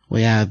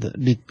 Well, yeah,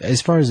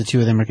 as far as the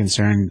two of them are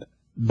concerned,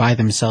 by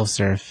themselves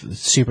they're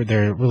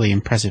really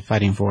impressive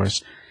fighting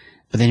force.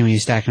 But then when you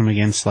stack them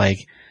against,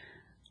 like,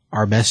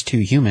 our best two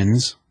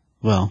humans,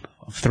 well,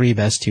 three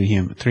best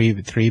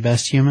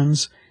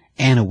humans,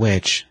 and a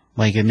witch,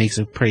 like, it makes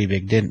a pretty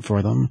big dent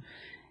for them.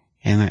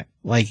 And,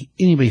 like,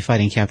 anybody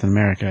fighting Captain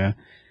America,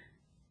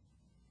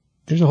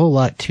 there's a whole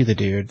lot to the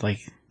dude. Like,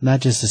 not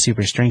just the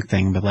super strength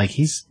thing, but, like,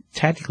 he's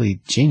tactically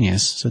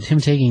genius. So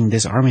him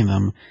disarming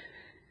them,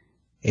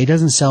 it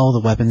doesn't sell the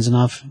weapons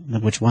enough,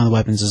 which one of the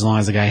weapons, as long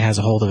as the guy has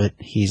a hold of it,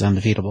 he's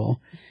undefeatable.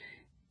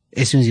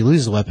 As soon as he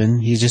loses the weapon,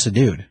 he's just a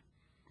dude.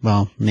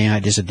 Well,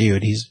 not just a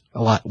dude, he's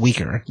a lot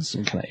weaker.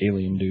 Some kind of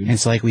alien dude. And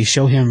it's like we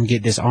show him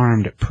get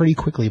disarmed pretty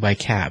quickly by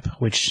Cap,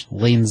 which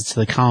leans to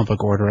the comic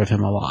book order of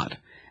him a lot.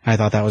 I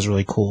thought that was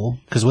really cool,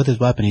 because with his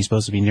weapon, he's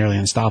supposed to be nearly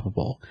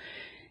unstoppable.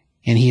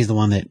 And he's the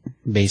one that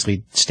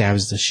basically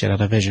stabs the shit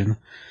out of Vision.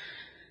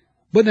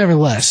 But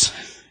nevertheless,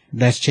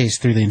 that's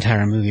chased through the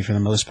entire movie for the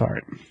most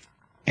part.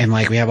 And,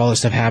 like, we have all this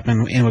stuff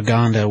happen in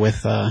Wakanda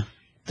with the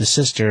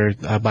sister,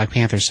 Black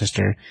Panther's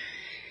sister,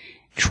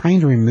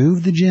 trying to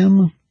remove the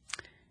gem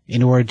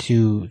in order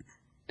to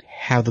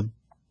have the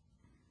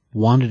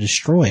Wanda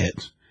destroy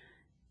it.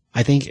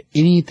 I think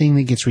anything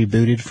that gets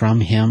rebooted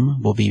from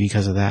him will be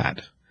because of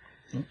that.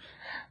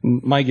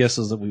 My guess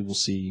is that we will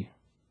see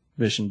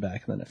Vision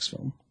back in the next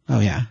film. Oh,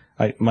 yeah.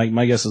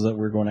 My guess is that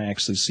we're going to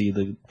actually see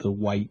the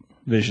white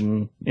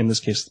Vision, in this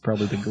case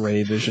probably the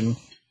gray Vision.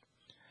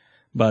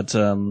 But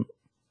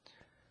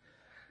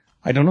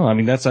I don't know. I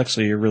mean, that's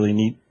actually a really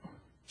neat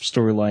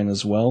storyline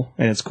as well.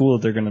 And it's cool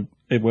that they're going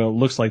to... It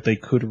looks like they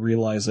could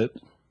realize it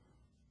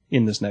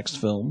in this next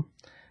film.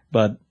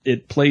 But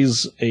it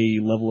plays a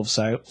level of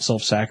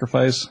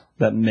self-sacrifice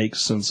that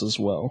makes sense as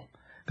well.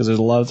 Because there's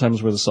a lot of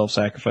times where the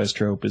self-sacrifice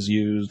trope is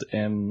used,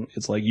 and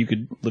it's like you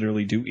could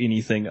literally do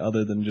anything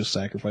other than just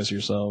sacrifice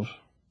yourself.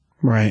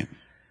 Right.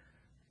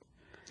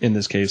 In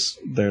this case,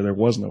 there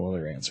was no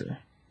other answer.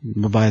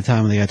 But by the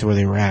time they got to where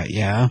they were at,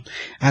 yeah.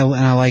 I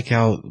like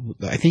how...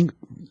 I think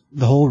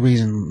the whole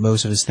reason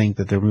most of us think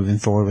that they're moving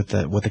forward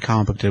with what the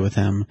comic book did with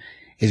him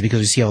is because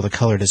we see all the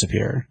color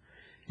disappear.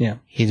 Yeah.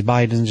 His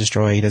body doesn't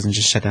destroy, he doesn't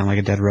just shut down like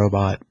a dead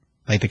robot.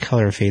 Like, the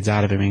color fades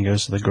out of him and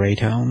goes to the gray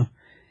tone.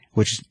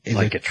 Which is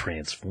like a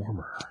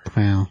transformer.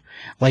 Wow.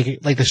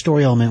 Like the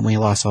story element when he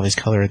lost all his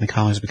color in the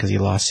comics because he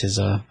lost his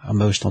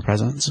emotional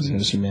presence.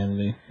 His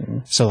humanity.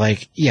 Yeah. So,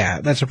 like,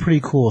 yeah, that's a pretty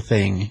cool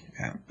thing.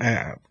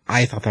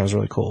 I thought that was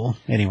really cool.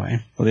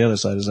 Anyway. Well, the other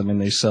side is, I mean,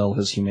 they sell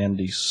his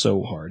humanity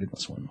so hard in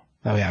this one.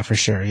 Oh, yeah, for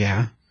sure,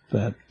 yeah.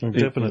 That I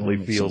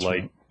definitely feel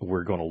like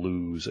we're going to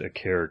lose a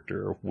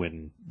character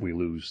when we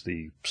lose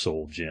the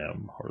soul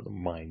gem or the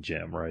mind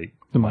gem, right?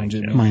 The mind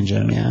gem. Mind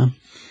gem, yeah.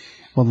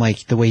 Well,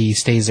 like, the way he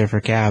stays there for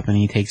Cap, and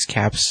he takes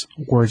Cap's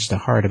words to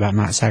heart about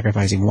not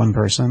sacrificing one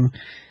person.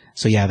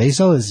 So, yeah, they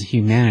sell his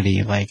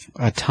humanity, like,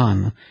 a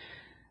ton.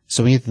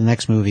 So when we get to the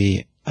next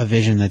movie, a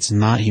Vision that's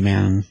not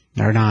human,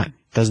 or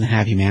doesn't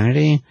have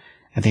humanity,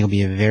 I think it'll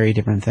be a very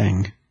different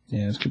thing.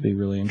 Yeah, this could be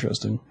really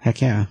interesting.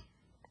 Heck yeah.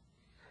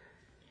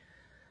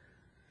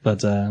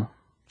 But,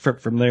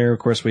 from there, of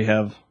course, we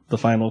have the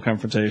final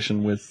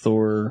confrontation with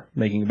Thor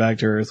making it back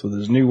to Earth with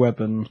his new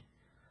weapon,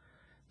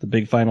 the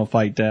big final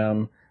fight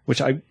down. Which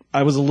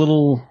I was a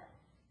little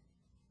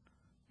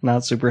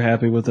not super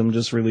happy with them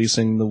just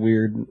releasing the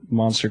weird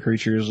monster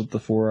creatures with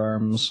the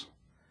forearms.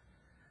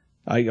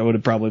 I would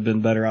have probably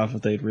been better off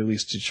if they'd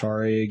released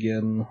Chitauri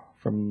again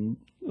from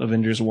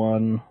Avengers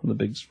 1, the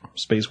big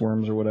space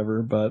worms or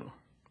whatever, but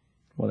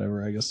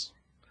whatever, I guess.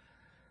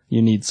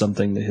 You need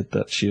something to hit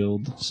that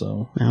shield,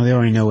 so... Now they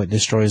already know what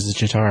destroys the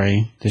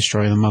Chitauri.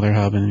 Destroy the Mother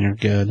Hub and you're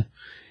good.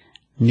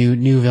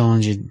 New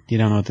villains, you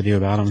don't know what to do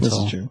about them This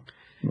is true.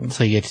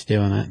 until you get to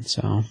doing it,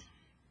 so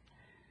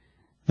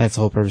that's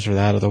the whole purpose for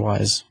that.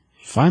 Otherwise,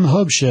 find the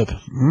hub ship.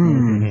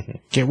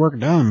 Get work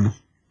done.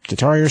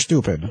 Chitauri are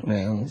stupid.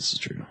 Yeah, this is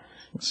true.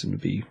 They seem to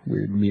be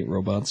weird meat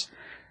robots.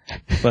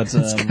 But,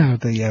 That's kind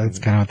of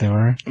what they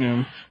were.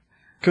 Yeah.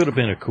 Could have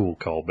been a cool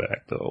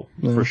callback, though,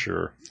 Yeah. for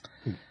sure.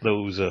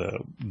 Those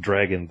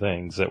dragon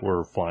things that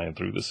were flying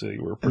through the city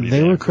were pretty.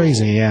 They were damn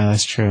crazy, cool. yeah,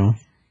 that's true.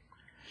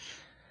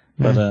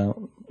 But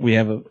we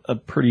have a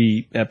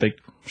pretty epic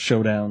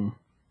showdown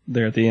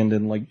there at the end,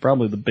 and like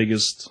probably the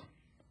biggest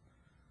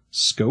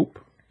scope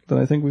that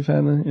I think we've had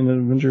in an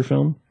Avenger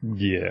film.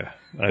 Yeah,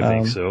 I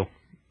think so.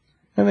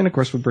 And then, of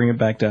course, we bring it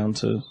back down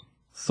to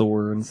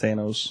Thor and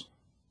Thanos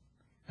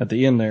at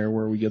the end there,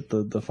 where we get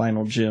the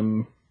final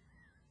gem,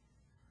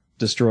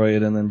 destroy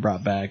it, and then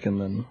brought back,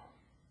 and then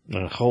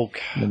Hulk,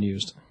 then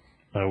used.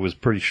 I was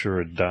pretty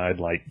sure it died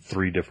like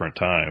 3 different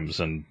times,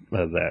 and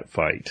that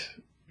fight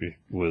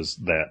was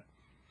that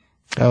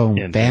Oh,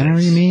 in Banner,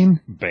 this. you mean?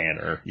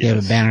 Banner. Yeah,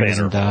 Yes, but Banner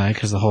doesn't Hulk. die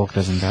because the Hulk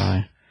doesn't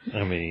die.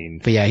 I mean,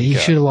 But yeah, he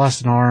got should have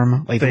lost an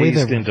arm. Like the way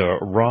phased that. into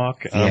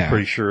Rock. Yeah. I'm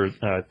pretty sure.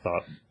 I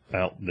thought,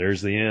 well,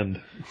 there's the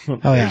end. Oh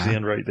there's yeah, the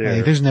end right there.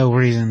 Like, there's no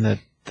reason that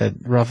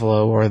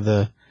Ruffalo or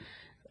the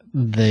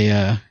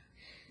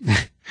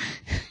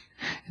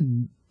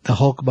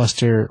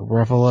Hulkbuster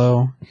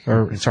Ruffalo,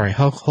 or sorry,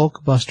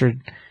 Hulkbuster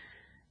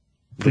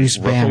Bruce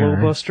Banner.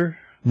 Ruffalo Buster?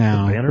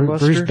 No, The Banner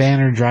Buster? Bruce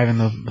Banner driving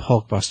the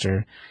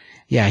Hulkbuster.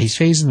 Yeah, he's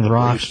phasing the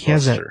Rock. Bruce He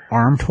has that Buster.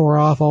 arm tore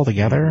off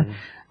altogether. Mhm.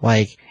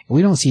 Like,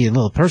 we don't see a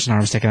little person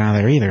arm sticking out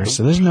of there either,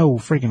 so there's no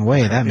freaking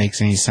way that makes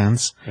any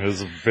sense. It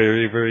was a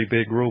very, very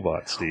big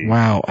robot, Steve.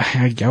 Wow,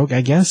 I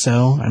guess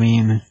so. I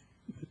mean,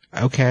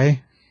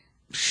 okay.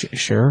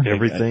 Sure.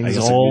 Everything's I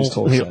guess it all, used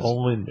total size.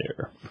 all in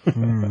there.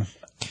 Mm.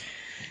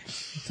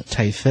 It's a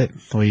tight fit,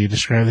 the way you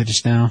described it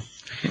just now.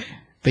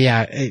 But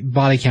yeah,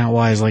 body count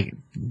wise, like,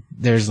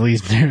 there's at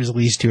least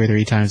 2 or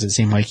 3 times it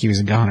seemed like he was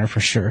a goner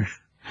for sure.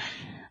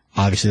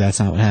 Obviously that's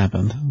not what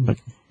happened, but,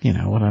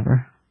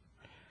 whatever.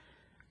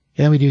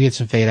 Yeah, we do get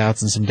some fade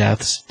outs and some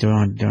deaths. Do you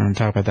want to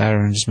talk about that,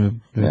 or just move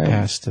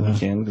past to We the,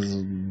 can, because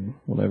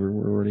whatever,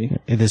 we're already...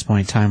 at this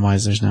point, time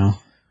wise, there's no.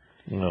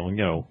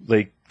 Well,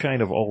 they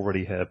kind of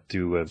already have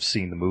to have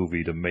seen the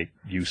movie to make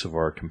use of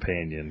our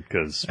companion,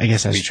 because I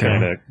guess that's we true.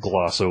 kind of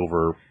gloss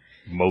over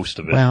most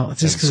of it. Well,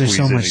 it's just and because there's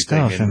so squeeze much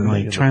anything stuff, and in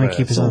like the trying to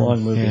keep past. us It's a on.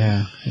 long movie.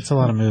 Yeah, it's a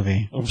lot of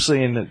movie. I'm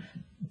saying that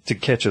to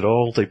catch it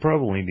all, they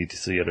probably need to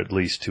see it at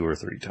least 2 or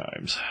 3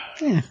 times.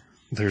 Yeah,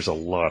 There's a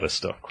lot of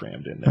stuff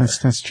crammed in there.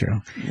 that's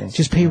true.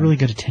 Just pay really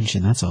good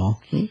attention. That's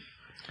all.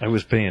 I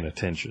was paying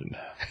attention.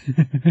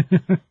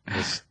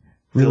 Just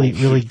Really,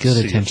 still really should good see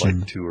it attention.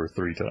 like 2 or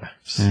 3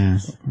 times. Yeah,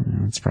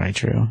 that's probably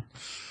true.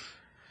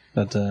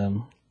 But,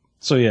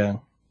 so yeah,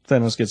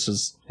 Thanos gets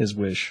his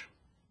wish.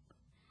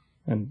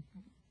 And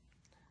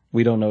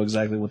we don't know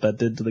exactly what that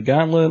did to the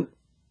gauntlet,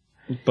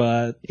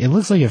 but It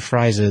looks like it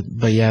fries it,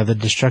 but yeah, the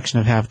destruction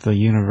of half the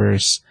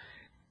universe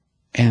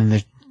and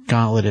the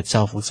gauntlet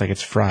itself looks like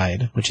it's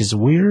fried, which is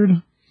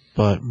weird,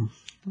 but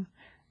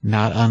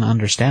not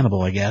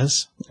ununderstandable, I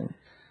guess.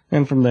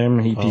 and from there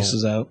he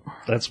pieces out.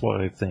 That's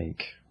why I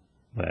think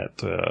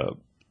that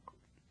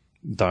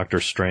Doctor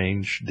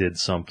Strange did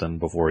something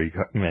before he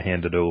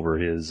handed over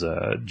his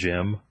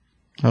gem.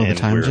 Oh, the And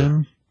time we're-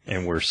 gem?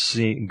 And we're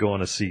going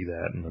to see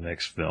that in the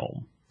next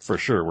film. For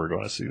sure, we're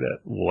going to see that,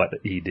 what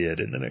he did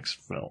in the next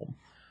film.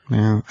 Yeah,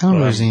 I don't know But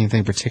if there's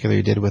anything particular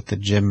he did with the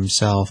gem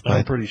himself, I'm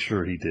but pretty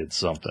sure he did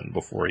something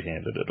before he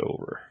handed it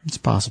over. it's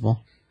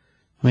possible.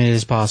 I mean, it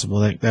is possible.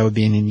 That would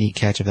be an unique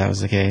catch if that was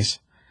the case.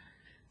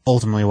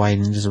 Ultimately, why he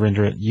didn't just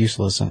render it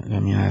useless? I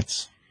mean,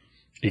 that's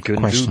He couldn't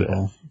do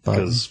questionable. that But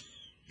because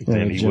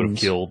then the he would have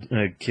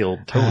gems. killed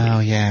Tony. oh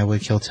yeah, it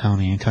would kill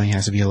Tony, and Tony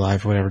has to be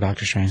alive for whatever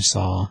Doctor Strange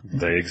saw.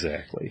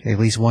 Exactly. At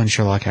least one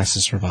Sherlock has to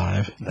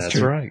survive. That's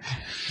right.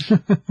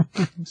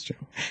 That's true.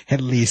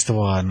 At least A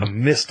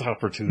one. missed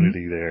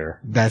opportunity there.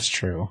 That's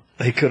true.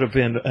 They could have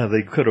been.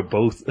 They could have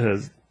both.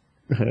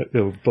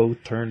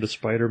 Both turned to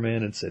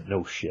Spider-Man and said,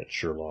 "No shit,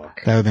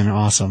 Sherlock." That would have been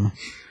awesome.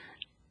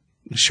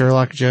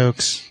 Sherlock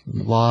jokes,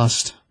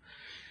 lost.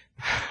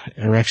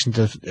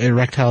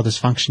 Erectile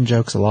dysfunction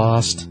jokes,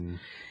 lost.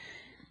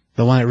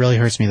 The one that really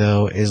hurts me,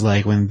 though, is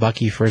like when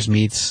Bucky first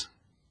meets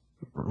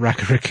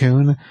Rocket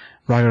Raccoon.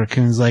 Rocket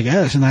Raccoon's like,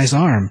 oh, it's a nice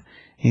arm.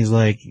 He's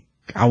like,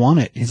 I want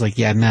it. He's like,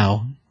 yeah,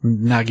 no.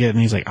 Not getting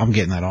it. He's like, I'm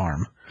getting that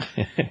arm.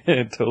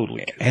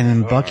 Totally. And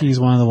then Bucky's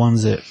one of the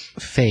ones that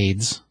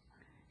fades.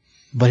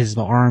 But his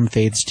arm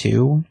fades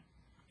too.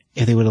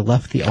 If they would have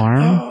left the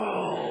arm,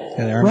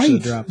 Yeah, the arm should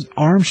have dropped.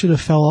 arm should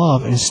have fell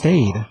off and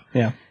stayed.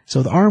 Yeah.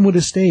 So the arm would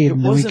have stayed. It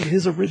and then wasn't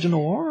his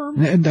original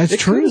arm. That's It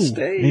true. could've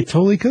stayed. It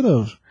totally could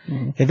have.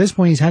 At this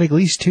point, he's had at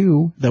least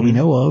 2 that we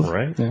know of.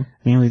 Right. Yeah.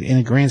 I mean, in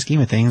the grand scheme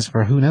of things,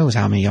 for who knows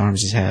how many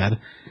arms he's had.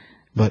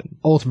 But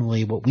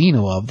ultimately, what we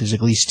know of, there's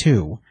at least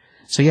 2.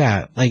 So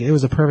yeah, like, it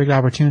was a perfect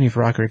opportunity for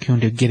Rocket Raccoon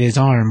to get his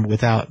arm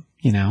without,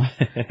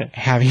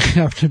 having it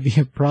have to be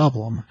a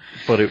problem.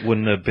 But it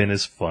wouldn't have been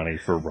as funny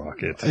for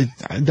Rocket.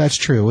 That's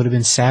true. It would have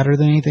been sadder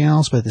than anything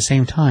else, but at the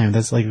same time,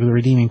 that's like the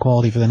redeeming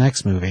quality for the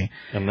next movie.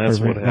 And that's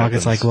Where what happens.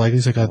 Rocket's like, well, at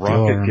least I got the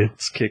Rocket arm.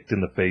 gets kicked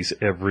in the face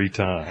every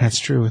time. That's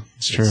true.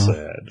 It's true. It's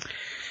sad.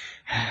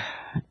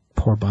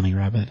 Poor Bunny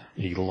Rabbit.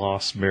 He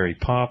lost Mary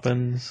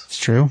Poppins. It's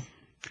true.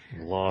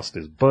 He lost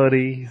his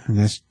buddy. And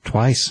that's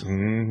twice.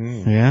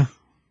 Mm-hmm. Yeah.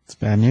 It's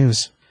bad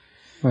news.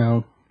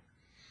 Well,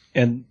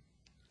 and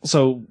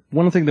so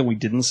one thing that we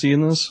didn't see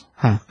in this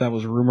Huh. that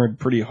was rumored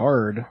pretty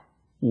hard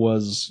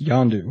was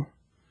Yondu.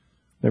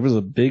 There was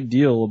a big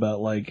deal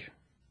about like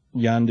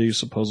Yondu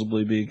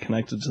supposedly being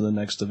connected to the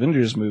next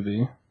Avengers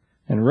movie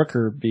and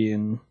Rooker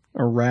being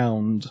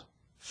around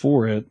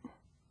for it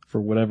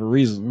for whatever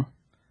reason.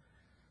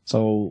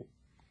 So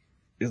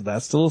is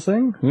that still a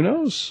thing? Who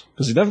knows?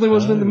 Because he definitely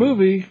wasn't in the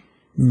movie.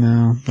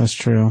 No, that's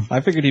true.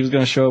 I figured he was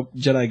going to show up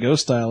Jedi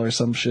Ghost style or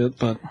some shit,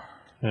 but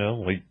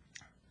Well,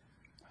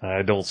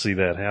 I don't see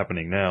that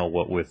happening now,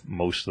 what with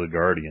most of the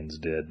Guardians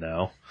dead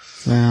now.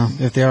 Well,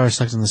 if they are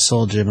stuck in the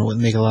Soul Gem, it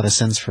wouldn't make a lot of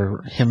sense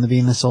for him to be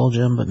in the Soul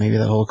Gem, but maybe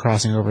the whole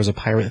crossing over is a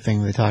pirate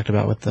thing they talked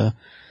about with the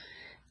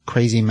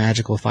crazy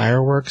magical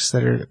fireworks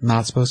that are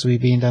not supposed to be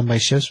being done by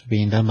ships, but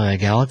being done by a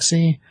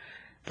galaxy.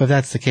 But if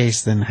that's the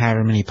case, then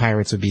however many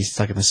pirates would be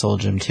stuck in the Soul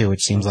Gem too,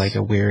 which seems like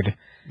a weird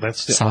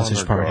That's the sausage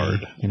honor party.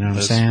 guard. You know what I'm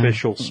The saying?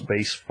 special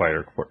space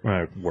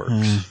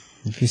fireworks.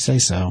 If you say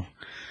so.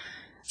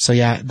 So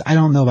yeah, I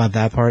don't know about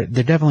that part.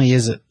 There definitely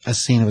is a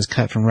scene that was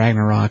cut from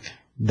Ragnarok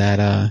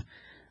that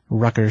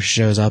Rucker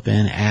shows up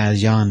in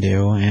as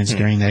Yondu, and it's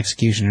during the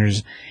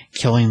executioners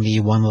killing the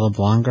one little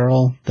blonde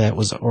girl that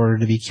was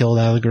ordered to be killed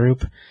out of the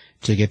group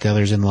to get the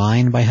others in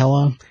line by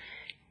Hela.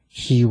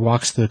 He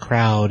walks through the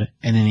crowd,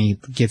 and then he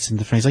gets into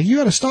the front. He's like, "You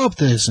gotta stop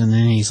this!" And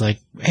then he's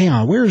like, "Hang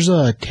on, where's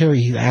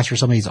Terry?" He asks for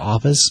somebody's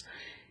office,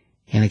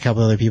 and a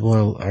couple other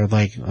people are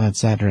like, "Oh,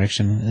 it's that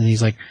direction." And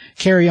he's like,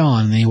 "Carry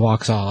on," and then he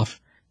walks off.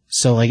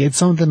 So, like, it's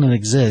something that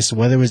exists.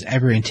 Whether it was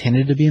ever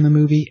intended to be in the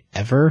movie,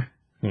 ever,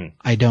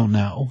 I don't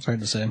know. It's hard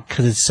to say.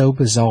 Because it's so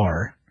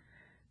bizarre.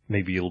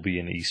 Maybe it'll be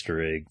an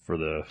Easter egg for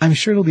the... I'm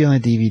sure it'll be on the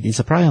DVD.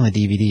 It's probably on the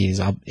DVDs.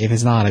 If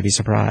it's not, I'd be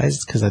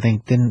surprised. Because I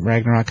think, didn't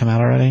Ragnarok come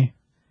out already?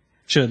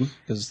 Should,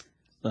 because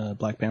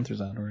Black Panther's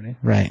out already.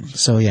 Right.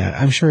 So, yeah,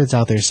 I'm sure it's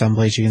out there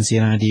someplace. You can see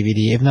it on a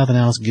DVD. If nothing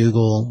else,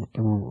 Google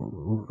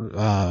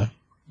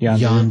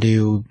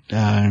Yondu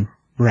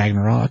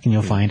Ragnarok, and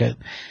you'll find it.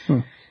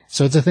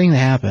 So it's a thing that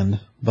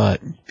happened,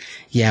 but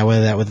yeah,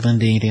 whether that would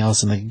lend to anything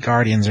else in the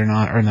Guardians or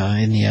not, or no,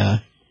 in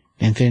the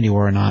Infinity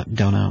War or not,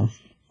 don't know.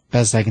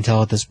 Best I can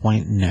tell at this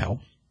point, no.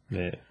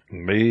 Yeah.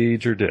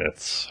 Major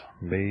deaths.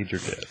 Major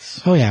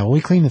deaths. Oh yeah, well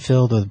we cleaned the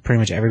field with pretty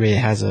much everybody that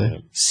has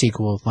a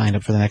sequel lined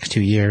up for the next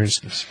 2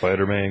 years.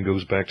 Spider-Man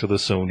goes back to the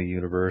Sony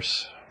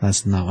universe.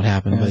 That's not what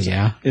happened, but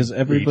yeah. Is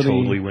everybody... He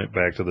totally went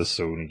back to the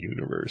Sony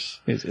universe.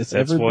 It's That's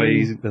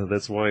everybody... why.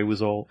 That's why he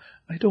was all.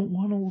 I don't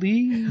want to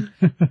leave.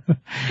 I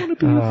want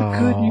to be with the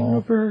good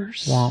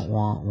universe. Wah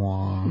wah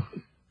wah.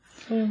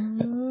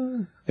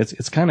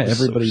 It's kind of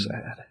everybody So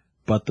sad.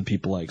 but the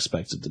people I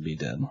expected to be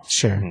dead.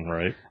 Sure.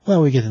 Right.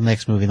 Well, we get the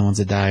next movie, the ones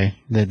that die.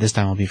 This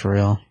time will be for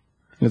real.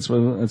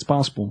 It's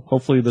possible.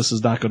 Hopefully this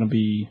is not going to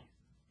be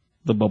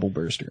the bubble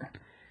burster.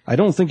 I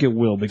don't think it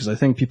will, because I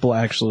think people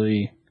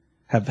actually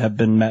have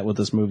been met with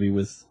this movie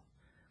with,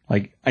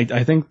 like,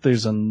 I think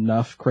there's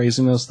enough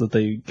craziness that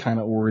they kind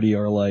of already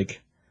are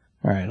like,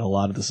 all right, a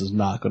lot of this is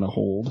not going to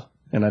hold,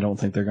 and I don't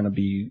think they're going to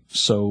be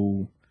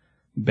so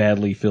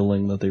badly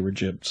feeling that they were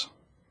gypped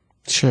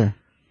Sure.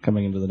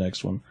 coming into the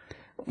next one.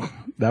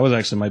 That was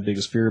actually my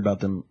biggest fear about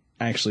them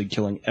actually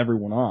killing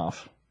everyone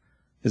off,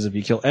 is if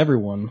you kill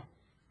everyone,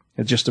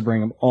 it's just to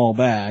bring them all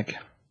back,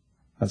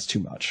 that's too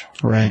much.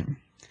 Right.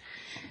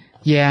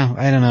 Yeah,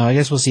 I don't know. I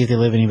guess we'll see if they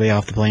leave anybody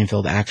off the playing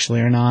field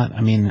actually or not.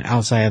 I mean,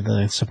 outside of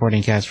the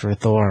supporting cast for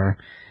Thor,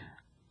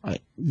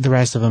 the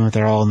rest of them, if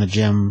they're all in the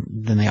gym,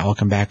 then they all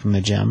come back from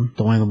the gym.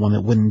 The only one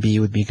that wouldn't be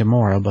would be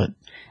Gamora, but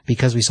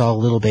because we saw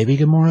little baby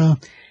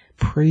Gamora,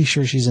 pretty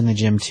sure she's in the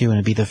gym too, and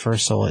it'd be the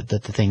first soul that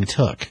the thing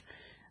took.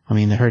 I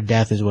mean, her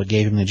death is what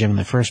gave him the gem in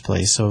the first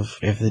place, so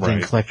if they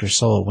didn't collect her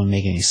soul, it wouldn't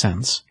make any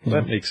sense.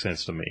 That makes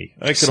sense to me.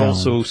 I could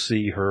also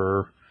see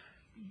her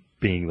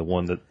being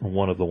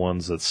one of the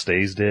ones that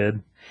stays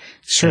dead.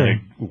 Sure.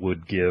 And it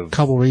would give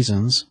couple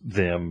reasons.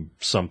 them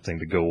something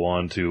to go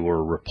on to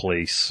or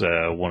replace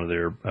one of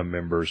their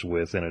members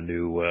with in a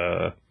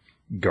new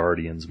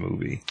Guardians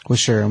movie. Well,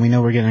 sure, and we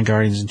know we're getting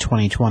Guardians in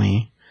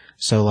 2020,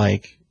 so,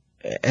 like,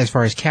 as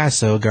far as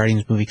cast, though, a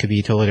Guardians movie could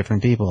be totally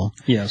different people.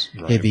 Yes.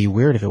 Right. It'd be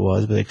weird if it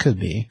was, but it could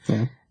be.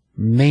 Yeah.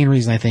 Main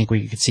reason I think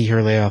we could see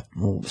her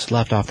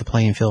left off the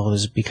playing field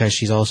is because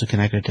she's also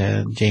connected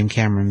to James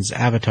Cameron's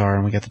Avatar,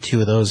 and we got the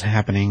two of those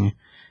happening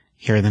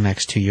here in the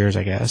next 2 years,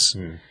 I guess.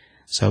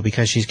 So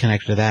because she's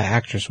connected to that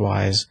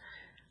actress-wise,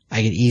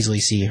 I could easily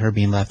see her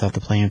being left off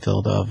the playing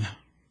field of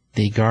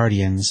the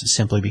Guardians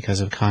simply because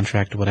of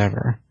contract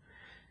whatever.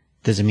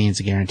 Does it mean it's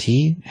a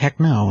guarantee? Heck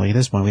no. Like, at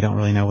this point, we don't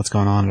really know what's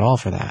going on at all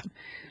for that.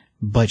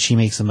 But she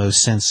makes the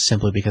most sense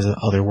simply because of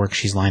other work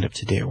she's lined up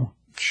to do.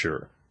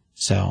 Sure.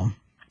 So,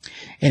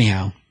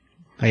 anyhow,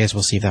 I guess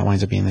we'll see if that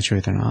winds up being the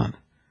truth or not.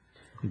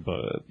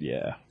 But,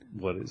 yeah,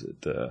 what is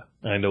it?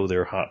 I know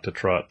they're hot to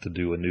trot to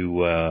do a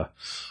new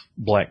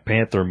Black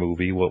Panther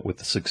movie, what with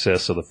the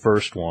success of the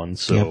first one.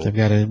 So yep, they've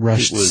got a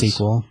rushed it was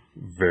sequel.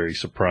 Very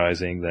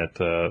surprising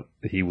that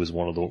he was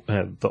one of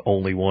the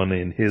only one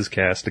in his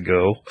cast to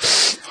go.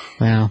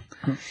 Well,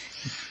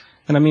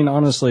 and I mean,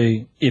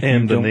 honestly, if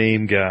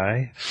name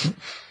guy.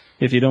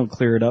 If you don't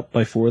clear it up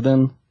before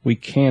then, we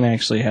can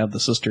actually have the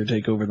sister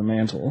take over the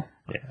mantle.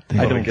 Yeah,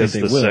 I don't guess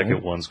think they the will.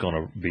 second one's going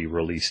to be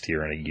released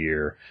here in a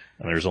year,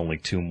 and there's only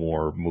 2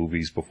 more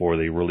movies before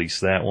they release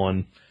that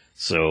one.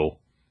 So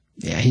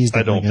yeah, he's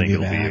I don't definitely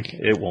think gonna be back.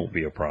 it won't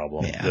be a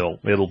problem. Yeah.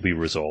 It'll be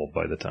resolved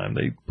by the time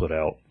they put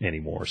out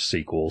any more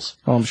sequels.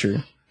 Oh, I'm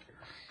sure.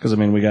 Because, I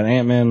mean, we got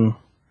Ant-Man,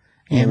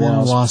 Ant-Man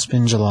and Wasp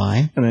in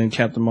July. and then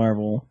Captain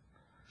Marvel,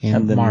 In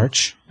and then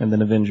March. and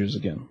then Avengers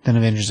again. Then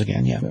Avengers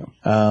again, yeah.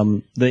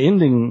 The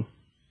ending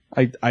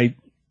I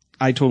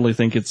totally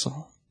think it's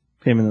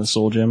him in the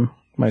Soul Gem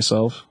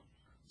myself.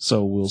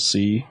 So we'll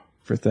see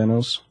for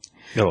Thanos.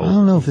 No, I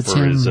don't know if it's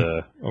for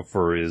him.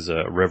 For his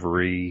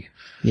reverie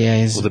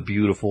Yeah, with a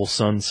beautiful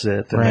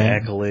sunset and Right.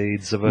 the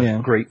accolades of a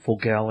grateful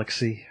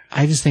galaxy.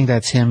 I just think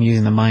that's him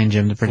using the mind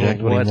gem to project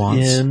For what he what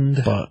wants.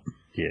 end? But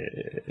Yeah.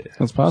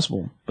 That's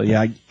possible. But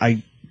yeah,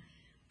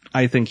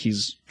 I think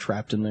he's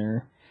trapped in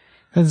there.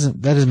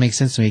 that doesn't make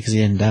sense to me because he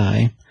didn't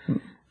die.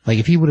 Like,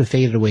 if he would have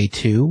faded away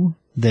too,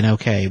 then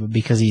okay. But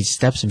because he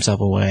steps himself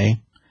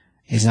away,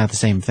 it's not the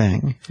same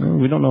thing. Well,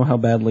 we don't know how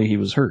badly he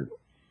was hurt.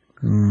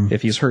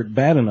 If he's hurt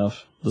bad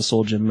enough, the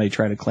Soul Gem may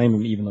try to claim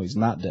him even though he's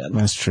not dead.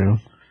 That's true.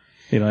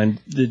 And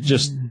it'd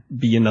just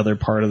be another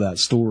part of that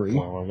story.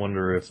 Well, I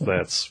wonder if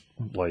that's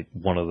like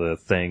one of the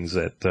things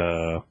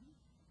that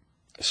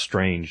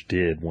Strange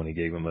did when he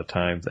gave him the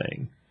time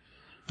thing.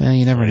 Well,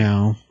 you never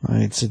know.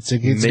 It's a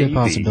Maybe. good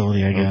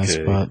possibility, I guess.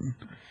 Okay. But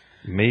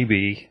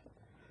Maybe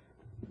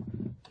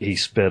he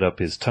sped up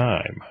his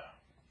time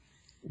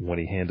when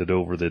he handed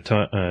over the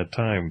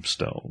time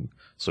stone.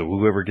 So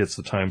whoever gets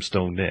the time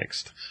stone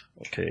next,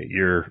 okay,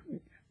 you're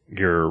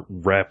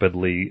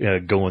rapidly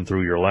going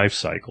through your life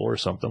cycle or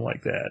something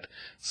like that.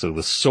 So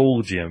the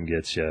Soul Gem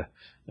gets you,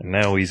 and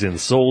now he's in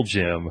Soul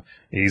Gem.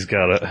 He's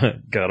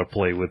gotta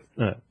play with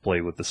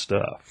the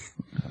stuff.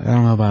 I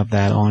don't know about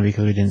that, only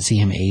because we didn't see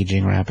him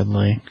aging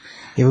rapidly.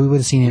 If we would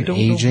have seen him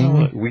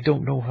aging, We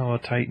don't know how a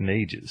Titan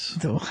ages.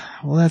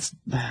 well, that's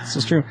This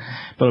is true.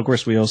 But of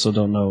course, we also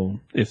don't know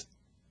if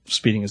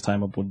speeding his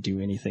time up would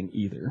do anything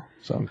either.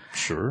 So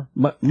Sure.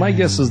 my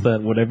guess is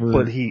that whatever.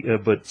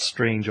 But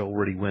Strange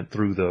already went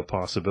through the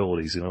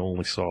possibilities and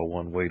only saw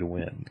one way to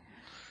win.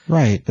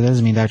 right. But that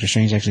doesn't mean Doctor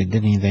Strange actually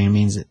did anything. It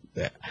means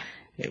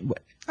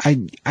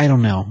I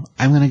don't know.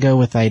 I'm gonna go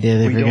with the idea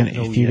that if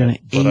you're gonna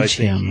but I age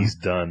think him, he's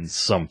done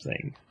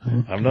something.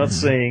 I'm not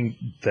saying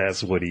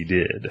that's what he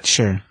did.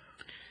 sure.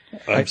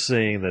 I'm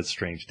saying that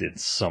Strange did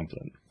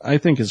something. I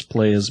think his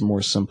play is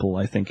more simple.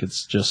 I think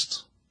it's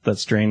just that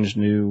Strange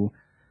knew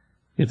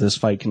if this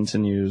fight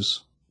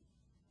continues,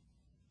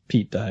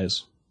 Pete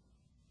dies.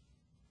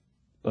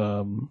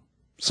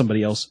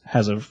 Somebody else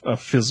has a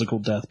physical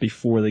death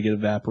before they get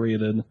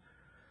evaporated.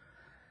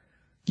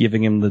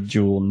 Giving him the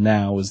jewel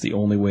now is the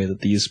only way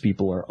that these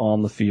people are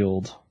on the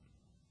field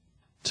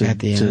At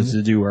the end.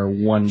 to do our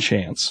one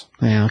chance.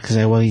 Yeah, because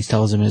what he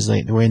tells him is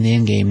like we're in the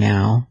end game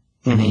now,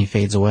 and then he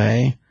fades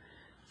away.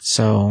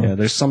 So Yeah,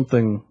 there's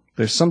something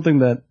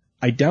that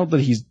I doubt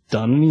that he's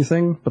done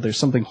anything, but there's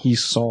something he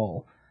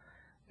saw,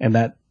 and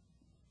that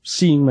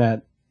seeing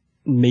that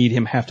made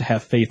him have to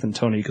have faith in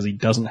Tony because he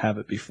doesn't have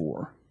it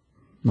before.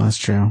 that's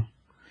true.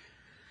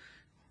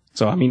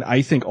 So I mean,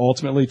 I think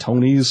ultimately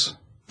Tony's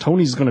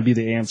going to be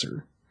the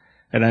answer,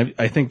 and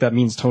I think that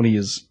means Tony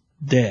is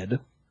dead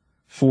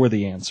for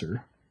the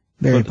answer.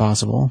 Very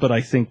possible. But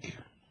I think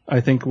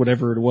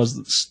whatever it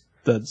was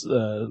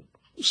that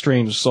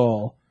Strange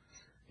saw,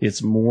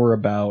 it's more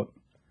about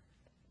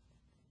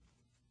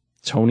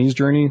Tony's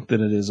journey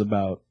than it is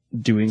about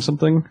doing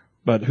something.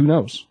 But who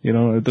knows?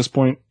 At this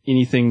point,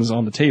 anything's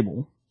on the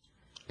table.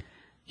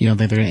 You don't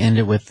think they're going to end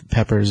it with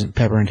Pepper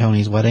and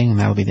Tony's wedding, and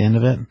that'll be the end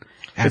of it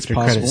after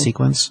possible. credit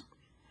sequence?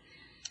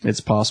 It's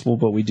possible,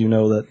 but we do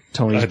know that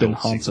Tony's I been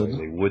don't see haunted. why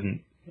they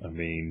wouldn't. I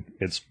mean,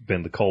 it's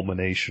been the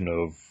culmination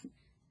of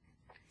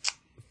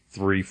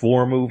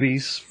 3-4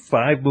 movies,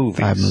 5 movies.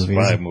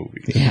 5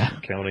 movies. Yeah.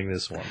 Counting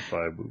this one,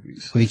 5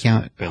 movies. What do you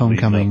count? Been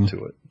Homecoming, leading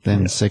up to it.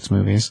 then 6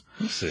 movies.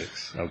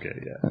 6.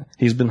 Okay, yeah.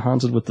 He's been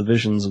haunted with the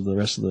visions of the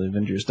rest of the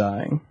Avengers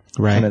dying.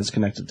 Right. And it's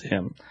connected to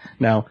him.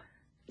 Now,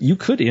 you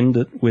could end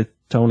it with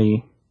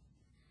Tony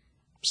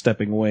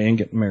stepping away and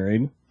getting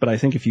married, but I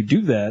think if you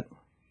do that,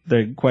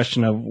 the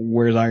question of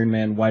where's Iron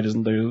Man, why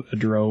isn't there a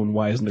drone,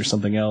 why isn't there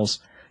something else,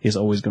 is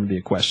always going to be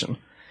a question.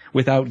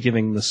 Without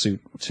giving the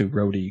suit to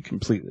Rhodey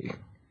completely.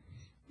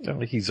 Well,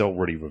 he's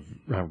already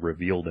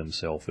revealed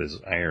himself as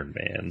Iron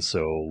Man,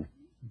 so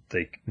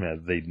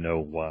they'd know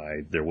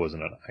why there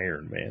wasn't an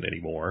Iron Man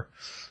anymore.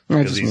 I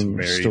Because just he's mean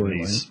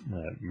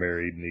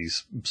married and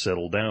he's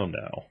settled down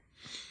now.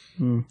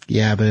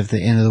 Yeah, but if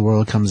the end of the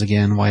world comes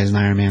again, why doesn't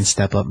Iron Man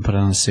step up and put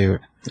on a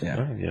suit?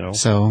 Yeah.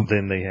 So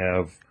Then they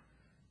have,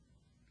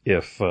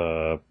 if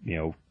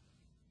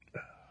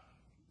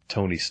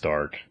Tony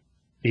Stark,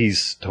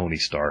 he's Tony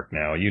Stark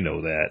now. You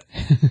know that.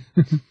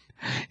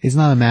 it's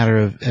not a matter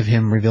of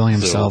him revealing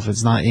himself.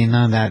 It's not.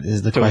 None of that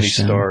is the Tony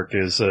question. Stark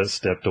is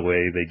stepped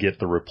away. They get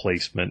the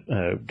replacement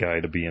guy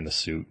to be in the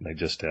suit, and they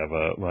just have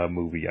a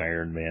movie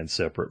Iron Man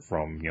separate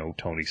from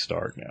Tony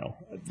Stark now.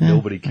 Yeah,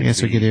 Nobody can. I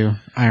guess be, we could do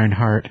Iron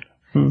Heart.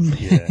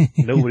 Yeah,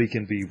 nobody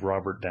can be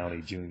Robert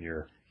Downey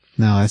Jr.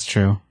 No, that's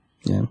true.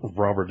 Yeah.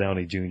 Robert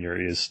Downey Jr.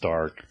 is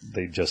Stark.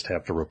 They just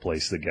have to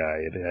replace the guy.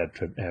 It had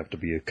to have to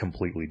be a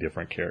completely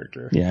different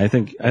character. Yeah, I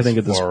think at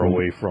this far point,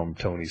 away from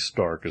Tony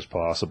Stark as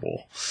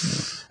possible.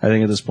 I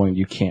think at this point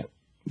you can't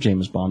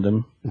James Bond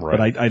him. Right.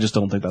 But I just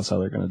don't think that's how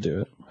they're going to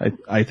do it.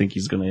 I think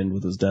he's going to end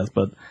with his death,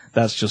 but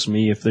that's just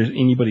me. If there's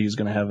anybody who's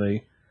going to have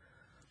a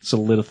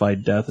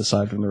solidified death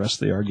aside from the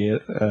rest of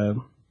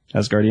the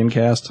Asgardian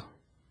cast,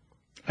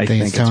 I Think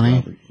think it's it's Tony?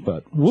 Robert,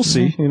 but we'll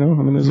see. You know,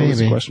 I mean, there's always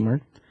a Maybe. question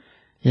mark.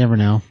 You never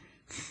know.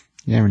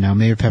 You never know.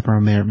 Maybe Pepper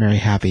will marry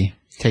Happy.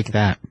 Take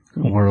that,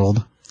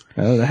 world.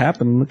 It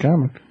happened in the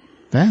comic.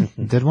 Yeah,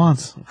 it did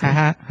once. Ha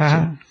ha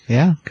ha.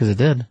 Yeah, because it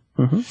did.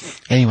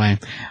 Anyway,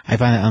 I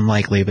find it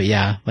unlikely, but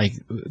yeah, like,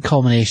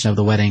 culmination of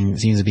the wedding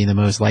seems to be the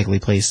most likely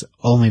place,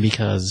 only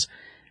because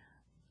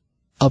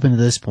up until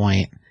this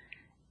point,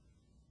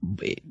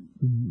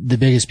 the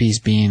biggest piece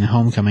being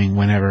Homecoming,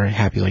 whenever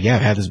Happy, like, yeah,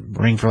 I've had this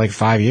ring for like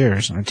 5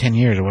 years, or 10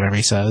 years, or whatever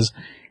he says,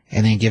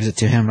 and then gives it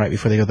to him right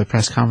before they go to the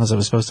press conference that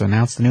was supposed to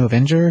announce the new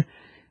Avenger,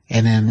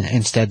 and then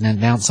instead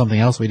announce something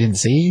else we didn't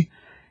see,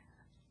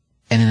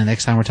 and then the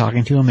next time we're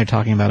talking to him, they're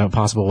talking about a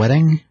possible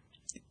wedding,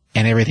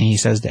 and everything he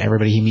says to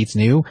everybody he meets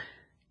new,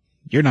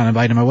 you're not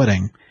invited to my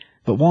wedding.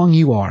 But Wong,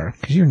 you are,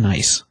 because you're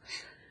nice.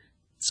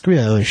 Screw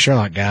that other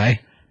Sherlock guy.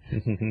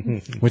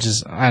 Which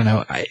is, I don't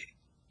know,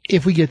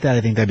 if we get that,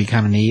 I think that'd be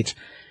kind of neat.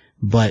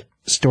 But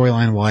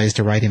storyline-wise,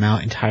 to write him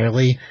out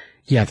entirely,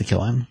 you have to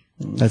kill him.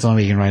 That's the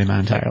only way you can write him out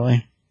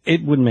entirely.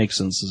 It would make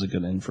sense as a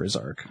good end for his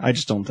arc. I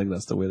just don't think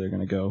that's the way they're going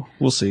to go.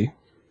 We'll see.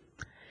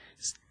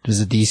 There's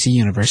a DC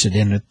universe that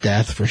end with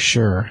death, for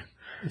sure.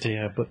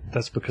 Yeah, but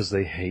that's because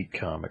they hate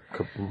comic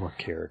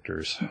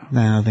characters.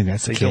 No, I don't think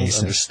that's the They don't case.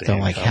 They understand don't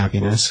like comic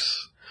happiness.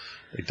 books.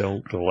 They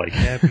don't like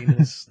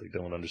happiness. They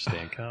don't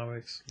understand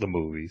comics. The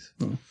movies.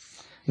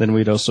 Then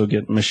we'd also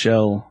get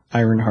Michelle,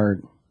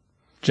 Ironheart,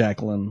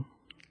 Jacqueline,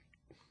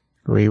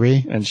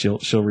 Riri? and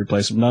she'll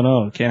replace him.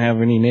 No, can't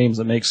have any names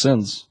that make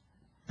sense.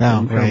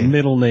 Oh, Her right.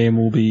 middle name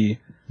will be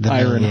The-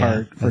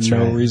 Ironheart yeah, for that's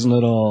no right. reason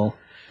at all.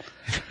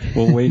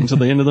 We'll wait until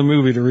the end of the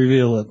movie to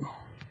reveal it.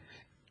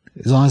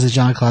 As long as it's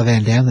Jean-Claude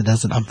Van Damme that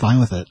does it, I'm fine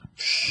with it.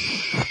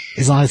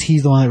 As long as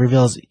he's the one that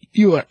reveals,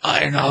 you are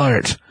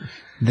Ironheart,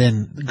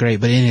 then great,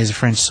 but in his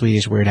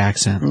French-Swedish weird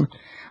accent.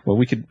 Well,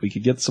 we could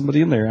get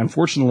somebody in there.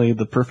 Unfortunately,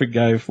 the perfect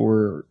guy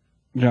for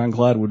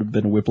Jean-Claude would have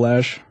been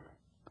Whiplash.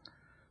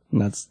 And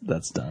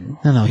that's done.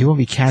 No, he won't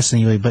be casting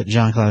anybody but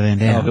Jean-Claude Van Oh,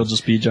 Damme. he'll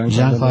just be Jean-Claude.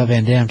 Jean-Claude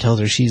Van Damme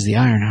tells her she's the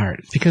Ironheart.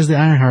 It's because of the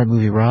Ironheart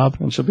movie, Rob.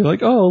 And she'll be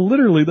like, oh,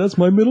 literally, that's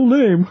my middle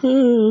name.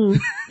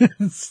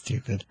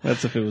 Stupid.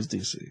 That's if it was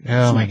DC.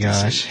 Oh my It's not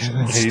gosh. DC.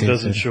 That's He stupid.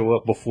 doesn't show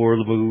up before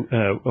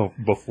the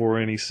before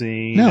any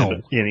scene. No,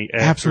 and any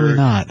after. absolutely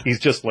not. He's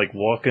just like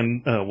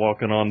walking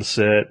on the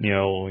set. You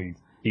know, eating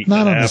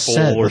Not an on the apple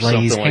set, or but, like,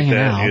 he's something like hanging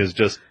that. out. He is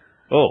just,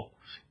 oh,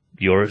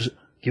 yours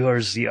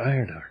the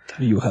Ironheart.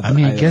 You have I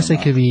mean, I the guess they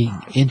item could be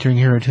entering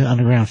her to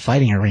underground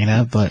fighting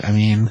arena, but I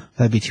mean,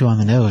 that'd be too on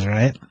the nose,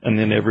 right? And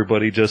then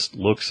everybody just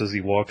looks as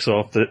he walks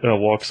off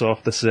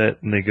the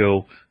set, and they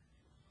go,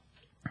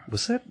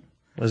 "Was that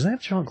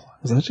Jean-Claude?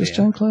 Was that just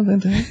Jean-Claude Van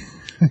Damme?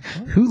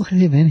 Who let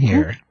him in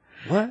here?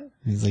 What?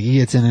 He's like, he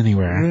gets in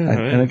anywhere. I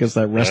think it's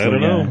that I wrestler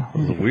don't know. guy.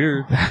 It was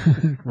weird.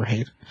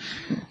 Right.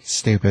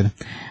 Stupid.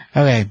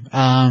 Okay,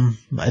 I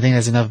think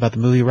that's enough about the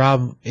movie.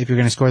 Rob, if you're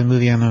going to score the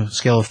movie on a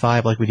scale of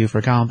 5 like we do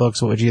for comic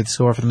books, what would you give the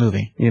score for the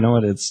movie? You know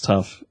what? It's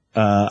tough.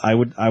 I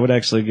would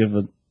actually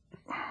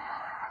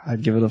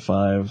I'd give it a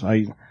 5.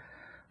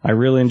 I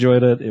really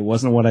enjoyed it. It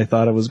wasn't what I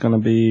thought it was going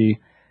to be,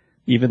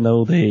 even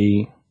though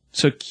they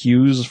took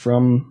cues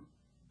from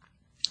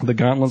the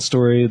Gauntlet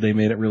story. They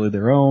made it really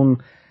their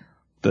own.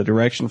 The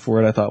direction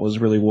for it I thought was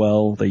really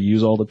well. They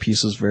use all the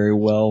pieces very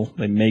well.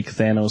 They make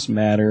Thanos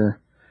matter.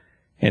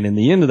 And in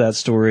the end of that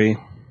story,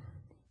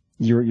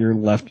 you're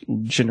left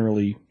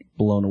generally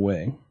blown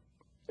away.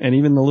 And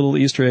even the little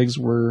Easter eggs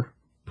were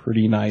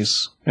pretty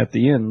nice at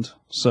the end.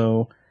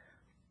 So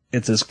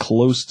it's as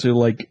close to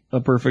like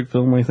a perfect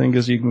film, I think,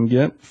 as you can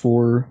get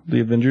for the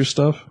Avengers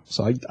stuff.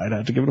 So I'd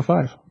have to give it a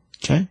 5.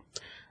 Okay.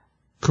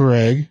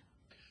 Craig.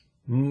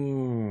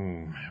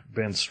 Been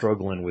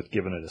struggling with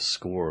giving it a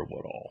score of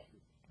what all.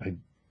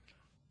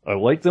 I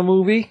like the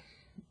movie.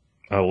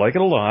 I like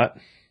it a lot.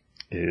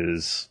 It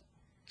is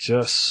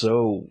just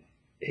so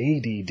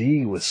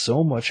ADD with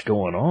so much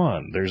going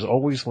on. There's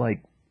always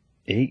like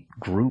 8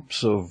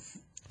 groups of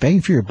Bang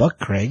for your buck,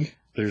 Craig.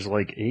 there's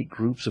like 8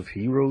 groups of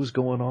heroes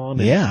going on.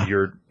 And Yeah.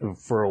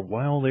 for a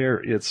while there,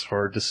 it's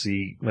hard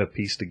to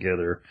piece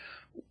together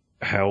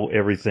how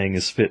everything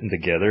is fitting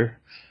together.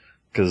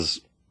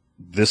 Because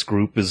this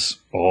group is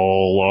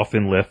all off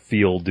in left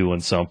field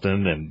doing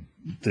something, and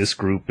this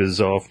group is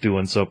off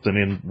doing something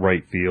in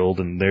right field,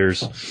 and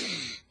there's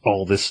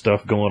all this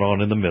stuff going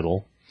on in the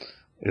middle.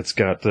 It's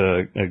got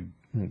a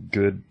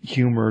good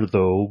humor,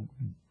 though,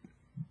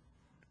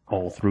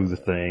 all through the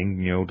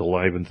thing, you know, to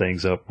liven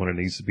things up when it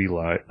needs to be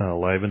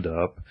livened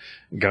up.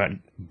 Got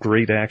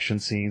great action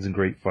scenes and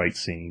great fight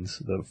scenes.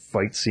 The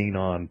fight scene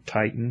on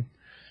Titan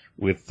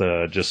with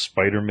just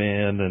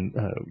Spider-Man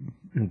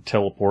and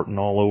teleporting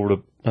all over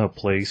the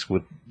place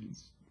with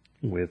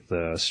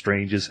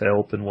Strange's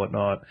help and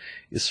whatnot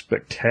is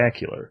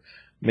spectacular.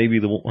 Maybe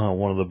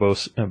one of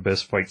the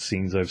best fight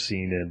scenes I've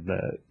seen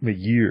in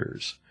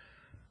years.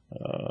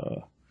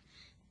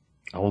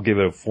 I'll give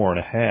it a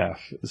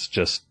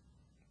 4.5.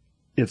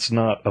 It's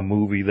not a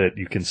movie that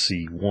you can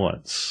see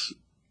once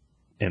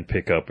and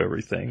pick up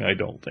everything, I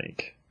don't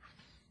think.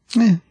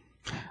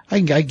 I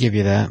give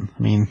you that.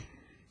 I mean,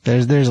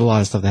 There's a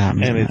lot of stuff that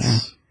happens.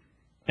 And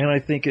and I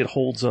think it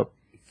holds up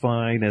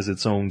fine as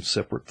its own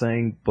separate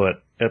thing,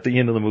 but at the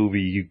end of the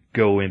movie, you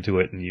go into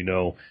it and you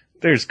know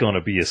there's going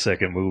to be a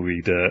second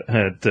movie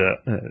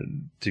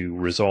to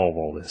resolve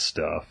all this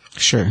stuff.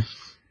 Sure.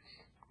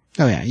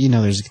 Oh yeah,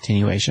 there's a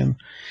continuation.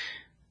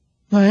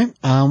 All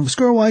right.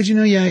 Score-wise,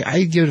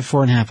 I give it a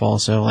 4.5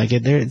 also. Like,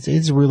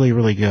 it's really,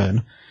 really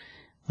good.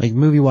 Like,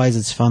 movie-wise,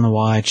 it's fun to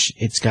watch.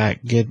 It's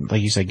got good,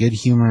 like you said, good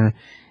humor.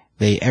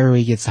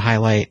 Everybody gets to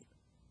highlight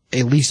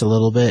at least a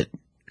little bit.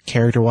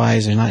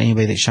 Character-wise, there's not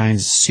anybody that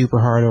shines super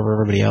hard over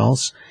everybody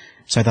else.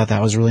 So I thought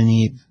that was really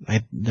neat.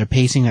 Their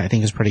pacing, I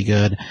think, is pretty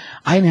good.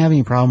 I didn't have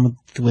any problem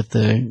with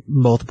the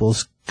multiple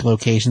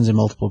locations and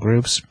multiple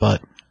groups,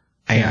 but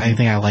I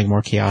think I like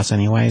more chaos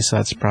anyway, so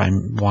that's probably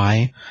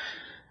why.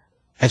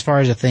 As far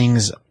as the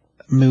things,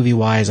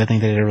 movie-wise, I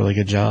think they did a really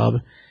good job.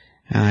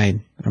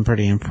 And I'm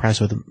pretty impressed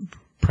with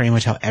pretty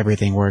much how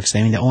everything works.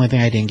 I mean, the only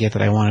thing I didn't get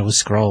that I wanted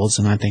was Skrulls,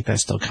 and I think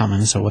that's still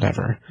coming, so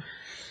whatever.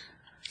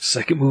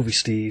 Second movie,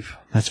 Steve.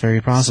 That's very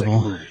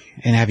possible.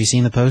 And have you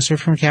seen the poster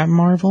from Captain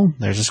Marvel?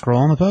 There's a Skrull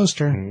on the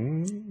poster.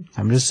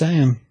 I'm just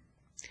saying.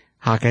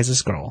 Hawkeye's a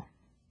Skrull.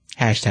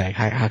 Hashtag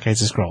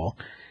Hawkeye's a Skrull.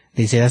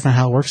 They say that's not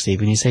how it works, Steve.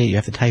 When you say it, you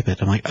have to type it.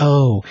 I'm like,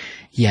 oh,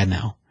 yeah,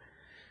 no.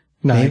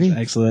 No, Maybe?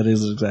 actually, that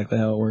is exactly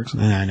how it works.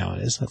 I know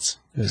it is. It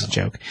was a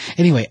joke.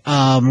 Anyway,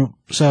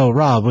 so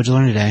Rob, what'd you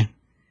learn today?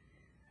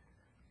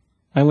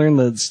 I learned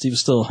that Steve's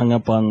still hung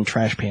up on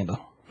Trash Panda.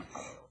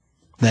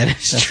 That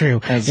is true.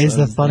 It's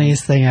the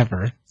funniest thing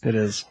ever. It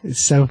is. It's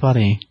so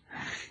funny.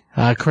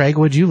 Craig,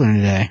 what'd you learn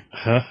today?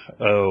 I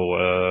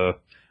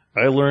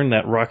learned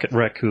that Rocket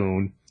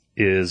Raccoon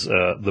is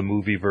the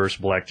movie verse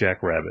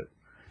Blackjack Rabbit.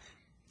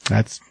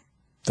 That's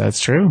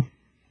true.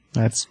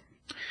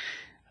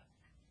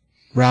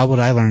 Rob,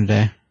 what'd I learn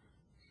today?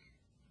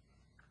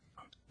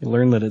 You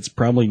learned that it's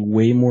probably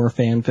way more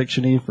fan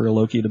fiction-y for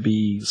Loki to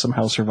be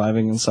somehow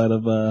surviving inside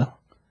of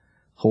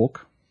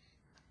Hulk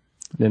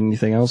than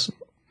anything else.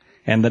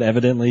 And that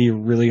evidently you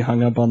really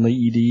hung up on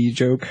the ED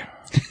joke.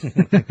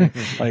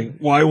 Like,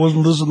 why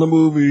wasn't this in the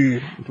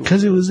movie?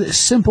 Because it was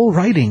simple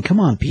writing.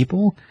 Come on,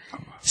 people.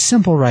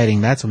 Simple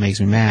writing, that's what makes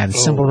me mad.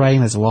 Simple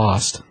writing that's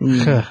lost.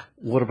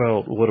 What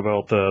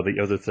about the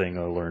other thing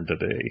I learned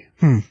today?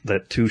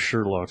 That two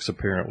Sherlocks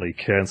apparently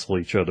cancel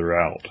each other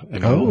out,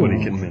 and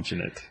nobody can mention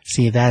it.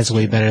 See, that is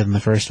way better than the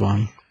first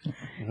one.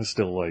 I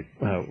still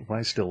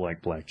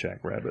like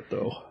Blackjack Rabbit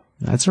though.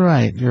 That's all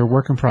right. You're a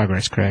work in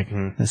progress, Craig.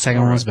 The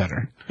second one was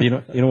better.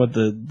 You know what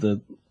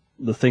the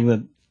thing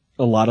that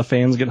a lot of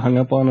fans get hung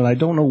up on, and I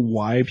don't know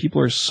why people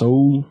are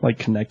so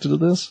connected to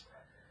this.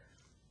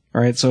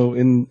 All right, so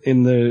in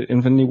the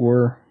Infinity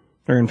War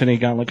or Infinity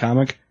Gauntlet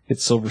comic,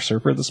 it's Silver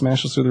Surfer that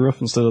smashes through the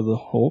roof instead of the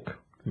Hulk.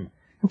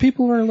 And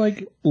people are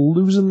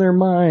losing their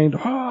mind.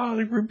 Oh,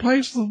 they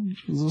replaced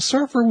the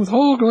Surfer with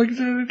Hulk.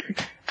 It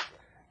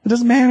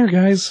doesn't matter,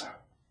 guys.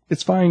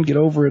 It's fine. Get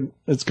over it.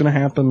 It's gonna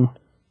happen.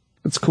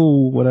 It's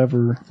cool.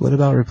 Whatever. What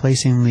about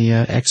replacing the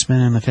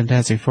X-Men and the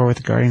Fantastic Four with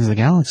the Guardians of the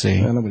Galaxy?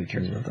 Yeah, nobody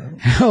cares about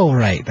that. Oh,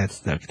 right.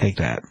 Take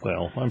that.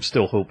 Well, I'm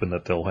still hoping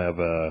that they'll have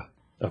a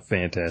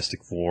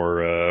Fantastic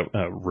Four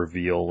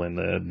reveal in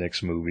the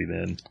next movie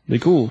then. Be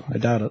cool. I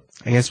doubt it.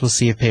 I guess we'll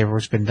see if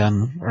paperwork's been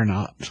done or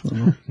not.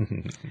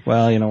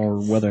 Well,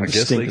 or whether I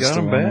guess they got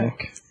them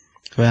back.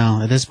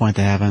 Well, at this point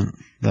they haven't.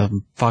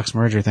 The Fox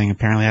merger thing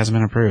apparently hasn't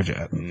been approved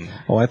yet.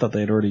 Oh, I thought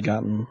they'd already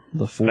gotten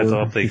the 4. I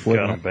thought they before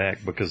got that. them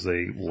back because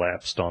they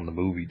lapsed on the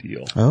movie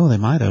deal. Oh, they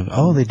might have.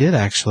 Oh, they did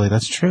actually.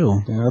 That's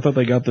true. Yeah, I thought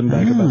they got them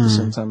back about the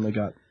same time they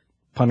got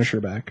Punisher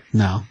back.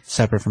 No,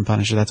 separate from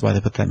Punisher. That's why they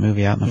put that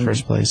movie out in the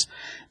first place.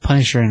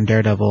 Punisher and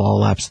Daredevil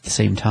all lapsed at the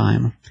same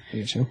time. I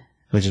get you.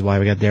 Which is why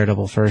we got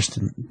Daredevil first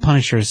and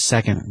Punisher is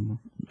second,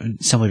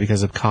 simply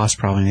because of cost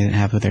problem. They didn't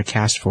have their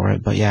cast for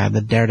it. But yeah,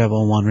 the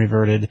Daredevil one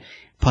reverted,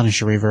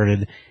 Punisher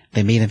reverted.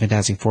 They made the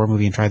Fantastic Four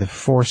movie and tried to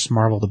force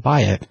Marvel to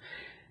buy it.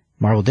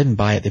 Marvel didn't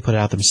buy it. They put it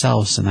out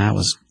themselves, and that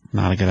was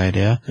not a good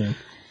idea. Yeah.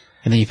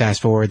 And then you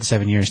fast forward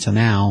 7 years to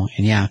now,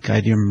 and yeah, I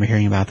do remember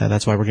hearing about that.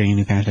 That's why we're getting a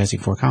new Fantastic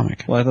Four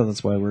comic. Well, I thought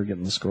that's why we're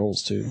getting the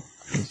Skrulls, too.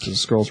 Because the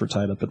Skrulls were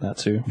tied up in that,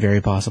 too.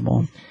 Very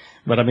possible.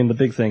 But, I mean, the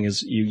big thing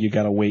is you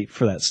gotta wait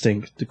for that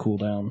stink to cool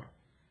down.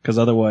 Because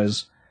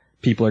otherwise,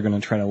 people are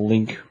gonna try to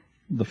link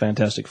the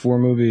Fantastic Four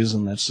movies,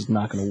 and that's just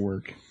not gonna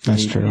work.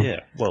 That's true. Yeah,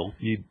 well,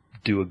 you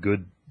do a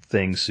good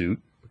Thing suit,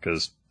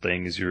 because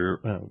Thing is your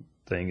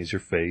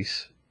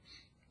face.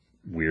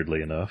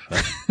 Weirdly enough.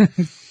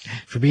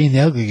 For being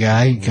the ugly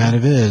guy, he kind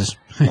of is.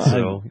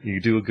 So you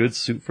do a good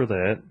suit for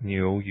that.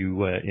 You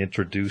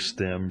introduce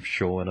them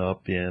showing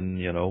up in,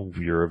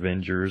 your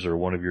Avengers or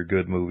one of your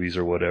good movies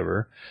or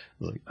whatever.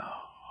 Like,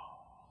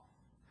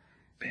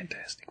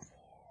 Fantastic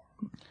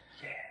Four.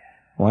 Yeah.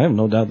 Well, I have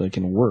no doubt that it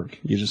can work.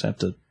 You just have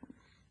to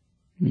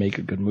make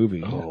a good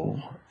movie.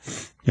 Oh.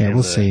 Yeah,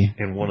 we'll see.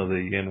 In one of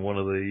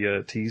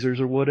the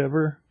teasers or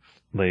whatever,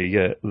 they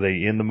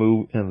end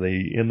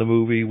the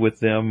movie with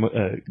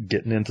them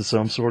getting into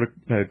some sort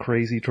of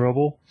crazy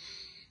trouble,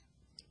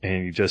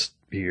 and you just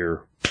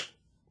hear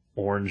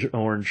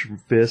orange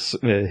fists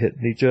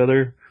hitting each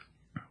other.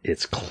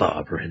 It's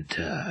clobbering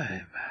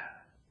time.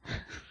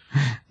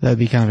 That'd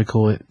be kind of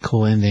a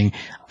cool ending.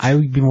 I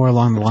would be more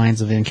along the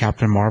lines of in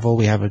Captain Marvel,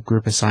 we have a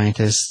group of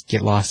scientists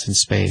get lost in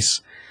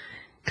space,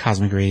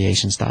 cosmic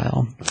radiation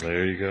style.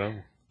 There you go.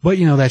 But,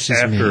 that's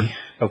just me.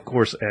 Of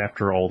course,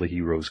 after all the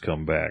heroes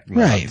come back.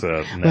 Right.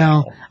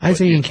 Well, I'd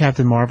say in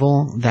Captain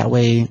Marvel, that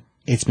way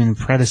it's been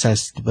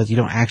predecessed, but you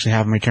don't actually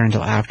have them return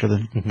until after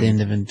the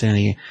end of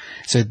Infinity.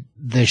 So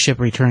the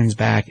ship returns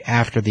back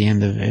after the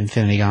end of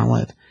Infinity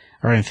Gauntlet,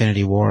 or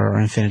Infinity War, or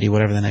Infinity,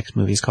 whatever the next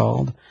movie's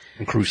called.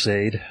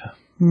 Crusade.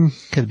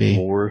 Could be.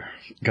 War,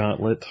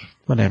 Gauntlet.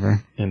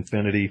 Whatever.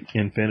 Infinity.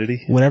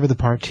 Whatever the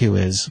part 2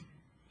 is.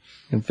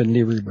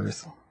 Infinity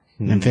Rebirth.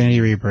 Infinity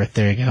Rebirth,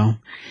 there you go.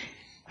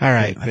 All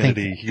right.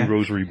 Infinity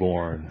Heroes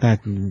Reborn.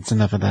 That's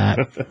enough of that.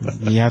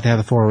 You have to have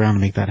the 4 around to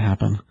make that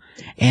happen.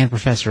 And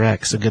Professor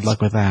X, so good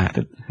luck with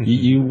that.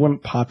 You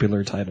want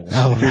popular titles.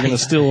 Oh, if you're going to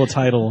steal a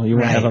title, you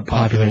want to have a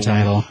popular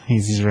title.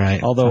 He's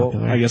right. Although,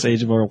 popular. I guess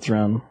Age of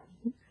Ultron,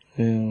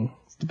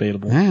 it's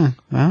debatable. Yeah,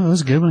 well, it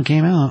was good when it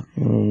came out.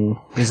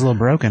 It's a little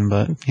broken,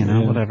 but,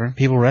 whatever.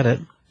 People read it.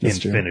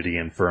 Infinity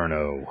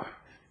Inferno.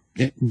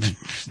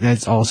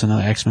 That's also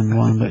another X-Men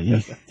one, but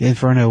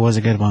Inferno was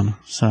a good one,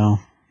 so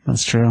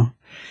that's true.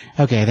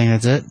 Okay, I think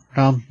that's it,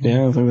 Rob.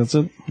 Yeah, I think that's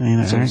it.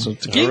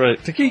 So, All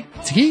right. Tiki.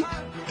 Tiki.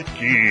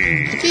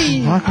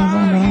 Tiki. Walking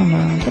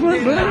on.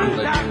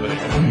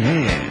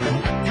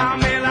 Tom